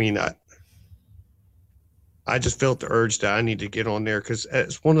yeah, I mean, I just felt the urge that I need to get on there because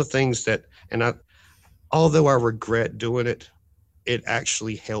it's one of the things that, and although I regret doing it, it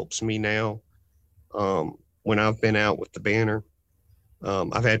actually helps me now. When I've been out with the banner,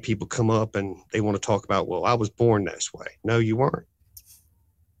 I've had people come up and they want to talk about, well, I was born this way. No, you weren't.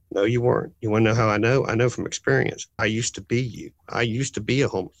 No, you weren't. You want to know how I know? I know from experience. I used to be you. I used to be a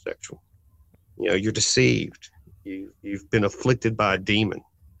homosexual. You're deceived. You've been afflicted by a demon.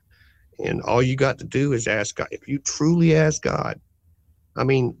 And all you got to do is ask God. If you truly ask God, I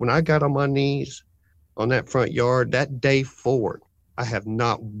mean, when I got on my knees on that front yard, that day forward, I have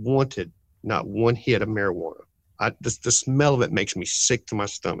not wanted not one hit of marijuana. The smell of it makes me sick to my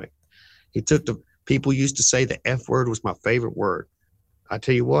stomach. People used to say the F word was my favorite word. I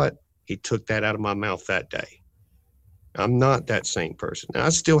tell you what, he took that out of my mouth that day. I'm not that same person. Now, I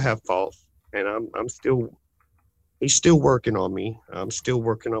still have faults, and he's still working on me. I'm still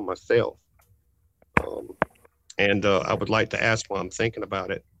working on myself. And I would like to ask while I'm thinking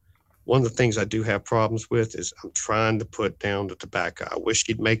about it, one of the things I do have problems with is I'm trying to put down the tobacco. I wish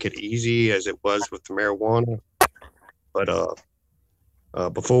he'd make it easy as it was with the marijuana. But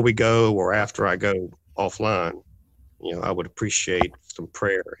before we go or after I go offline, I would appreciate some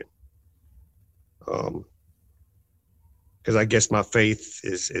prayer. Because I guess my faith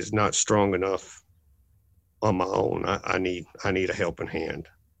is not strong enough on my own. I need a helping hand.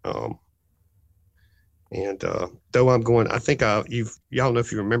 Though I'm going, I think y'all know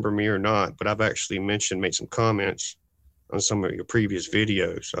if you remember me or not, but I've actually made some comments on some of your previous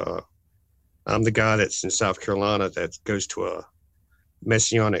videos. I'm the guy that's in South Carolina that goes to a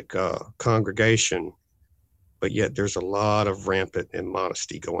Messianic congregation, but yet there's a lot of rampant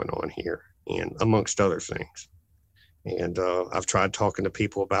immodesty going on here, and amongst other things. And I've tried talking to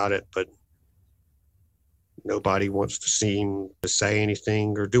people about it, but nobody wants to seem to say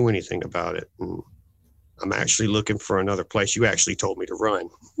anything or do anything about it. And I'm actually looking for another place. You actually told me to run.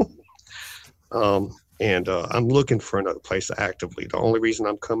 I'm looking for another place actively. The only reason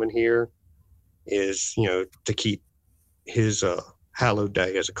I'm coming here is, to keep his hallowed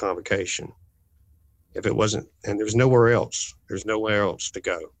day as a convocation. If it wasn't, and there's nowhere else to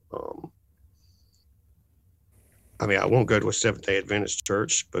go. I won't go to a Seventh-day Adventist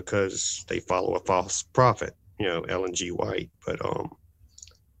church because they follow a false prophet, Ellen G. White. But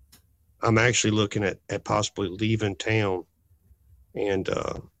I'm actually looking at possibly leaving town and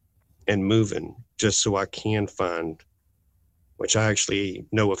moving just so I can find, which I actually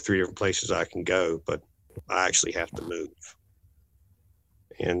know of 3 different places I can go, but I actually have to move.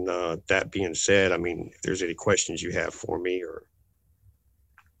 And that being said, if there's any questions you have for me, or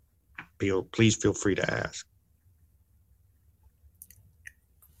please feel free to ask.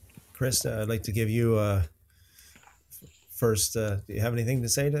 Chris, I'd like to give you first. Do you have anything to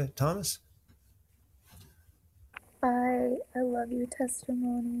say to Thomas? I love your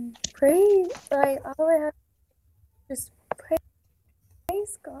testimony. Pray, all I have just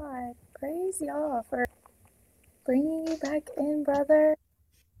praise God. Praise y'all for bringing you back in, brother.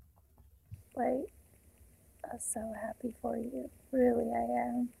 I'm so happy for you. Really, I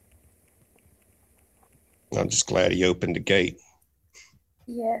am. I'm just glad he opened the gate.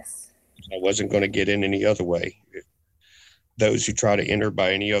 Yes. I wasn't going to get in any other way. Those who try to enter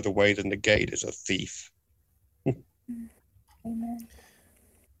by any other way than the gate is a thief. Amen.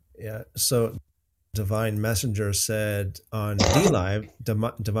 Yeah. So Divine Messenger said on DLive,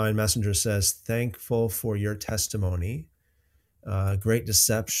 Divine Messenger says, thankful for your testimony. Great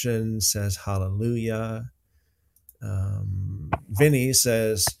Deception says, hallelujah. Vinny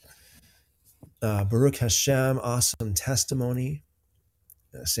says, Baruch Hashem, awesome testimony.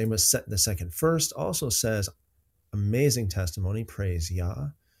 Same with the second first, also says, amazing testimony, praise Yah.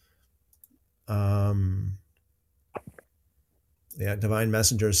 Yeah, Divine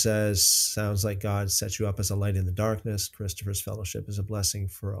Messenger says, sounds like God set you up as a light in the darkness. Christopher's fellowship is a blessing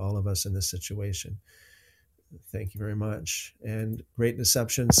for all of us in this situation. Thank you very much. And Great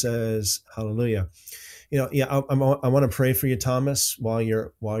Deception says, hallelujah. Yeah, I want to pray for you, Thomas, while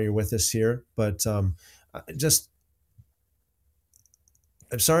you're with us here. But just,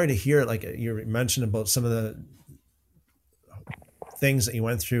 I'm sorry to hear, like you mentioned about some of the things that you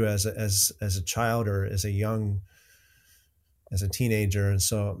went through as a child or as a teenager, and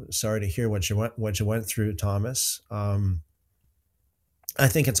so I'm sorry to hear what you went through, Thomas. I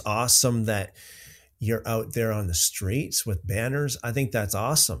think it's awesome that you're out there on the streets with banners. I think that's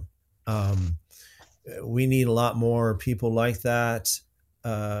awesome. We need a lot more people like that.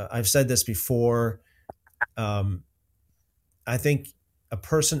 I've said this before. I think a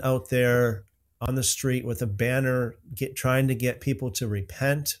person out there on the street with a banner trying to get people to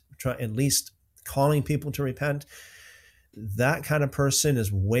repent, at least calling people to repent, that kind of person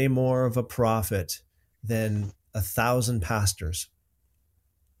is way more of a prophet than 1,000 pastors.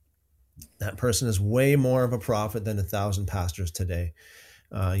 That person is way more of a prophet than 1,000 pastors today.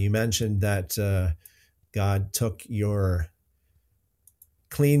 You mentioned that God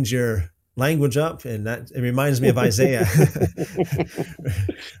cleaned your language up, and that it reminds me of Isaiah.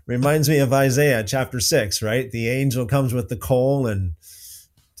 Reminds me of Isaiah chapter 6, right? The angel comes with the coal and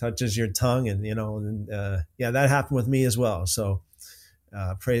touches your tongue, and yeah, that happened with me as well. So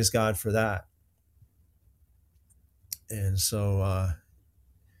praise God for that. And so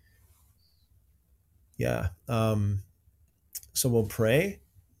yeah, so we'll pray.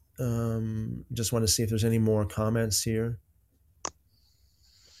 Just want to see if there's any more comments here.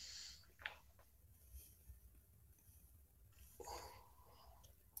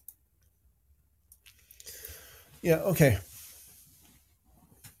 Yeah, okay.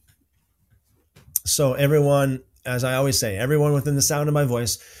 So everyone, as I always say, everyone within the sound of my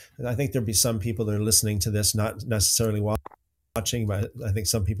voice, and I think there'll be some people that are listening to this, not necessarily watching, but I think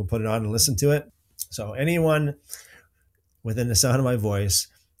some people put it on and listen to it. So anyone within the sound of my voice,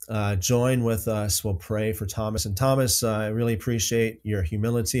 join with us. We'll pray for Thomas. And Thomas, I really appreciate your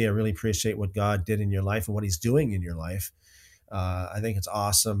humility. I really appreciate what God did in your life and what he's doing in your life. I think it's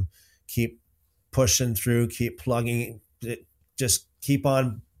awesome. Keep pushing through, keep plugging, just keep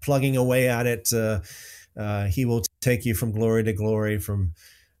on plugging away at it. He will take you from glory to glory, from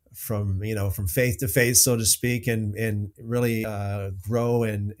faith to faith, so to speak, and really grow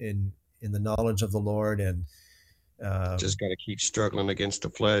in the knowledge of the Lord. And just got to keep struggling against the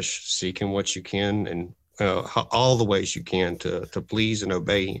flesh, seeking what you can, and all the ways you can to please and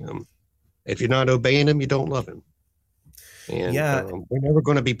obey him. If you're not obeying him, you don't love him. And yeah, we're never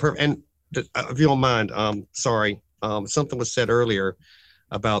going to be perfect. And if you don't mind, sorry, something was said earlier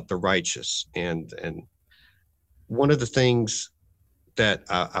about the righteous, and one of the things that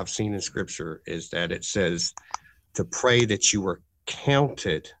I've seen in Scripture is that it says to pray that you are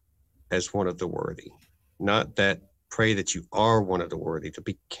counted as one of the worthy, not that pray that you are one of the worthy, to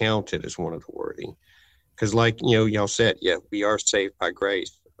be counted as one of the worthy. Because like, y'all said, yeah, we are saved by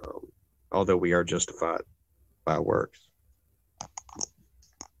grace, although we are justified by works.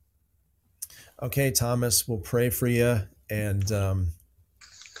 Okay, Thomas, we'll pray for you. And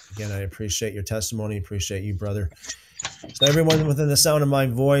again, I appreciate your testimony. Appreciate you, brother. So everyone within the sound of my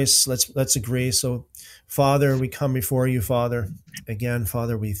voice, let's agree. So, Father, we come before you, Father. Again,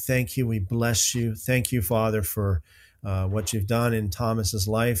 Father, we thank you. We bless you. Thank you, Father, for what you've done in Thomas's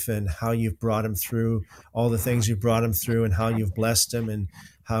life and how you've brought him through all the things you've brought him through, and how you've blessed him, and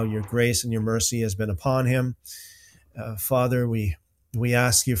how your grace and your mercy has been upon him. Father, we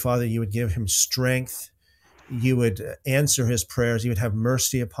ask you, Father, you would give him strength. You would answer his prayers. You would have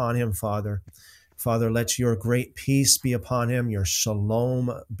mercy upon him, Father. Father, let your great peace be upon him. Your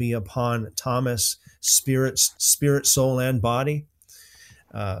shalom be upon Thomas, spirit, soul, and body.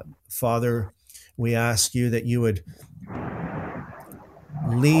 Father, we ask you that you would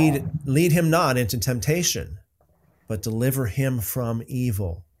lead him not into temptation, but deliver him from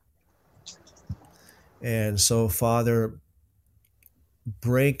evil. And so, Father,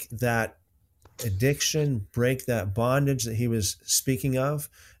 break that addiction, break that bondage that he was speaking of,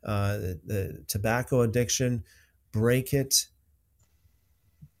 the tobacco addiction, break it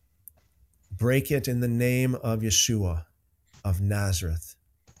in the name of Yeshua of Nazareth.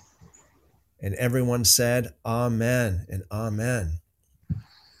 And everyone said, Amen and Amen.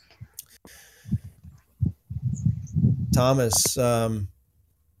 Thomas, a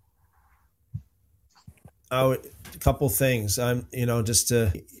couple things. Just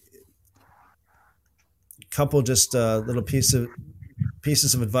a little piece of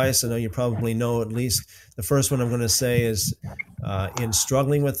pieces of advice I know you probably know. At least the first one I'm going to say is in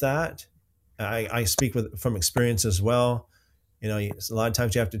struggling with that, I speak from experience as well. You know, a lot of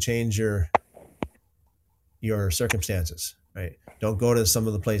times you have to change your circumstances, right? Don't go to some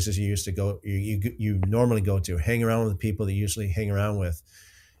of the places you used to go, you normally go to. Hang around with the people that you usually hang around with.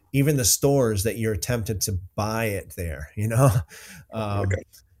 Even the stores that you're tempted to buy it there, you know? Okay.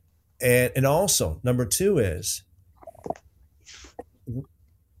 And also, number two is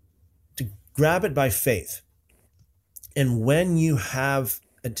to grab it by faith. And when you have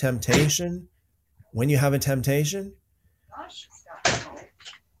a temptation,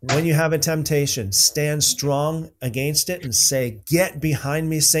 stand strong against it and say, "Get behind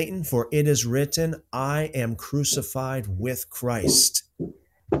me, Satan, for it is written, I am crucified with Christ.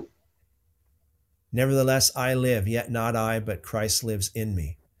 Nevertheless, I live, yet not I, but Christ lives in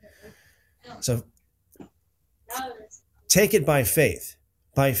me." So take it by faith.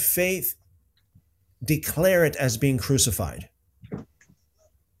 By faith, declare it as being crucified.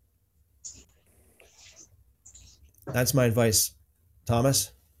 That's my advice,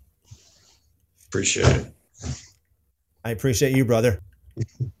 Thomas. Appreciate it. I appreciate you, brother.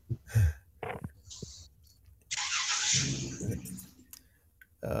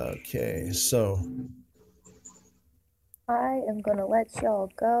 Okay, so I am gonna let y'all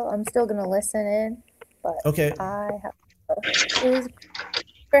go. I'm still gonna listen in, but okay. I have. It was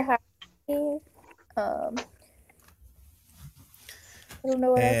for having me. I don't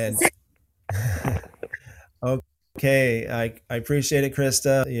know what else to say. Okay, I appreciate it,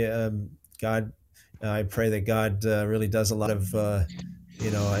 Krista. Yeah, God, I pray that God really does a lot of. I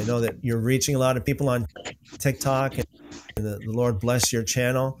know that you're reaching a lot of people on TikTok, and the Lord bless your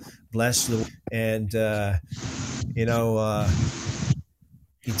channel, bless you, and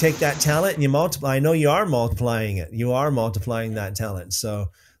you take that talent and you multiply. I know you are multiplying it. You are multiplying that talent. So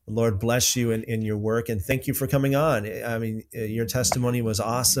the Lord bless you in your work, and thank you for coming on. I mean, your testimony was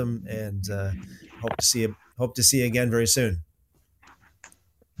awesome, and hope to see you again very soon.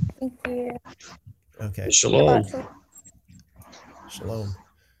 Thank you. Okay. Shalom. Shalom.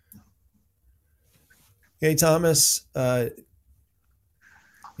 Okay, Thomas, you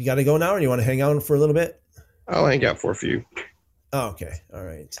got to go now, or you want to hang out for a little bit? I'll hang out for a few. Oh, okay. All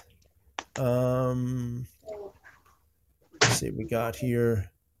right. Let's see what we got here.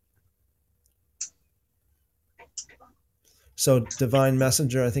 So Divine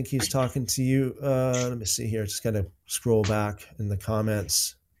Messenger, I think he's talking to you. Let me see here. Just got to scroll back in the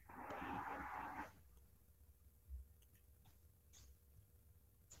comments.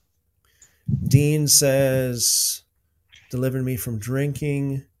 Dean says, delivered me from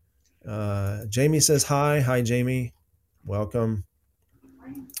drinking. Jamie says, hi. Hi, Jamie. Welcome.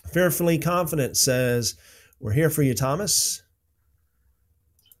 Fearfully Confident says, we're here for you, Thomas.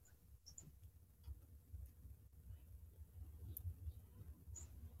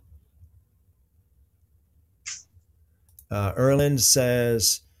 Erland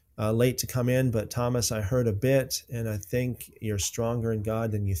says, late to come in, but Thomas, I heard a bit, and I think you're stronger in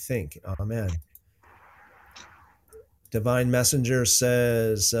God than you think. Amen. Divine Messenger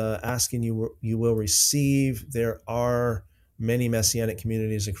says, asking you will receive. There are many Messianic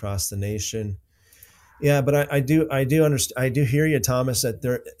communities across the nation. Yeah, but I do understand. I do hear you, Thomas, that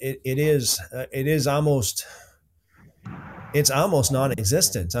it is almost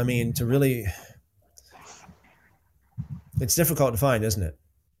non-existent. I mean, it's difficult to find, isn't it?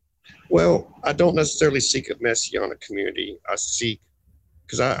 Well, I don't necessarily seek a Messianic community. I seek,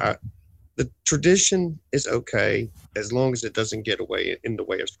 because the tradition is okay as long as it doesn't get in the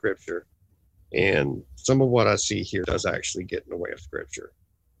way of Scripture. And some of what I see here does actually get in the way of Scripture.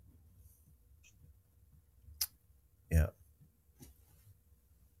 Yeah.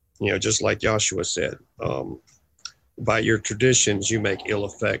 Just like Joshua said, by your traditions, you make ill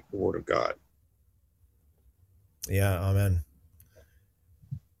effect the word of God. Yeah, amen.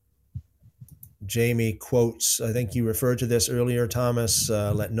 Jamie quotes, I think you referred to this earlier, Thomas,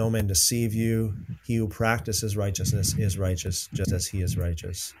 let no man deceive you. He who practices righteousness is righteous, just as he is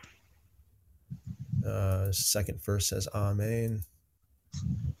righteous. Second verse says, amen.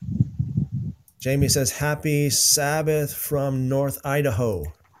 Jamie says, happy Sabbath from North Idaho.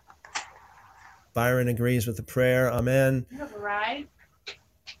 Byron agrees with the prayer. Amen. You have a ride?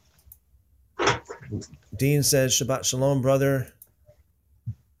 Dean says, Shabbat Shalom, brother.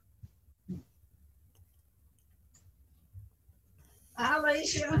 Bye,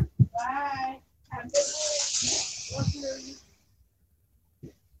 Alicia. Bye. Have a good day. Love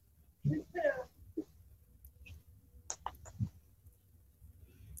you. You too.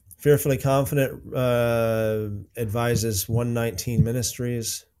 Fearfully Confident advises 119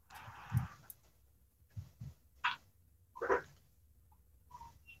 Ministries.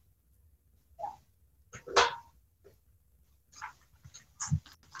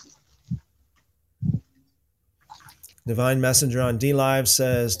 Divine Messenger on D Live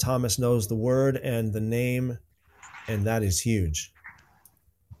says Thomas knows the word and the name, and that is huge.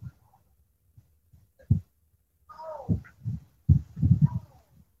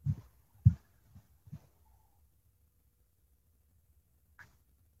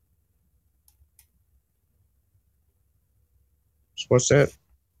 So what's that?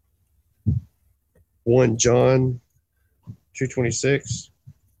 1 John 2:26.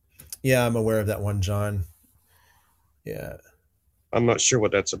 Yeah, I'm aware of that one, John. Yeah. I'm not sure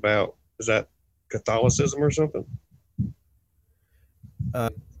what that's about. Is that Catholicism or something?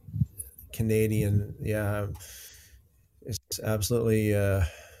 Canadian. Yeah. It's absolutely, yeah.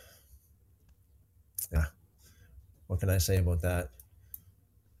 What can I say about that?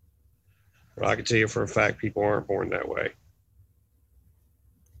 Well, I can tell you for a fact people aren't born that way.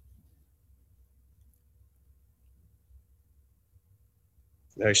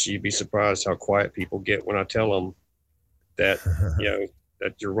 Actually, you'd be surprised how quiet people get when I tell them that,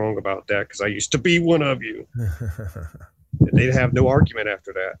 that you're wrong about that, because I used to be one of you. They'd have no argument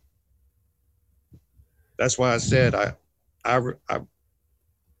after that. That's why I said I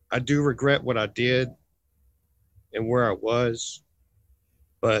do regret what I did and where I was,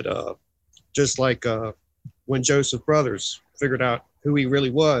 but just like when Joseph Brothers figured out who he really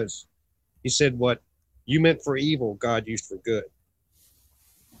was, he said, "What you meant for evil, God used for good."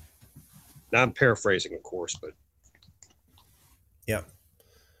 Now I'm paraphrasing, of course, but yeah.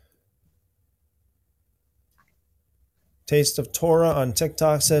 Taste of Torah on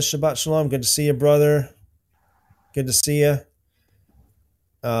TikTok says Shabbat Shalom. Good to see you, brother. Good to see you.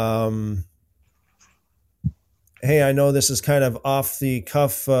 Hey, I know this is kind of off the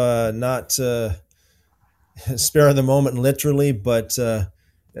cuff, not spare of the moment literally, but I'm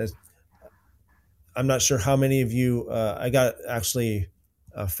not sure how many of you, I got actually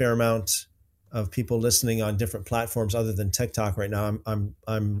a fair amount of people listening on different platforms other than TikTok right now.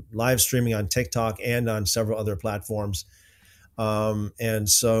 I'm live streaming on TikTok and on several other platforms. And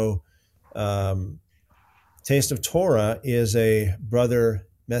so Taste of Torah is a brother,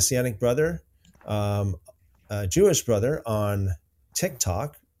 Messianic brother, a Jewish brother on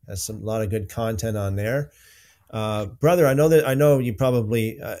TikTok. Has a lot of good content on there. Brother, I know you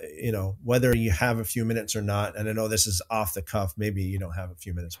probably, whether you have a few minutes or not, and I know this is off the cuff, maybe you don't have a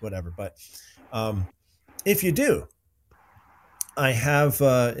few minutes, whatever, but if you do, I have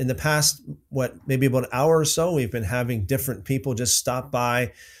in the past, maybe about an hour or so, we've been having different people just stop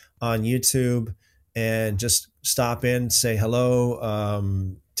by on YouTube and just stop in, say hello.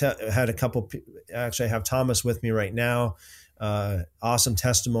 Had a couple, actually I have Thomas with me right now. Awesome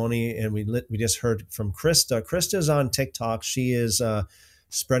testimony. And we just heard from Krista. Krista's on TikTok. She is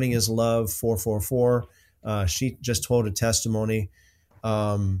Spreading His Love 444. She just told a testimony.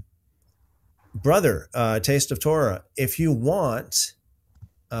 Brother, Taste of Torah, if you want,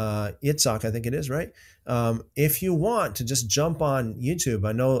 Yitzhak, I think it is, right? If you want to just jump on YouTube,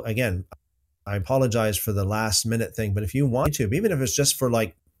 I know, again, I apologize for the last minute thing, but if you want to, even if it's just for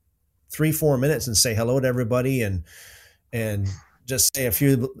like 3-4 minutes and say hello to everybody and just say a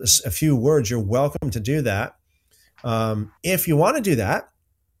few words, you're welcome to do that. If you want to do that,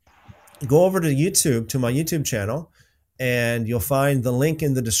 go over to YouTube, to my YouTube channel, and you'll find the link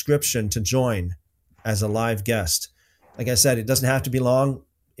in the description to join as a live guest. Like I said, it doesn't have to be long.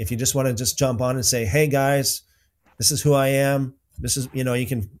 If you just want to just jump on and say, hey guys, this is who I am. This is, you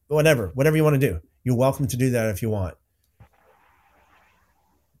can, whatever you want to do. You're welcome to do that if you want.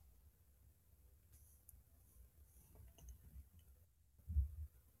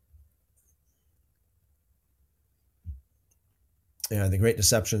 Yeah, The Great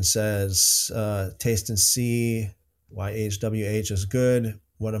Deception says, taste and see why HWH is good.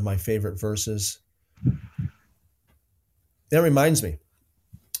 One of my favorite verses. That reminds me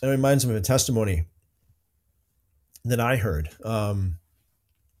of a testimony that I heard.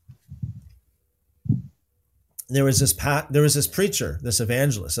 There was this preacher, this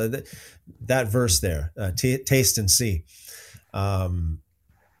evangelist, that verse there, taste and see. There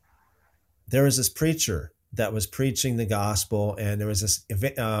was this preacher that was preaching the gospel, and there was this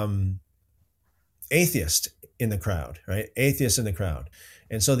atheist in the crowd, right? Atheist in the crowd.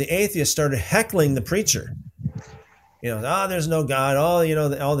 And so the atheist started heckling the preacher. There's no God,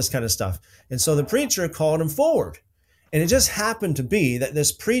 all this kind of stuff. And so the preacher called him forward. And it just happened to be that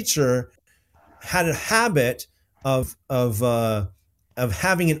this preacher had a habit of of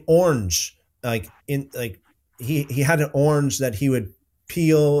having an orange, he had an orange that he would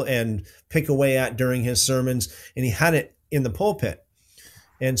peel and pick away at during his sermons, and he had it in the pulpit.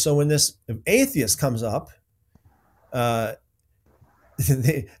 And so when this atheist comes up, the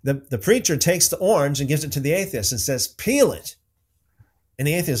preacher takes the orange and gives it to the atheist and says, "Peel it." And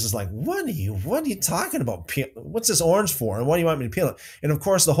the atheist is like, what are you talking about? What's this orange for? And why do you want me to peel it? And of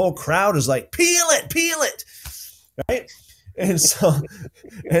course, the whole crowd is like, peel it, right? And so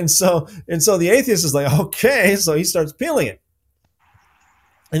the atheist is like, okay. So he starts peeling it.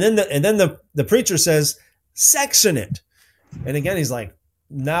 And then the preacher says, section it. And again, he's like,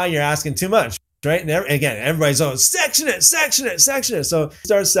 now you're asking too much, right? And again, everybody's on, section it. So he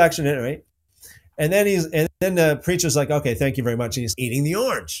starts sectioning it, right? And then the preacher's like, okay, thank you very much. And he's eating the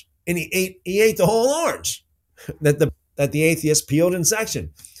orange, and he ate the whole orange that the atheist peeled and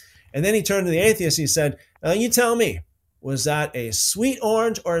sectioned. And then he turned to the atheist. He said, "You tell me, was that a sweet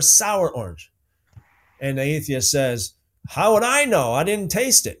orange or a sour orange?" And the atheist says, "How would I know? I didn't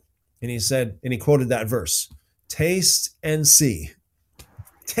taste it." And he said, and he quoted that verse, "Taste and see.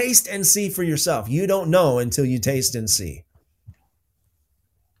 Taste and see for yourself. You don't know until you taste and see."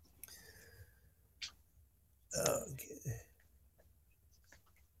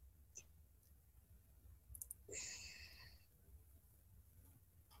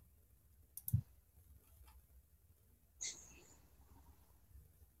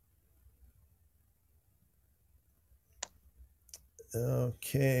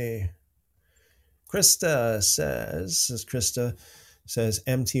 Okay. Krista says,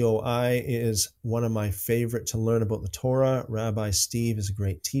 MTOI is one of my favorite to learn about the Torah. Rabbi Steve is a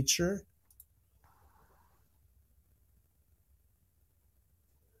great teacher.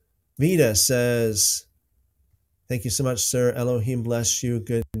 Vida says, thank you so much, sir. Elohim bless you.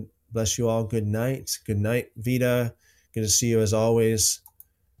 Bless you all. Good night. Good night, Vida. Good to see you as always.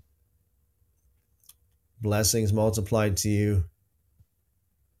 Blessings multiplied to you.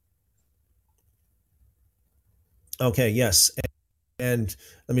 Okay, yes. And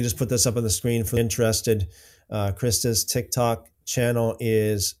let me just put this up on the screen for the interested. Krista's TikTok channel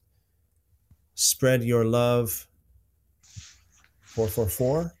is Spread Your Love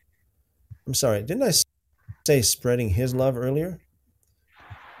 444. I'm sorry, didn't I say spreading his love earlier?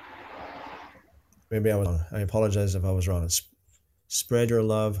 Maybe I was wrong. I apologize if I was wrong. It's Spread Your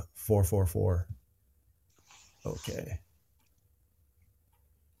Love 444. Okay.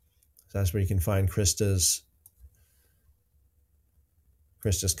 So that's where you can find Krista's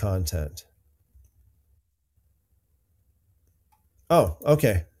content. Oh,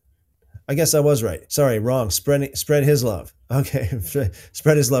 okay. I guess I was right. Sorry, wrong. Spread his love. Okay.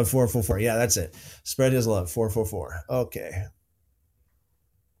 Spread his love 444. Yeah, that's it. Spread his love 444. Okay.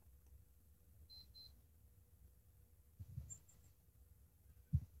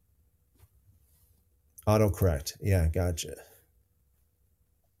 Autocorrect. Yeah, gotcha.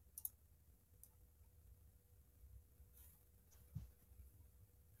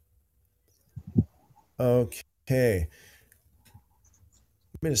 Okay.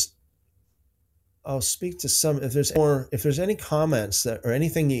 I'll speak to some. If there's any comments or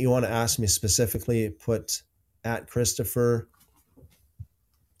anything that you want to ask me specifically, put at Christopher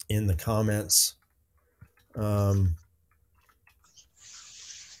in the comments.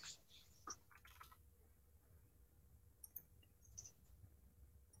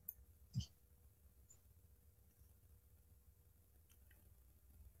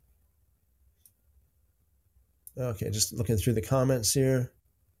 Okay, just looking through the comments here.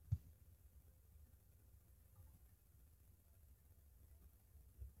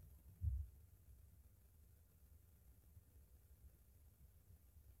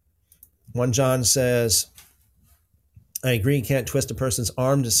 One John says, I agree, you can't twist a person's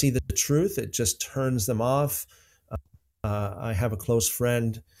arm to see the truth. It just turns them off. I have a close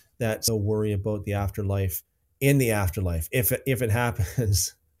friend that so worry about the afterlife, in the afterlife, if it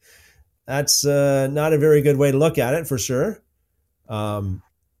happens. That's not a very good way to look at it, for sure. What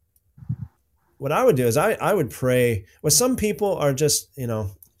I would do is I would pray. Well, some people are just, they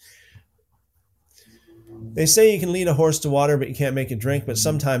say you can lead a horse to water, but you can't make it drink, but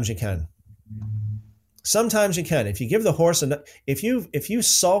sometimes you can. Sometimes you can. If you give the horse enough, if you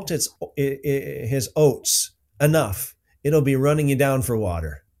salt his oats enough, it'll be running you down for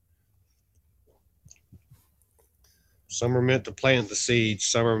water. Some are meant to plant the seeds.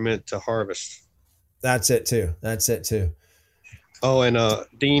 Some are meant to harvest. That's it too. Oh, and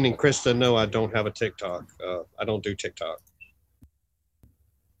Dean and Krista, no, I don't have a TikTok. I don't do TikTok.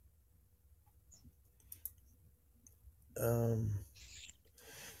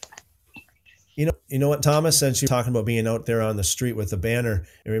 You know what, Thomas, since you're talking about being out there on the street with a banner,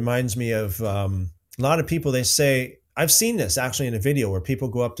 it reminds me of a lot of people. They say, I've seen this actually in a video where people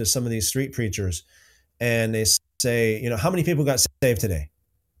go up to some of these street preachers and they say, how many people got saved today?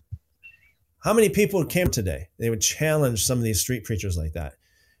 How many people came today? They would challenge some of these street preachers like that.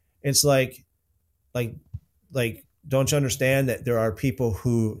 It's like, like, don't you understand that there are people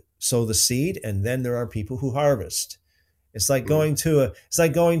who sow the seed and then there are people who harvest? It's like going to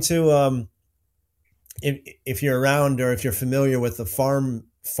if you're around or if you're familiar with the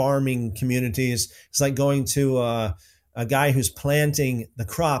farming communities, it's like going to a guy who's planting the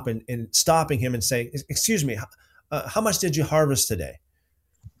crop and stopping him and say, "Excuse me, how much did you harvest today?"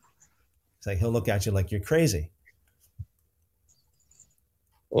 It's like he'll look at you like you're crazy.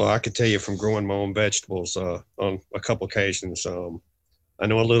 Well, I could tell you from growing my own vegetables on a couple occasions. I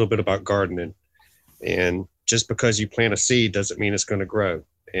know a little bit about gardening, and just because you plant a seed doesn't mean it's going to grow.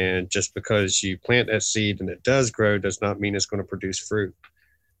 And just because you plant that seed and it does grow does not mean it's going to produce fruit.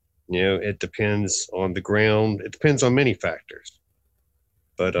 It depends on the ground. It depends on many factors.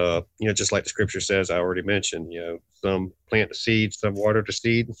 But, just like the scripture says, I already mentioned, some plant the seed, some water the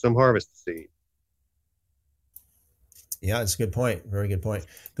seed, and some harvest the seed. Yeah, it's a good point. Very good point.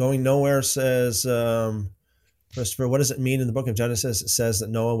 Going nowhere says, Christopher, what does it mean in the book of Genesis? It says that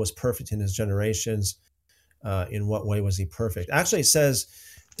Noah was perfect in his generations. In what way was he perfect? Actually, it says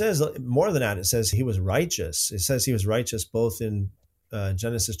more than that. It says he was righteous. It says he was righteous both in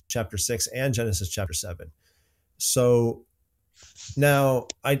Genesis chapter 6 and Genesis chapter 7. So now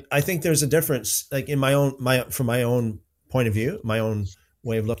I think there's a difference, like from my own point of view, my own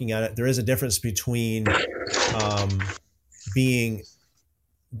way of looking at it, there is a difference between being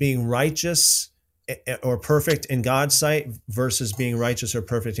righteous or perfect in God's sight versus being righteous or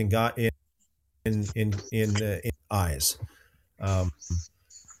perfect in God in eyes.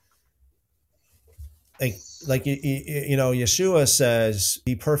 Like Yeshua says,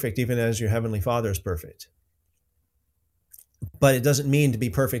 be perfect even as your heavenly Father is perfect. But it doesn't mean to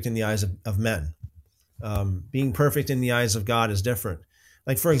be perfect in the eyes of men. Being perfect in the eyes of God is different.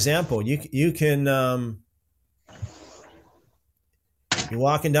 Like, for example, you can you're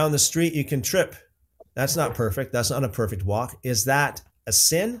walking down the street, you can trip. That's not perfect. That's not a perfect walk. Is that a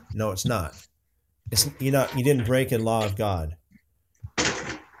sin? No, it's not. You didn't break a law of God.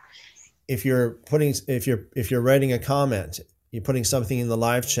 If you're writing a comment, you're putting something in the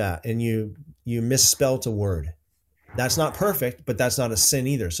live chat and you misspelt a word. That's not perfect, but that's not a sin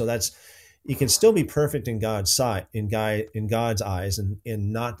either. So you can still be perfect in God's sight, in God's eyes, and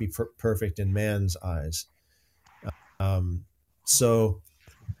not be perfect in man's eyes. So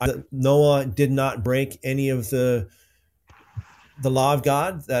Noah did not break any of the law of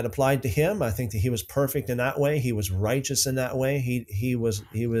God that applied to him. I think that he was perfect in that way. He was righteous in that way. He was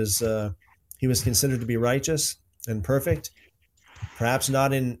considered to be righteous and perfect. Perhaps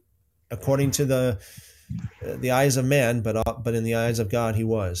not according to the eyes of man, but in the eyes of God, he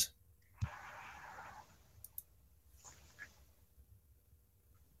was.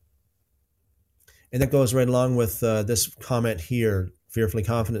 And that goes right along with this comment here. Fearfully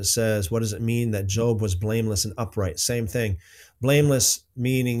Confident says, what does it mean that Job was blameless and upright? Same thing. Blameless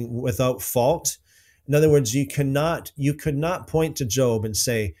meaning without fault. In other words, you could not point to Job and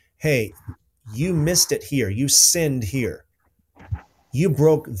say, hey, you missed it here. You sinned here. You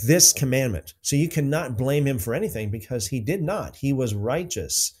broke this commandment. So you cannot blame him for anything because he did not. He was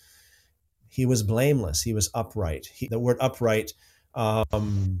righteous. He was blameless. He was upright. The word upright,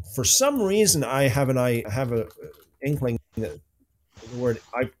 for some reason, I have an inkling that the word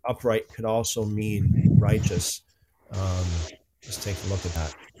upright could also mean righteous. Let's take a look at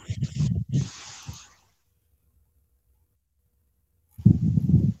that.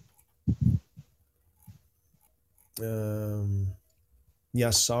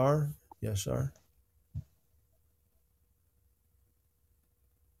 Yasar.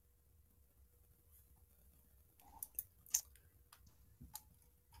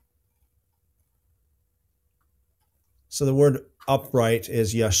 So the word upright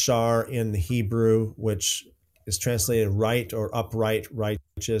is yashar in the Hebrew, which is translated right or upright,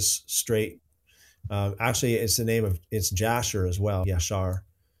 righteous, straight. Actually, it's Jasher as well, yashar.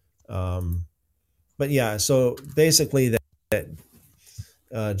 But yeah, so basically that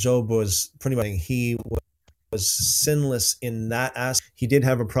Job was pretty much, he was sinless in that aspect. He did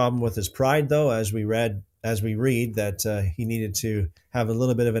have a problem with his pride, though, as we read that he needed to have a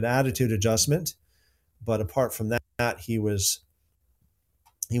little bit of an attitude adjustment. But apart from that, he was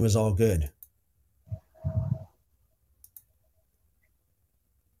all good.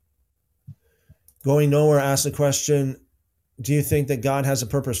 Going Nowhere asked the question, Do you think that God has a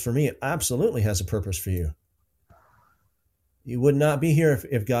purpose for me? Absolutely has a purpose for you. You would not be here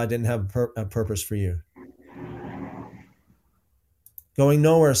if God didn't have a purpose for you. Going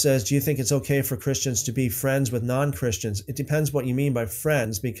Nowhere says, do you think it's okay for Christians to be friends with non-Christians? It depends what you mean by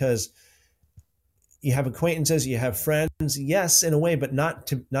friends, because you have acquaintances, you have friends, yes, in a way, but not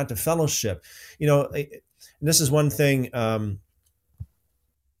to fellowship. This is one thing.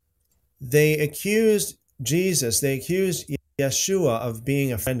 They accused Jesus, they accused Yeshua of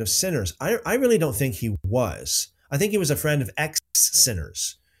being a friend of sinners. I really don't think he was. I think he was a friend of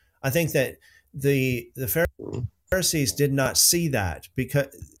ex-sinners. I think that the Pharisees did not see that, because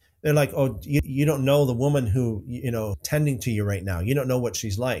they're like, oh, you don't know the woman who, tending to you right now. You don't know what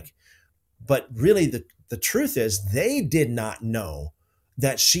she's like. But really, the truth is, they did not know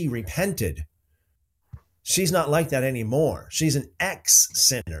that she repented. She's not like that anymore. She's an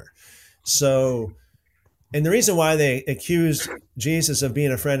ex-sinner. So, and the reason why they accused Jesus of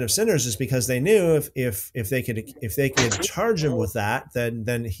being a friend of sinners is because they knew if they could charge him with that,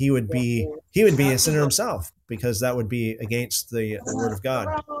 then he would be a sinner himself, because that would be against the word of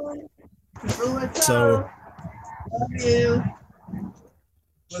God. So, love you.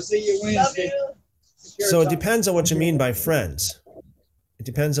 We'll see you Wednesday. So it depends on what you mean by friends. It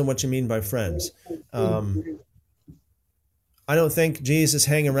depends on what you mean by friends. I don't think Jesus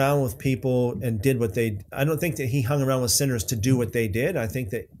hung around with people and did what they. I don't think that he hung around with sinners to do what they did. I think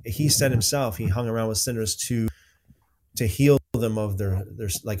that he said himself, he hung around with sinners to heal them of their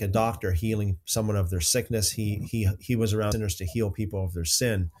like a doctor healing someone of their sickness. He was around sinners to heal people of their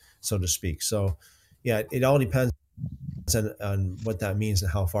sin, so to speak. So, yeah, it all depends on what that means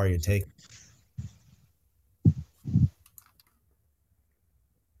and how far you take.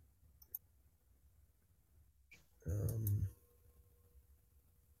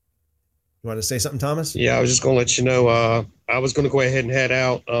 You want to say something, Thomas? Yeah, I was just going to let you know. I was going to go ahead and head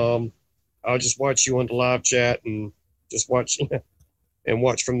out. I'll just watch you on the live chat and just watch and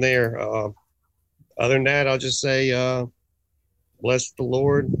watch from there. Other than that, I'll just say, bless the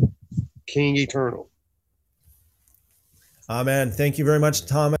Lord, King Eternal. Amen. Thank you very much,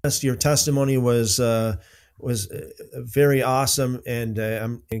 Thomas. Your testimony was very awesome,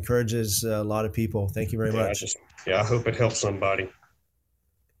 and encourages a lot of people. Thank you very much. I hope it helps somebody.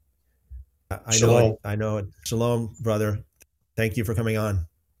 I know it. Shalom, brother. Thank you for coming on.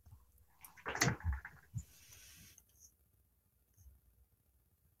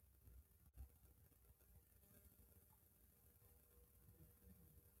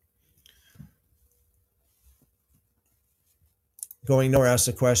 Going Nowhere asked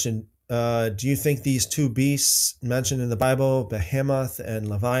a question. Do you think these two beasts mentioned in the Bible, Behemoth and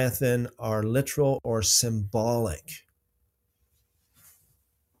Leviathan, are literal or symbolic?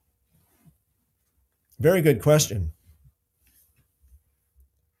 Very good question.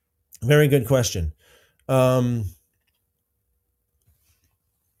 Very good question. I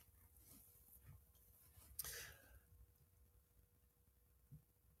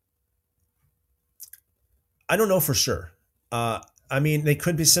don't know for sure. I mean, they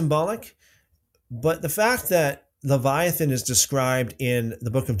could be symbolic, but the fact that Leviathan is described in the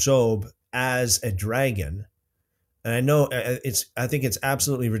book of Job as a dragon, and I know I think it's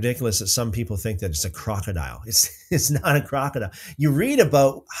absolutely ridiculous that some people think that it's a crocodile. It's not a crocodile. You read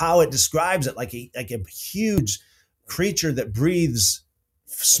about how it describes it like a huge creature that breathes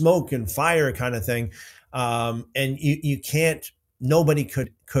smoke and fire kind of thing, and you can't. Nobody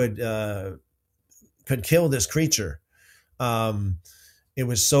could kill this creature. It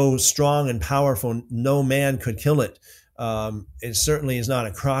was so strong and powerful, no man could kill it. It certainly is not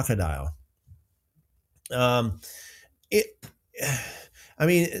a crocodile. That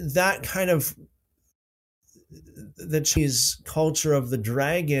kind of the Chinese culture of the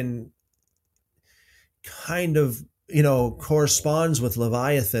dragon kind of, corresponds with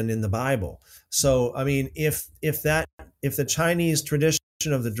Leviathan in the Bible. So, I mean, if the Chinese tradition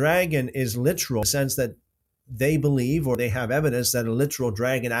of the dragon is literal, in the sense that they believe or they have evidence that a literal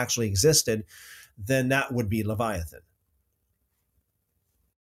dragon actually existed, then that would be Leviathan.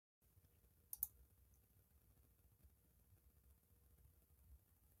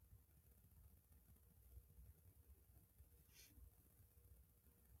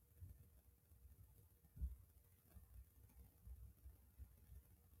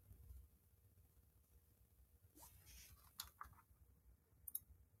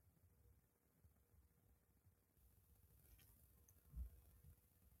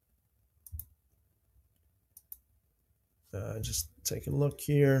 Just taking a look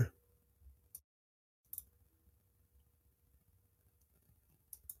here.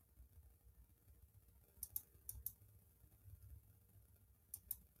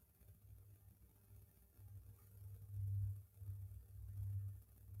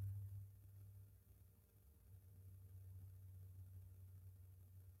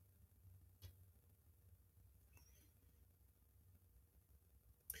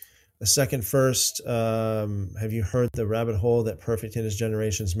 The second first, have you heard the rabbit hole that perfect in his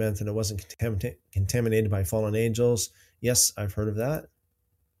generations meant that it wasn't contaminated by fallen angels? Yes, I've heard of that.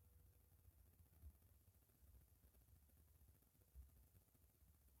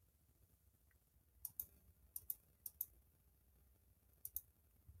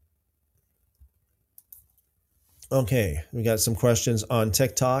 Okay, we got some questions on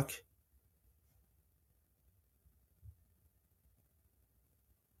TikTok.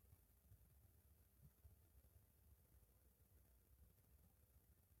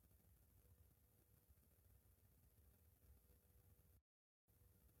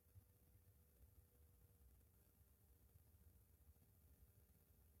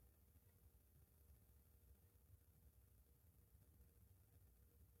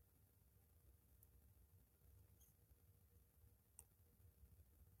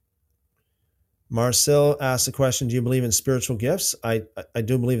 Marcel asked the question, do you believe in spiritual gifts? I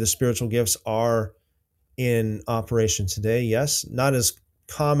do believe the spiritual gifts are in operation today. Yes, not as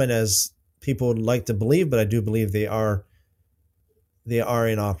common as people would like to believe, but I do believe they are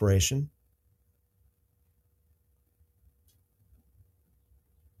in operation.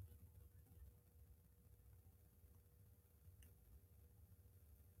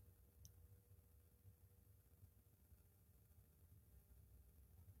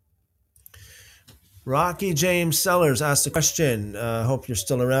 Rocky James Sellers asked a question. Hope you're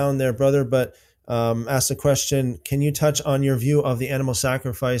still around there, brother, but asked a question. Can you touch on your view of the animal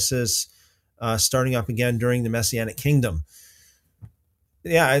sacrifices starting up again during the Messianic kingdom?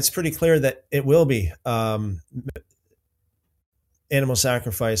 Yeah, it's pretty clear that it will be animal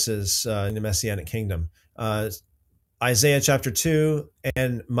sacrifices in the Messianic kingdom. Isaiah chapter 2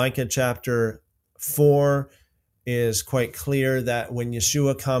 and Micah chapter 4 is quite clear that when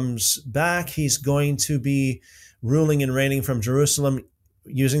Yeshua comes back, he's going to be ruling and reigning from Jerusalem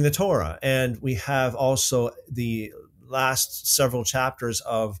using the Torah. And we have also the last several chapters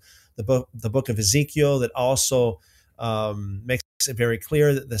of the book of Ezekiel that also makes it very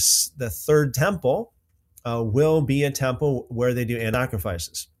clear that the third temple will be a temple where they do animal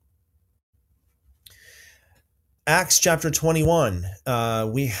sacrifices. Acts chapter 21,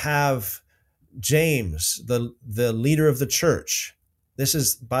 we have James, the leader of the church. This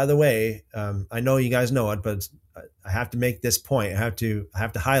is, by the way, I know you guys know it, but I have to make this point. I have to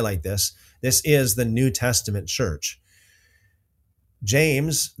highlight this. This is the New Testament church.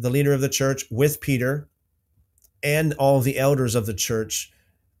 James, the leader of the church, with Peter and all the elders of the church,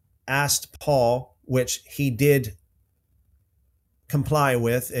 asked Paul, which he did comply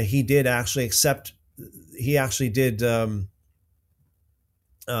with. He did actually accept. He actually did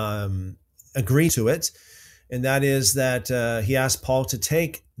agree to it, and that is that he asked Paul to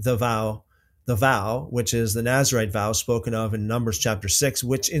take the vow, which is the Nazirite vow spoken of in Numbers chapter 6,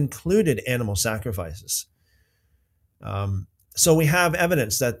 which included animal sacrifices. So we have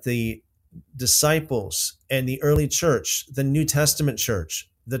evidence that the disciples and the early church, the New Testament church,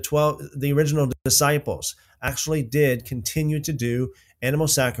 the original disciples, actually did continue to do animal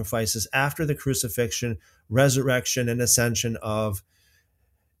sacrifices after the crucifixion, resurrection, and ascension of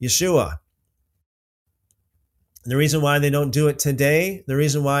Yeshua. The reason why they don't do it today, the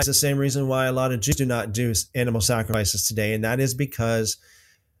reason why is the same reason why a lot of Jews do not do animal sacrifices today, and that is because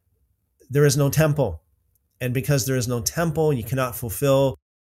there is no temple. And because there is no temple, you cannot fulfill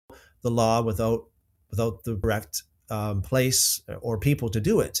the law without the correct place or people to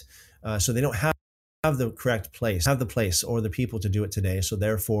do it. So they don't have the correct place, have the place or the people to do it today. So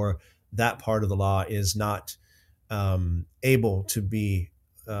therefore, that part of the law is not able to be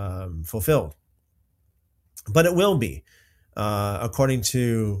fulfilled. But it will be, according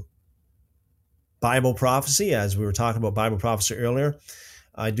to Bible prophecy, as we were talking about Bible prophecy earlier.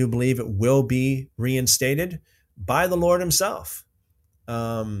 I do believe it will be reinstated by the Lord himself.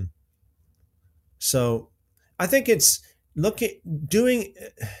 So I think it's you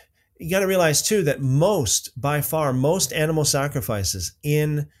got to realize too that by far most animal sacrifices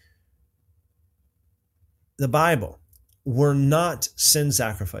in the Bible were not sin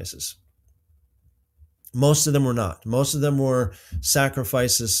sacrifices. Most of them were not. Most of them were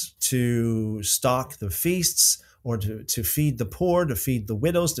sacrifices to stock the feasts or to feed the poor, to feed the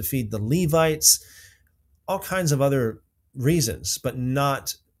widows, to feed the Levites, all kinds of other reasons, but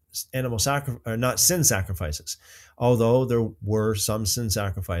not not sin sacrifices. Although there were some sin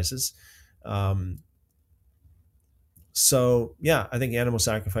sacrifices. So yeah, I think animal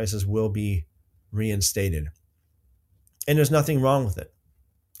sacrifices will be reinstated. And there's nothing wrong with it.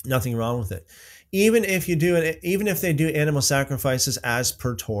 Nothing wrong with it. Even if they do animal sacrifices as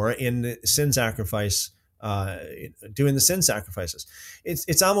per Torah in the sin sacrifice doing the sin sacrifices.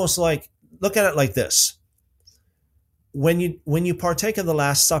 It's almost like, look at it like this. When you partake of the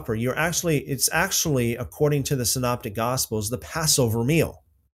Last Supper, it's actually, according to the Synoptic Gospels, the Passover meal.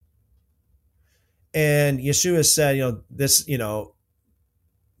 And Yeshua said, this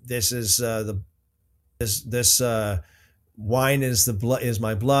is this wine is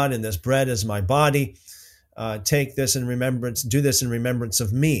my blood, and this bread is my body. Take this in remembrance, do this in remembrance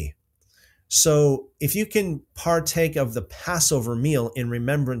of me. So if you can partake of the Passover meal in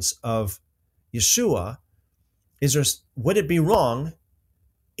remembrance of Yeshua, would it be wrong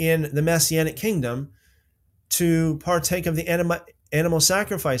in the Messianic kingdom to partake of the animal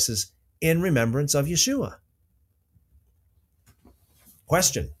sacrifices in remembrance of Yeshua?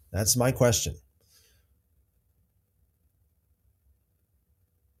 Question. That's my question.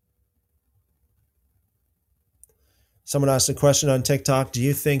 Someone asked a question on TikTok. Do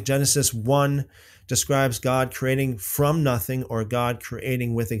you think Genesis 1 describes God creating from nothing, or God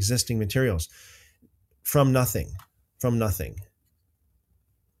creating with existing materials? From nothing. From nothing.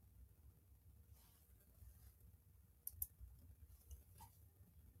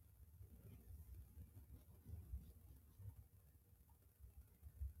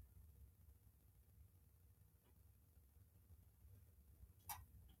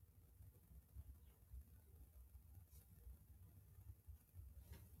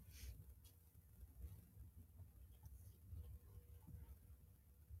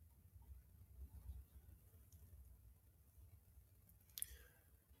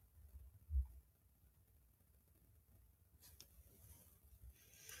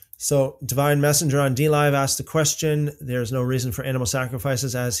 So Divine Messenger on DLive asked the question, there's no reason for animal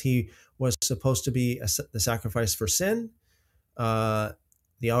sacrifices as he was supposed to be the sacrifice for sin. The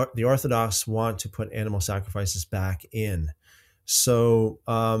Orthodox want to put animal sacrifices back in. So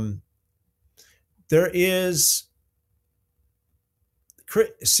there is,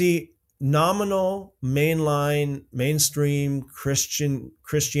 nominal, mainline, mainstream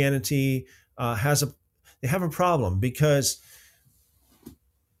Christianity they have a problem because,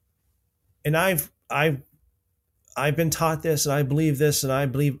 and I've been taught this, and I believe this, and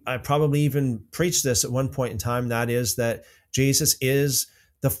I probably even preached this at one point in time. That is that Jesus is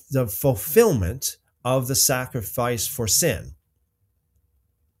the fulfillment of the sacrifice for sin.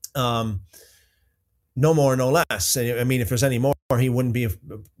 No more, no less. I mean, if there's any more, he wouldn't be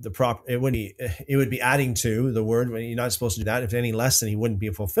it would be adding to the word when you're not supposed to do that. If any less, then he wouldn't be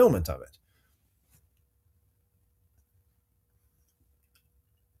a fulfillment of it.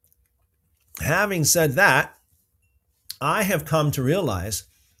 Having said that, I have come to realize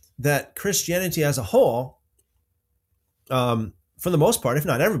that Christianity as a whole, for the most part, if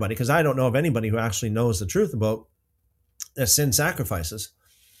not everybody, because I don't know of anybody who actually knows the truth about sin sacrifices,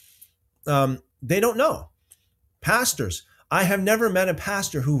 they don't know. Pastors, I have never met a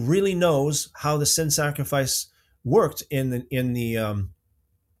pastor who really knows how the sin sacrifice worked in the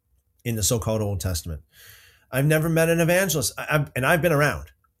so-called Old Testament. I've never met an evangelist, and I've been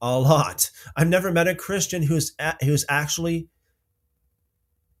around a lot. I've never met a Christian who's actually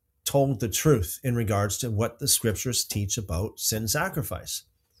told the truth in regards to what the scriptures teach about sin sacrifice.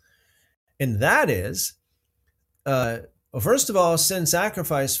 And that is, first of all, sin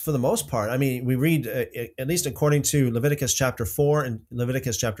sacrifice, for the most part, I mean, we read, at least according to Leviticus chapter 4 and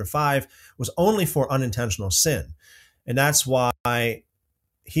Leviticus chapter 5, was only for unintentional sin. And that's why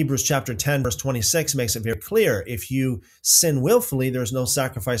Hebrews chapter 10, verse 26 makes it very clear. If you sin willfully, there's no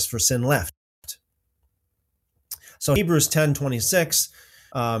sacrifice for sin left. So Hebrews 10:26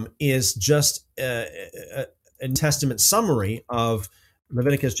 is just a New Testament summary of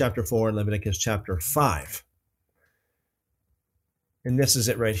Leviticus chapter 4 and Leviticus chapter 5. And this is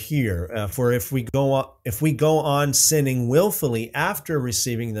it right here. For if we go on sinning willfully after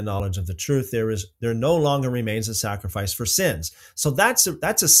receiving the knowledge of the truth, there no longer remains a sacrifice for sins. So that's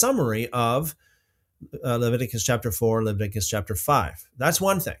a summary of Leviticus chapter 4, Leviticus chapter 5. That's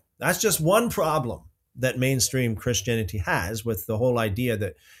one thing. That's just one problem that mainstream Christianity has with the whole idea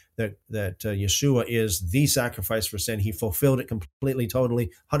that Yeshua is the sacrifice for sin. He fulfilled it completely,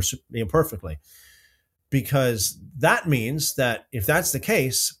 totally, 100% perfectly. Because that means that if that's the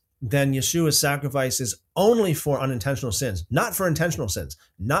case, then Yeshua's sacrifice is only for unintentional sins, not for intentional sins,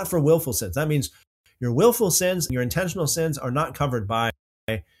 not for willful sins. That means your willful sins and your intentional sins are not covered by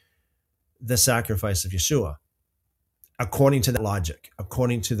the sacrifice of Yeshua, according to that logic,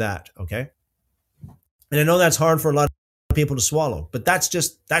 according to that, okay? And I know that's hard for a lot of people to swallow, but that's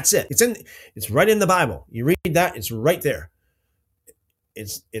it. It's right in the Bible. You read that, it's right there.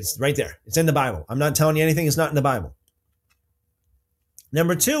 It's right there. It's in the Bible. I'm not telling you anything that's not in the Bible.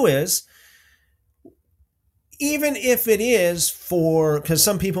 Number two is, even if it is for, because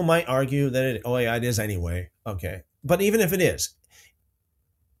some people might argue that it is anyway. Okay. But even if it is,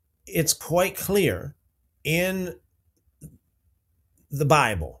 it's quite clear in the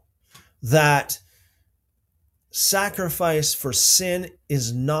Bible that sacrifice for sin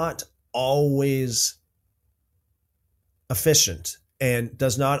is not always efficient and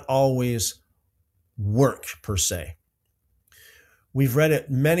does not always work per se. We've read it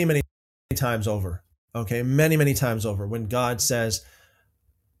many, many times over. Okay, many, many times over when God says,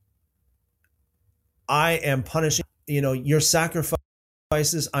 I am punishing, your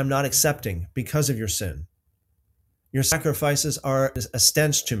sacrifices I'm not accepting because of your sin. Your sacrifices are a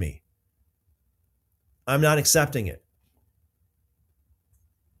stench to me. I'm not accepting it.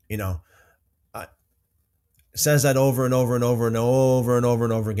 It says that over and over and over and over and over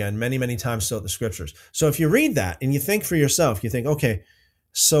and over again, many, many times throughout the scriptures. So if you read that and you think for yourself, you think, okay,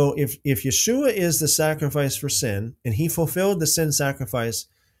 so if Yeshua is the sacrifice for sin and he fulfilled the sin sacrifice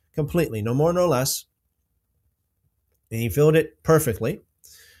completely, no more, no less, and he filled it perfectly,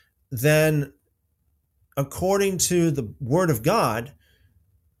 then according to the word of God,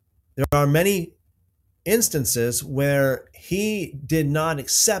 there are many instances where he did not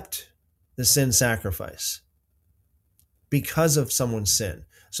accept the sin sacrifice because of someone's sin.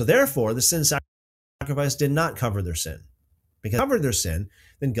 So therefore, the sin sacrifice did not cover their sin. Because if it covered their sin,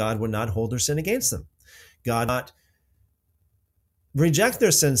 then God would not hold their sin against them. God would not reject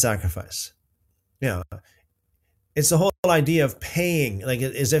their sin sacrifice. It's the whole idea of paying, like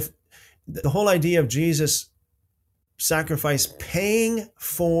as if the whole idea of Jesus' sacrifice paying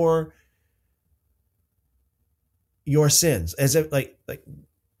for your sins, as if like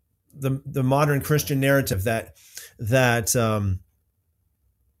the modern Christian narrative that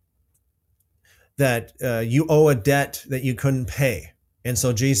you owe a debt that you couldn't pay, and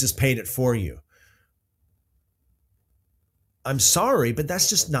so Jesus paid it for you. I'm sorry, but that's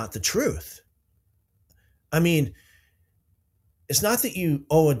just not the truth. I mean, it's not that you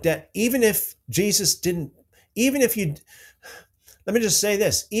owe a debt, even if Jesus didn't, let me just say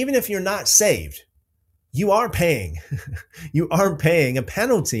this, even if you're not saved, you are paying. You are paying a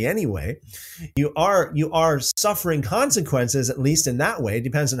penalty anyway. You are suffering consequences, at least in that way. It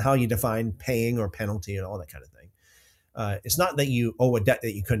depends on how you define paying or penalty and all that kind of thing. It's not that you owe a debt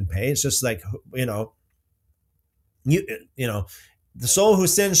that you couldn't pay. It's just like, the soul who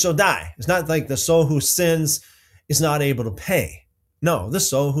sins shall die. It's not like the soul who sins is not able to pay. No, the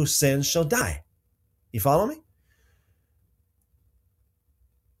soul who sins shall die. You follow me?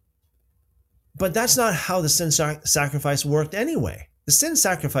 But that's not how the sin sacrifice worked anyway. The sin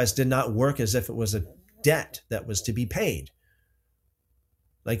sacrifice did not work as if it was a debt that was to be paid.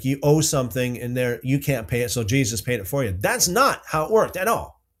 Like you owe something and you can't pay it, so Jesus paid it for you. That's not how it worked at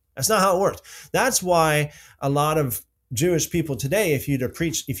all. That's not how it worked. That's why a lot of Jewish people today, if you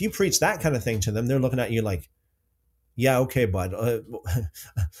preach that kind of thing to them, they're looking at you like, yeah, okay, bud.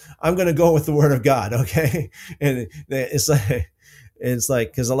 I'm going to go with the word of God, okay? And it's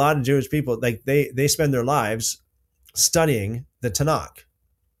like because a lot of Jewish people, like they spend their lives studying the Tanakh,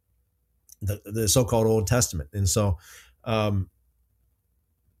 the so-called Old Testament, and so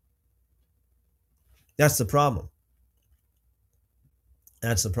that's the problem.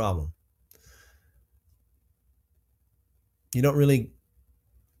 That's the problem. You don't really.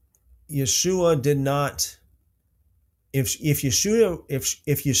 Yeshua did not. If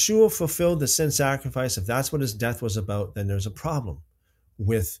Yeshua fulfilled the sin sacrifice, if that's what his death was about, then there's a problem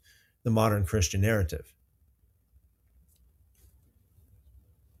with the modern Christian narrative.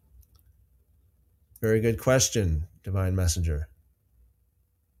 Very good question, Divine Messenger.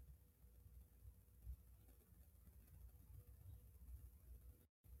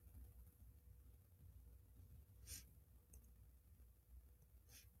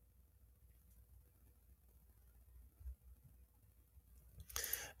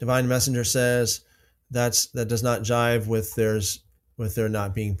 Divine Messenger says that does not jive with there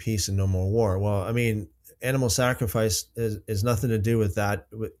not being peace and no more war. Well, I mean, animal sacrifice is nothing to do with that,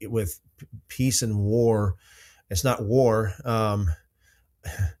 with peace and war. It's not war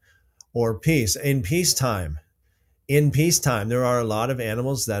or peace. In peacetime, there are a lot of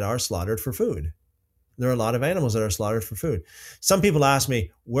animals that are slaughtered for food. There are a lot of animals that are slaughtered for food. Some people ask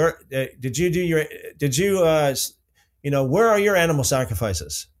me, where where are your animal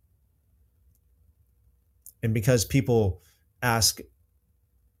sacrifices? And because people ask,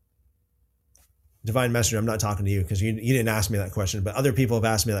 Divine Messenger, I'm not talking to you because you didn't ask me that question, but other people have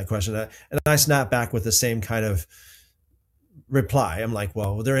asked me that question. And I snap back with the same kind of reply. I'm like,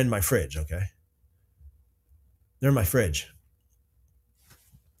 well, they're in my fridge, okay? They're in my fridge.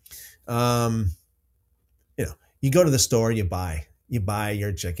 You go to the store, you buy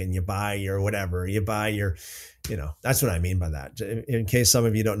your chicken, you buy your whatever, you buy your, that's what I mean by that. In case some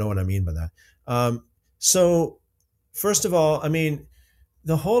of you don't know what I mean by that. So first of all, I mean,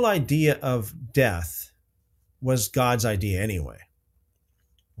 the whole idea of death was God's idea anyway.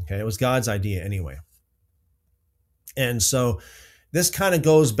 Okay, it was God's idea anyway. And so this kind of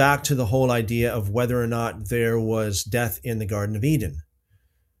goes back to the whole idea of whether or not there was death in the Garden of Eden.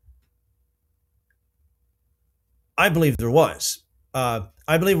 I believe there was. I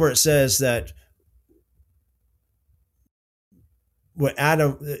believe where it says that when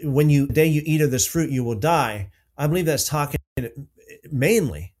the day you eat of this fruit, you will die. I believe that's talking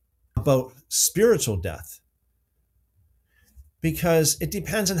mainly about spiritual death, because it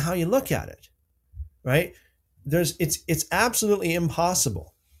depends on how you look at it, right? It's absolutely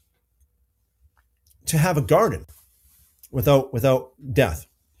impossible to have a garden without death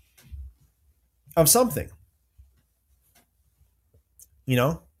of something.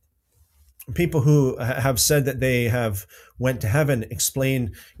 People who have said that they have went to heaven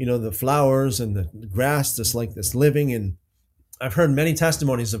explain, the flowers and the grass, just like this living. And I've heard many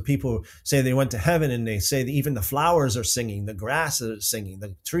testimonies of people say they went to heaven and they say that even the flowers are singing, the grass is singing,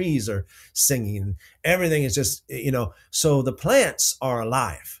 the trees are singing, everything is just, so the plants are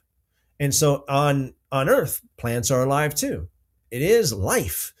alive. And so on earth, plants are alive too. It is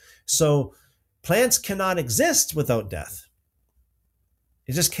life. So plants cannot exist without death.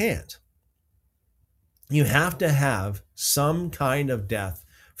 It just can't. You have to have some kind of death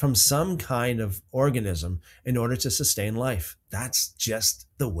from some kind of organism in order to sustain life. That's just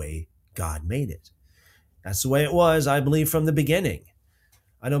the way God made it. That's the way it was, I believe, from the beginning.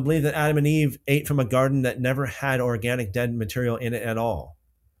 I don't believe that Adam and Eve ate from a garden that never had organic dead material in it at all.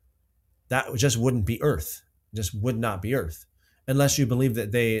 That just wouldn't be earth. It just would not be earth. Unless you believe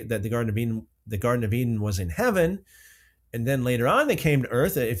that the Garden of Eden was in heaven, and then later on they came to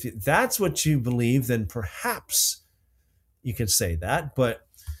earth. If that's what you believe, then perhaps you could say that. But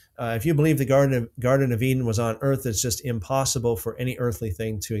if you believe the Garden of Eden was on earth, it's just impossible for any earthly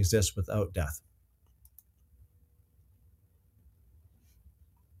thing to exist without death.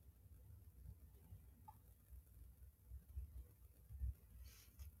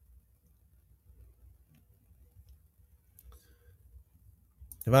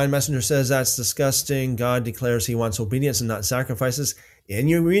 Divine Messenger says that's disgusting. God declares he wants obedience and not sacrifices. And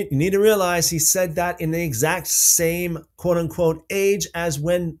you need to realize he said that in the exact same quote unquote age as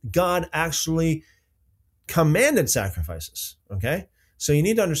when God actually commanded sacrifices. Okay. So you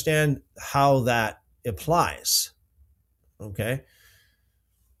need to understand how that applies. Okay.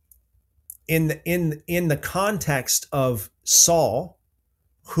 In the context of Saul,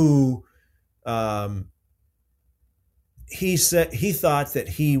 who, he thought that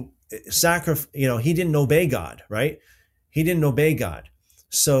he didn't obey God, right? He didn't obey God.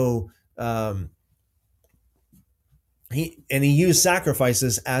 So he used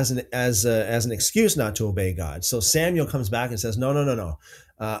sacrifices as an excuse not to obey God. So Samuel comes back and says, no.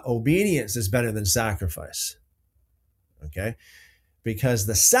 Obedience is better than sacrifice. Okay? Because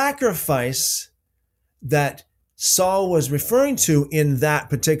the sacrifice that Saul was referring to in that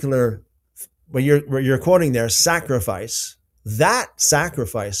particular, where you're quoting there, sacrifice, that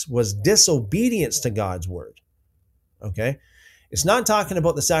sacrifice was disobedience to God's word. Okay? It's not talking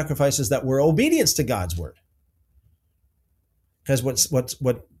about the sacrifices that were obedience to God's word. Because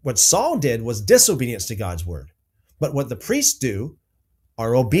what Saul did was disobedience to God's word. But what the priests do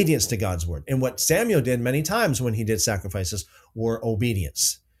are obedience to God's word. And what Samuel did many times when he did sacrifices were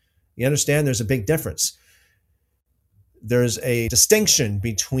obedience. You understand? There's a big difference. There's a distinction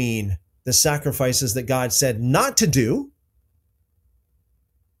between the sacrifices that God said not to do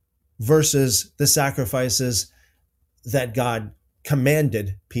versus the sacrifices that God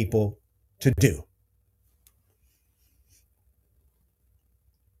commanded people to do.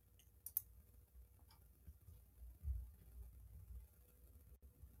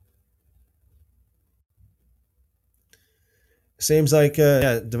 Seems like,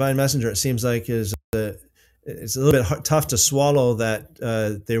 Divine Messenger, it seems like it's a little bit tough to swallow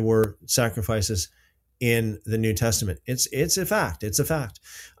that there were sacrifices in the New Testament. It's a fact. It's a fact.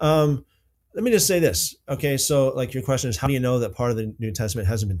 Let me just say this. Okay, so like your question is, how do you know that part of the New Testament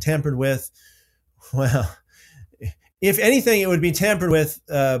hasn't been tampered with? Well, if anything, it would be tampered with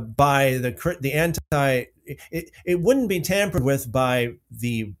by the anti. It wouldn't be tampered with by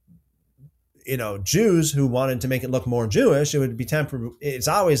the Jews who wanted to make it look more Jewish. It would be tampered. It's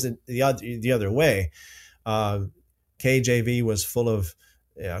always the other way. KJV was full of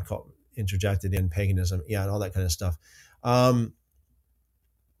interjected in paganism, and all that kind of stuff. I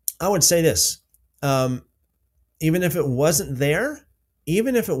would say this: even if it wasn't there,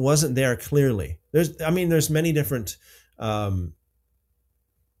 clearly, there's many different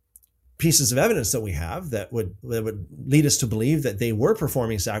pieces of evidence that we have that would lead us to believe that they were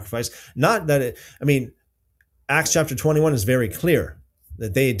performing sacrifice. Not that it, Acts chapter 21 is very clear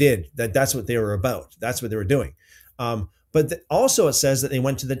that they did, that's what they were about. That's what they were doing. But also it says that they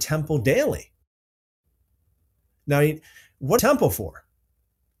went to the temple daily. Now, what temple for?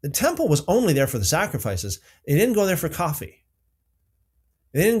 The temple was only there for the sacrifices. They didn't go there for coffee.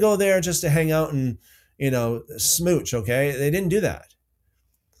 They didn't go there just to hang out and, smooch, okay? They didn't do that.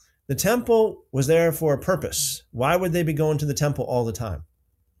 The temple was there for a purpose. Why would they be going to the temple all the time?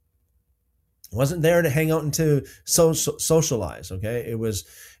 It wasn't there to hang out and to socialize, okay? It was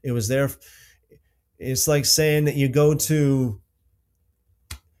there. It's like saying that you go to,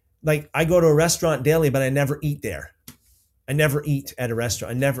 like, I go to a restaurant daily, but I never eat there. I never eat at a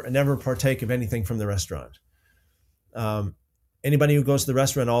restaurant. I never partake of anything from the restaurant. Anybody who goes to the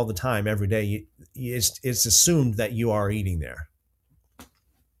restaurant all the time, every day, it's assumed that you are eating there.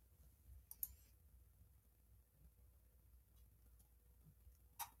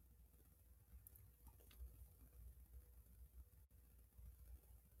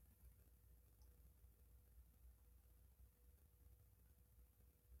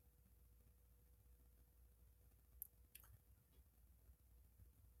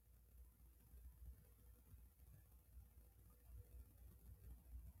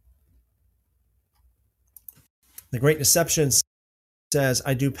 The Great Deception says,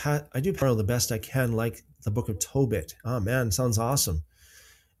 I do parallel the best I can, like the book of Tobit. Oh man, sounds awesome.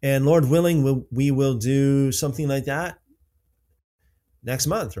 And Lord willing, we will do something like that next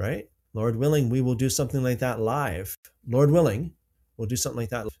month, right? Lord willing, we will do something like that live. Lord willing, we'll do something like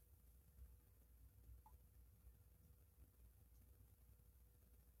that.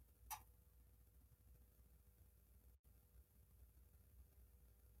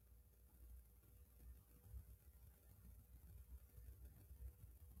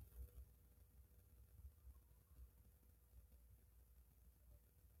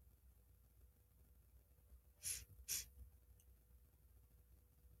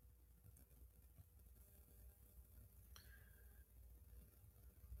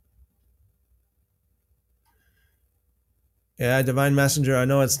 Yeah, Divine Messenger. I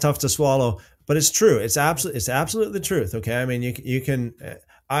know it's tough to swallow, but it's true. It's absolutely the truth. Okay, you can.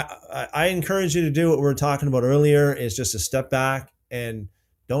 I encourage you to do what we were talking about earlier. Is just to step back and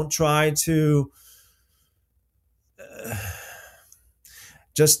don't try to.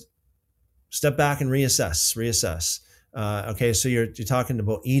 Just step back and reassess. Okay, so you're talking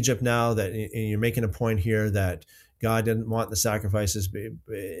about Egypt now, that and you're making a point here that God didn't want the sacrifices,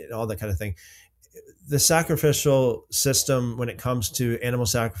 all that kind of thing. The sacrificial system, when it comes to animal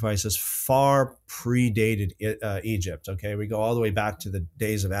sacrifices, far predated Egypt. Okay, we go all the way back to the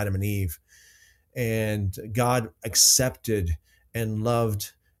days of Adam and Eve, and God accepted and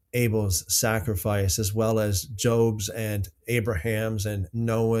loved Abel's sacrifice, as well as Job's and Abraham's and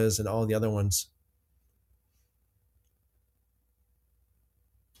Noah's and all the other ones.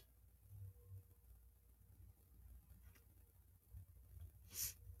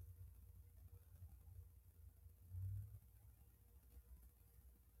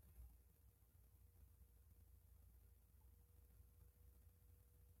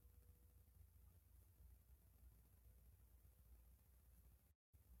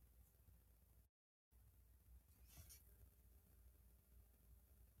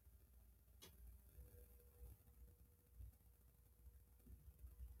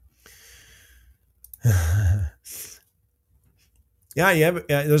 Yeah.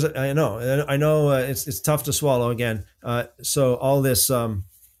 I know. It's tough to swallow again. So all this, all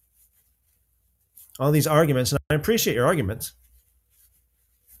these arguments, and I appreciate your arguments.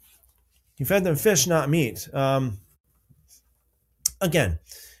 You fed them fish, not meat. Again,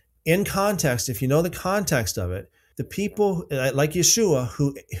 in context, if you know the context of it, the people like Yeshua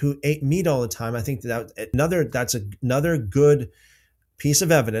who ate meat all the time, I think that's another good piece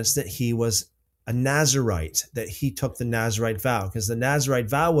of evidence that he was a Nazirite, that he took the Nazirite vow, because the Nazirite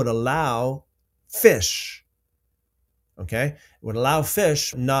vow would allow fish. Okay, it would allow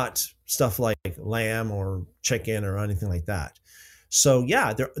fish, not stuff like lamb or chicken or anything like that. So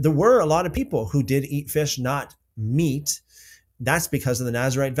yeah, there were a lot of people who did eat fish, not meat. That's because of the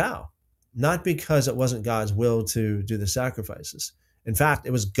Nazirite vow, not because it wasn't God's will to do the sacrifices. In fact,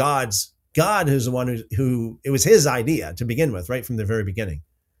 it was God who's the one who it was his idea to begin with, right from the very beginning.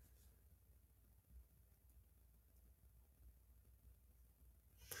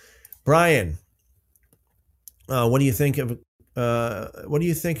 Brian, what do you think of What do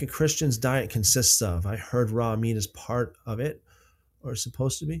you think a Christian's diet consists of? I heard raw meat is part of it, or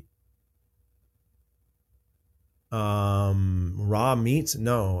supposed to be. Raw meat?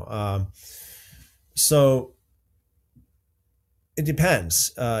 No. So it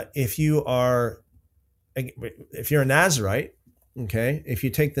depends. If you're a Nazarite, okay, if you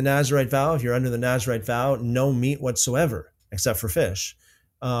take the Nazarite vow, if you're under the Nazarite vow, no meat whatsoever except for fish.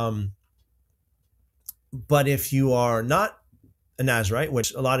 But if you are not a Nazarite,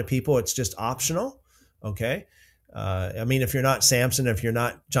 which a lot of people, it's just optional, okay. I mean, if you're not Samson, if you're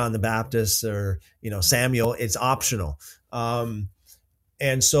not John the Baptist, or Samuel, it's optional.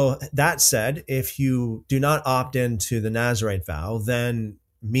 And so that said, if you do not opt into the Nazarite vow, then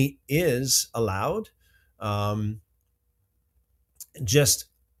meat is allowed. Just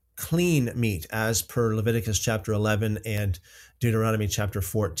clean meat, as per Leviticus chapter 11 and Deuteronomy chapter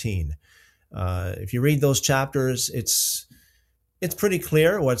 14. If you read those chapters, it's pretty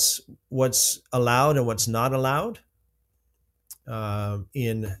clear what's allowed and what's not allowed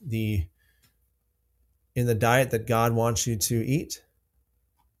in the diet that God wants you to eat.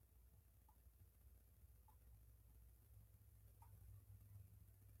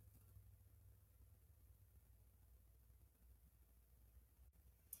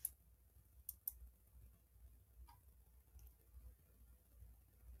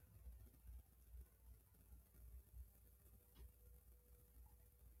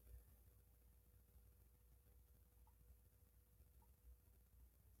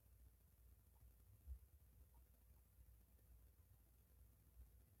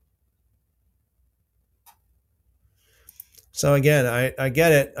 So again, I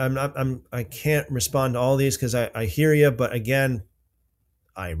get it. I can't respond to all these because I hear you, but again,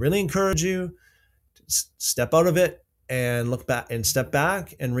 I really encourage you to step out of it and look back and step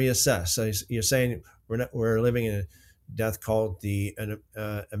back and reassess. So you're saying we're living in a death called a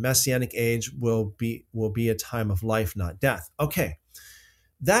messianic age will be a time of life, not death. Okay.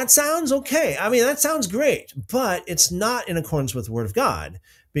 That sounds okay. I mean, that sounds great, but it's not in accordance with the Word of God,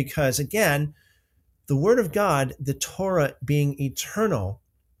 because again, the Word of God, the Torah being eternal,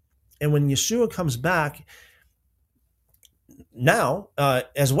 and when Yeshua comes back now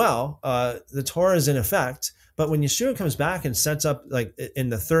as well, the Torah is in effect, but when Yeshua comes back and sets up, like in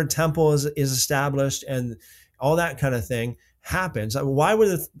the third temple is established and all that kind of thing happens, why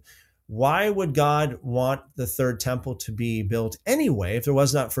would God want the third temple to be built anyway if it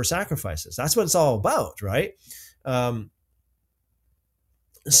was not for sacrifices? That's what it's all about, right?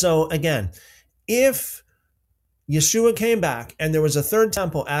 So again, if Yeshua came back and there was a third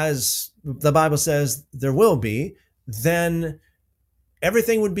temple, as the Bible says there will be, then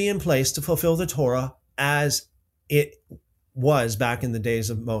everything would be in place to fulfill the Torah as it was back in the days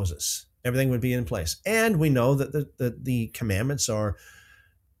of Moses. Everything would be in place. And we know that the commandments are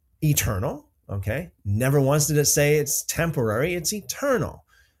eternal, okay? Never once did it say it's temporary, it's eternal.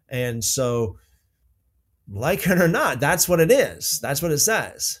 And so, like it or not, that's what it is. That's what it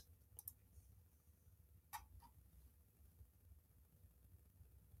says.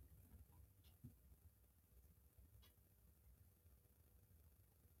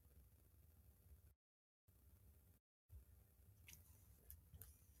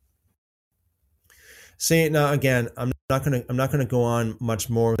 See, now again, I'm not gonna go on much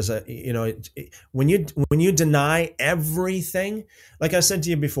more because when you deny everything, like I said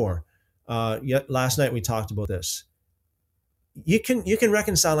to you before, last night we talked about this. You can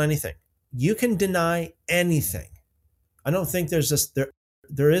reconcile anything. You can deny anything. I don't think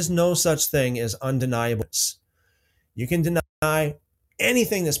there is no such thing as undeniable. You can deny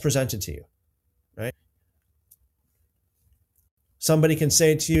anything that's presented to you, right? Somebody can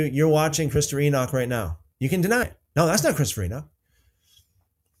say to you, you're watching Christopher Enoch right now. You can deny it. No, that's not Christopher Enoch.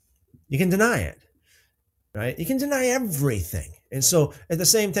 You can deny it, right? You can deny everything. And so at the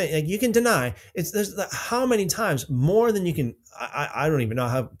same time, like you can deny, there's how many times, more than you can, I don't even know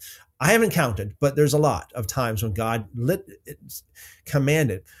how, I haven't counted, but there's a lot of times when God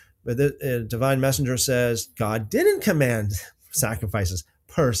commanded. But the divine messenger says God didn't command sacrifices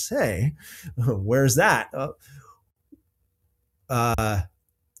per se. Where's that?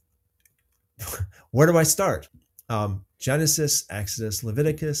 Where do I start? Genesis, Exodus,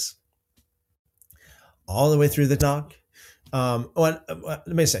 Leviticus, all the way through the Tanakh. Let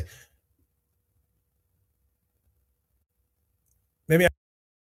me say, maybe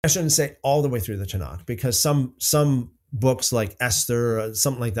I shouldn't say all the way through the Tanakh, because some books like Esther or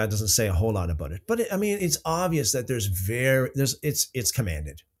something like that doesn't say a whole lot about it. But it's obvious that it's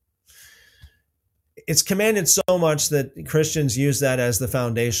commanded. it's commanded so much that Christians use that as the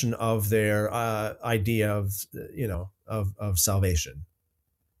foundation of their idea of, of salvation.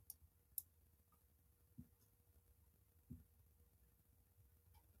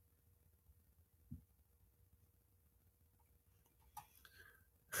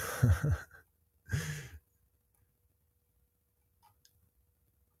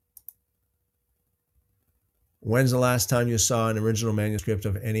 When's the last time you saw an original manuscript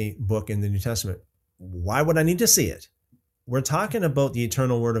of any book in the New Testament? Why would I need to see it? We're talking about the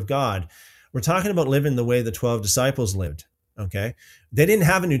eternal word of God. We're talking about living the way the 12 disciples lived. Okay. They didn't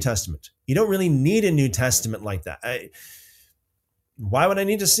have a New Testament. You don't really need a New Testament like that. Why would I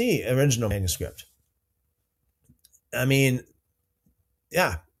need to see original manuscript? I mean,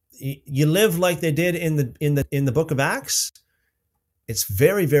 yeah, you live like they did in the book of Acts. It's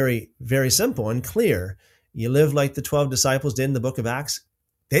very, very, very simple and clear. You live like the 12 disciples did in the book of Acts.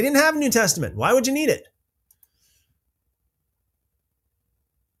 They didn't have a New Testament. Why would you need it?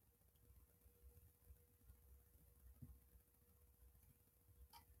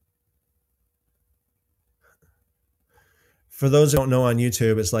 For those who don't know on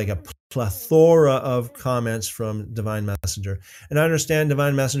YouTube, it's like a plethora of comments from Divine Messenger. And I understand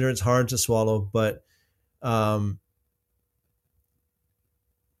Divine Messenger, it's hard to swallow, but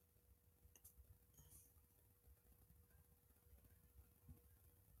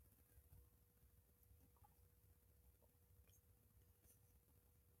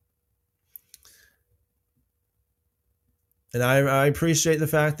and I appreciate the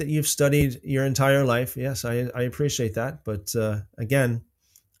fact that you've studied your entire life. Yes, I appreciate that. But again,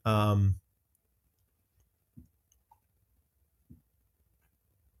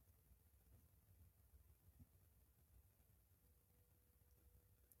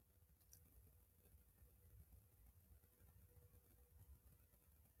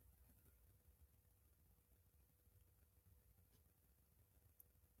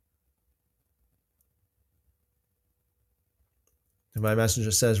 Divine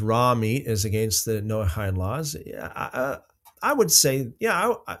Messenger says raw meat is against the Noahide laws. Yeah, I would say,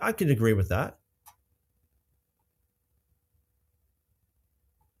 yeah, I could agree with that.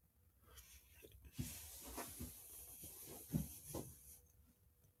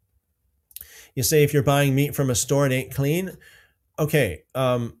 You say if you're buying meat from a store, it ain't clean. Okay,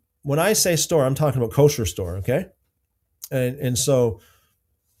 when I say store, I'm talking about kosher store, okay? And so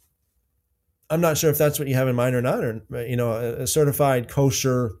I'm not sure if that's what you have in mind or not, or a certified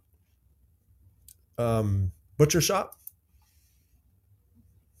kosher butcher shop.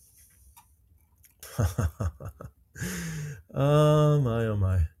 Oh my, oh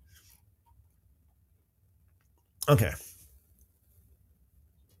my. Okay.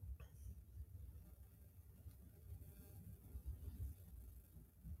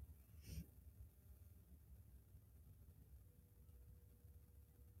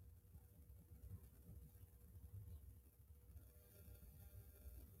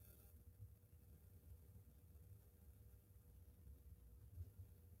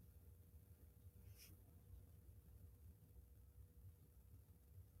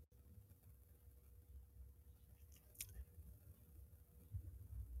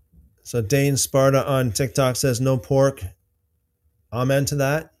 So Dane Sparta on TikTok says no pork. Amen to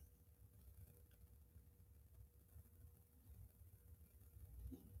that.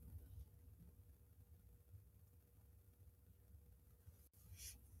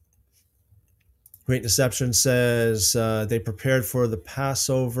 Great Deception says they prepared for the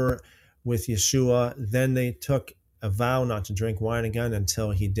Passover with Yeshua. Then they took a vow not to drink wine again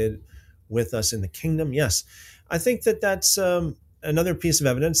until he did with us in the kingdom. Yes, I think that's another piece of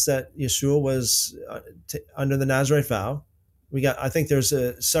evidence that Yeshua was under the Nazarite vow. I think there's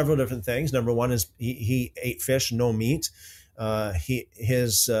several different things. Number one is he ate fish, no meat.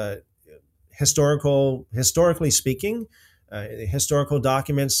 Historically speaking, historical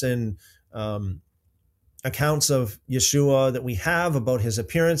documents and accounts of Yeshua that we have about his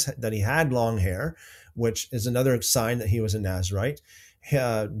appearance, that he had long hair, which is another sign that he was a Nazarite.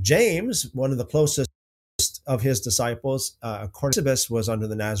 James, one of the closest of his disciples, Cornelius, was under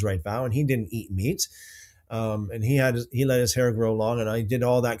the Nazarite vow, and he didn't eat meat. And he let his hair grow long, and I did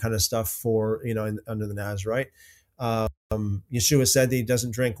all that kind of stuff for under the Nazarite. Yeshua said that he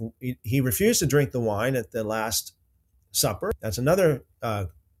doesn't drink. He refused to drink the wine at the Last Supper. That's another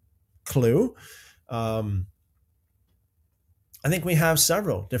clue. I think we have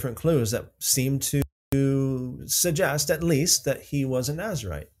several different clues that seem to suggest at least that he was a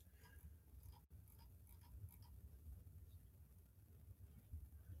Nazarite.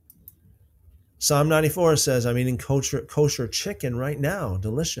 Psalm 94 says, I'm eating kosher chicken right now.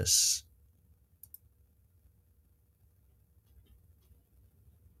 Delicious.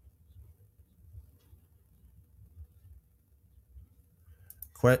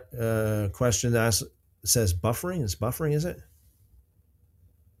 Question asked says buffering. Is buffering, is it?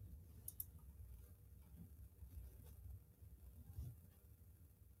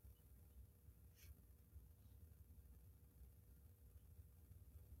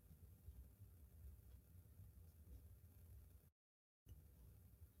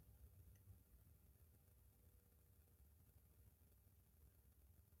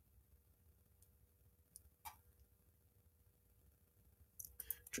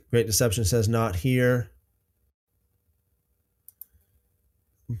 Great Deception says not here.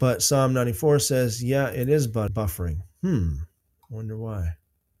 But Psalm 94 says, yeah, it is buffering. Wonder why.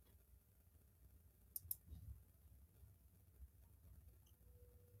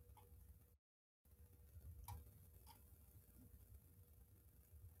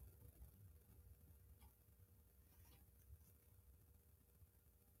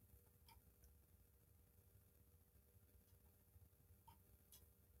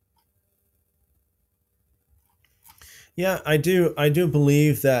 Yeah, I do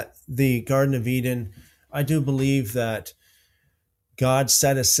believe that the Garden of Eden, I do believe that God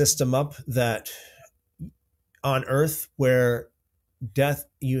set a system up that on earth where death,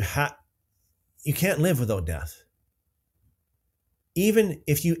 you can't live without death. Even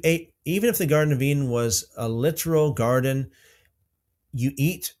if the Garden of Eden was a literal garden, you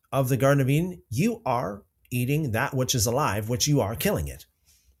eat of the Garden of Eden, you are eating that which is alive, which you are killing it.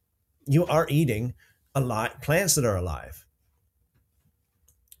 You are eating alive plants that are alive.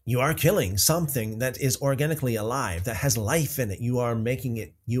 You are killing something that is organically alive, that has life in it. You are making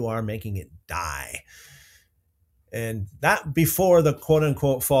it die. And that before the quote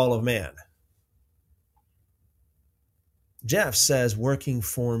unquote fall of man. Jeff says working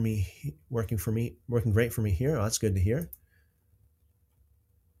great for me here. Oh, that's good to hear.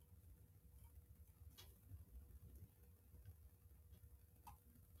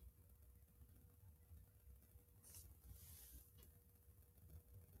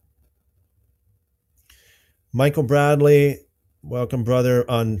 Michael Bradley, welcome, brother,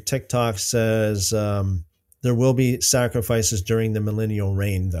 on TikTok says there will be sacrifices during the millennial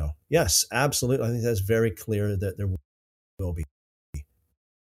reign, though. Yes, absolutely. I think that's very clear that there will be.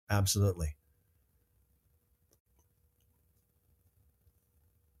 Absolutely.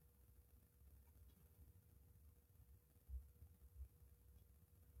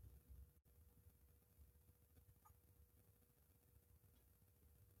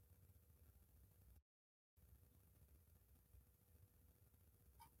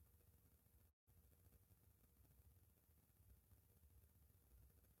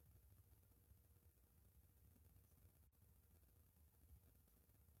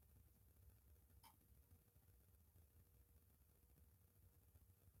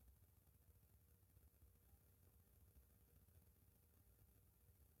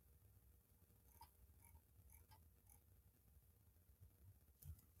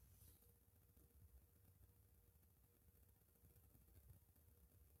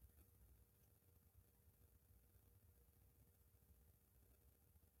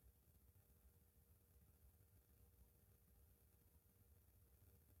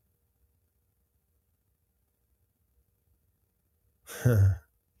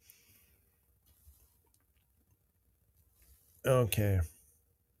 Okay.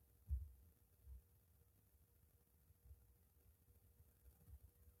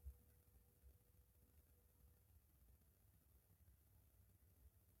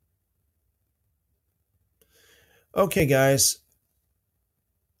 Okay, guys.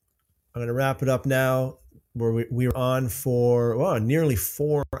 I'm going to wrap it up now. Where we were on for nearly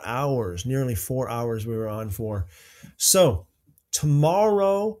 4 hours. Nearly 4 hours we were on for. So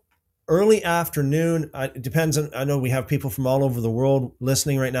tomorrow, early afternoon, it depends on, I know we have people from all over the world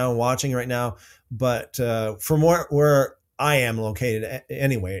listening right now and watching right now, but from where I am located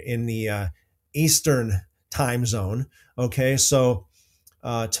anyway, in the Eastern time zone. Okay, so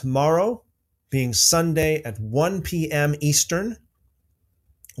tomorrow being Sunday at 1 p.m. Eastern,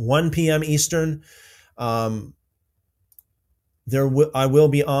 1 p.m. Eastern, I will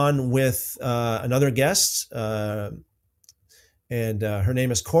be on with another guest, and her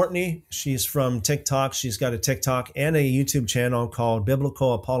name is Courtney. She's from TikTok. She's got a TikTok and a YouTube channel called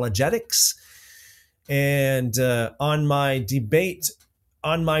Biblical Apologetics. And on my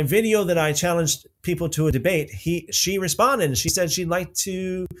video that I challenged people to a debate, she responded and she said she'd like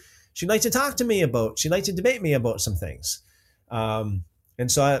to debate me about some things. And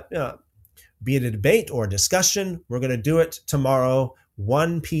so be it a debate or a discussion, we're going to do it tomorrow,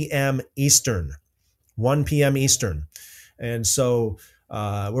 1 p.m. Eastern. 1 p.m. Eastern. And so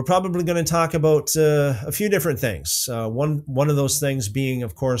We're probably going to talk about a few different things. One of those things being,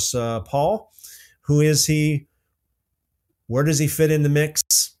 of course, Paul. Who is he? Where does he fit in the mix?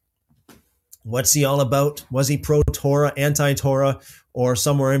 What's he all about? Was he pro-Torah, anti-Torah, or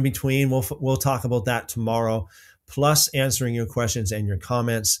somewhere in between? We'll talk about that tomorrow, plus answering your questions and your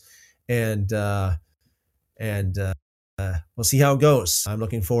comments, and we'll see how it goes. I'm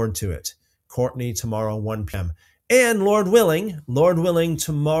looking forward to it. Courtney tomorrow, 1 p.m. And Lord willing,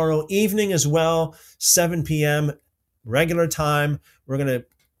 tomorrow evening as well, 7 p.m. regular time. We're going to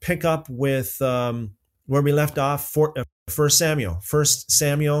pick up with where we left off, 1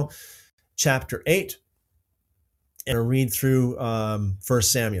 Samuel chapter 8, and read through 1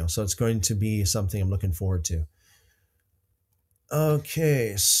 Samuel. So it's going to be something I'm looking forward to.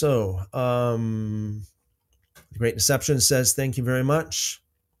 Okay, so The Great Deception says, thank you very much.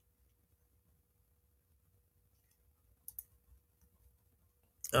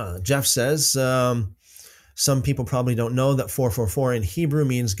 Jeff says, some people probably don't know that 444 in Hebrew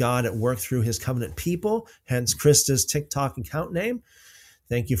means God at work through his covenant people, hence Krista's TikTok account name.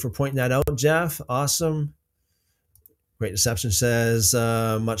 Thank you for pointing that out, Jeff. Awesome. Great Deception says,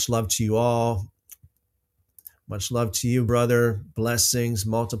 much love to you all. Much love to you, brother. Blessings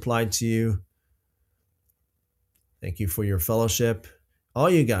multiplied to you. Thank you for your fellowship. All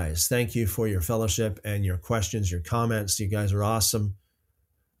you guys, thank you for your fellowship and your questions, your comments. You guys are awesome.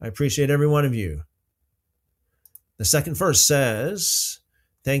 I appreciate every one of you. The second verse says,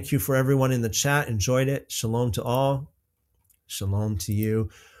 thank you for everyone in the chat. Enjoyed it. Shalom to all. Shalom to you.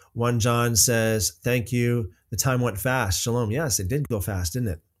 1 John says, thank you. The time went fast. Shalom. Yes, it did go fast, didn't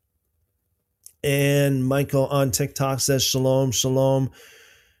it? And Michael on TikTok says, shalom, shalom.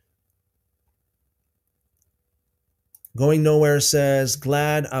 Going Nowhere says,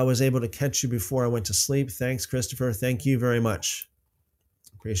 glad I was able to catch you before I went to sleep. Thanks, Christopher. Thank you very much.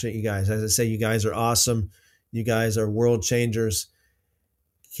 Appreciate you guys. As I say, you guys are awesome. You guys are world changers.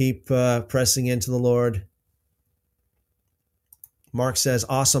 Keep pressing into the Lord. Mark says,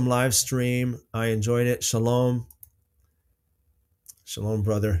 awesome live stream. I enjoyed it. Shalom. Shalom,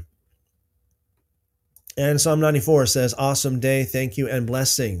 brother. And Psalm 94 says, awesome day. Thank you and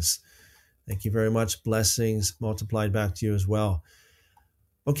blessings. Thank you very much. Blessings multiplied back to you as well.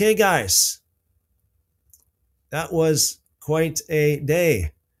 Okay, guys. That was quite a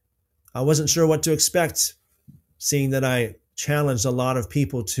day. I wasn't sure what to expect, seeing that I challenged a lot of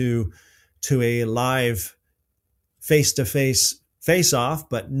people to a live face-to-face face-off,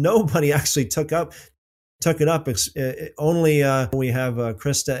 but nobody actually took it up. Only we have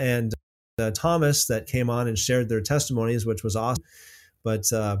Krista and Thomas that came on and shared their testimonies, which was awesome. But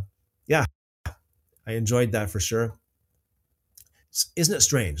yeah, I enjoyed that for sure. Isn't it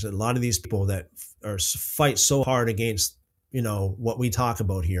strange that a lot of these people that fight so hard against, what we talk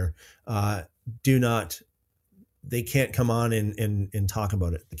about here, they can't come on and talk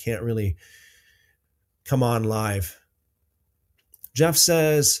about it. They can't really come on live. Jeff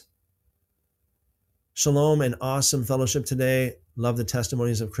says, shalom and awesome fellowship today. Love the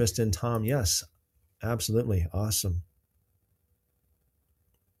testimonies of Krista and Tom. Yes, absolutely. Awesome.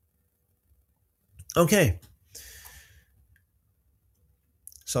 Okay.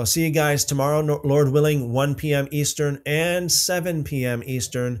 So I'll see you guys tomorrow, Lord willing, 1 p.m. Eastern and 7 p.m.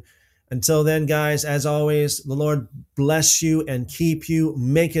 Eastern. Until then, guys, as always, the Lord bless you and keep you,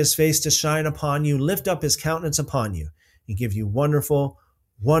 make his face to shine upon you, lift up his countenance upon you, and give you wonderful,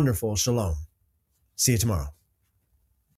 wonderful shalom. See you tomorrow.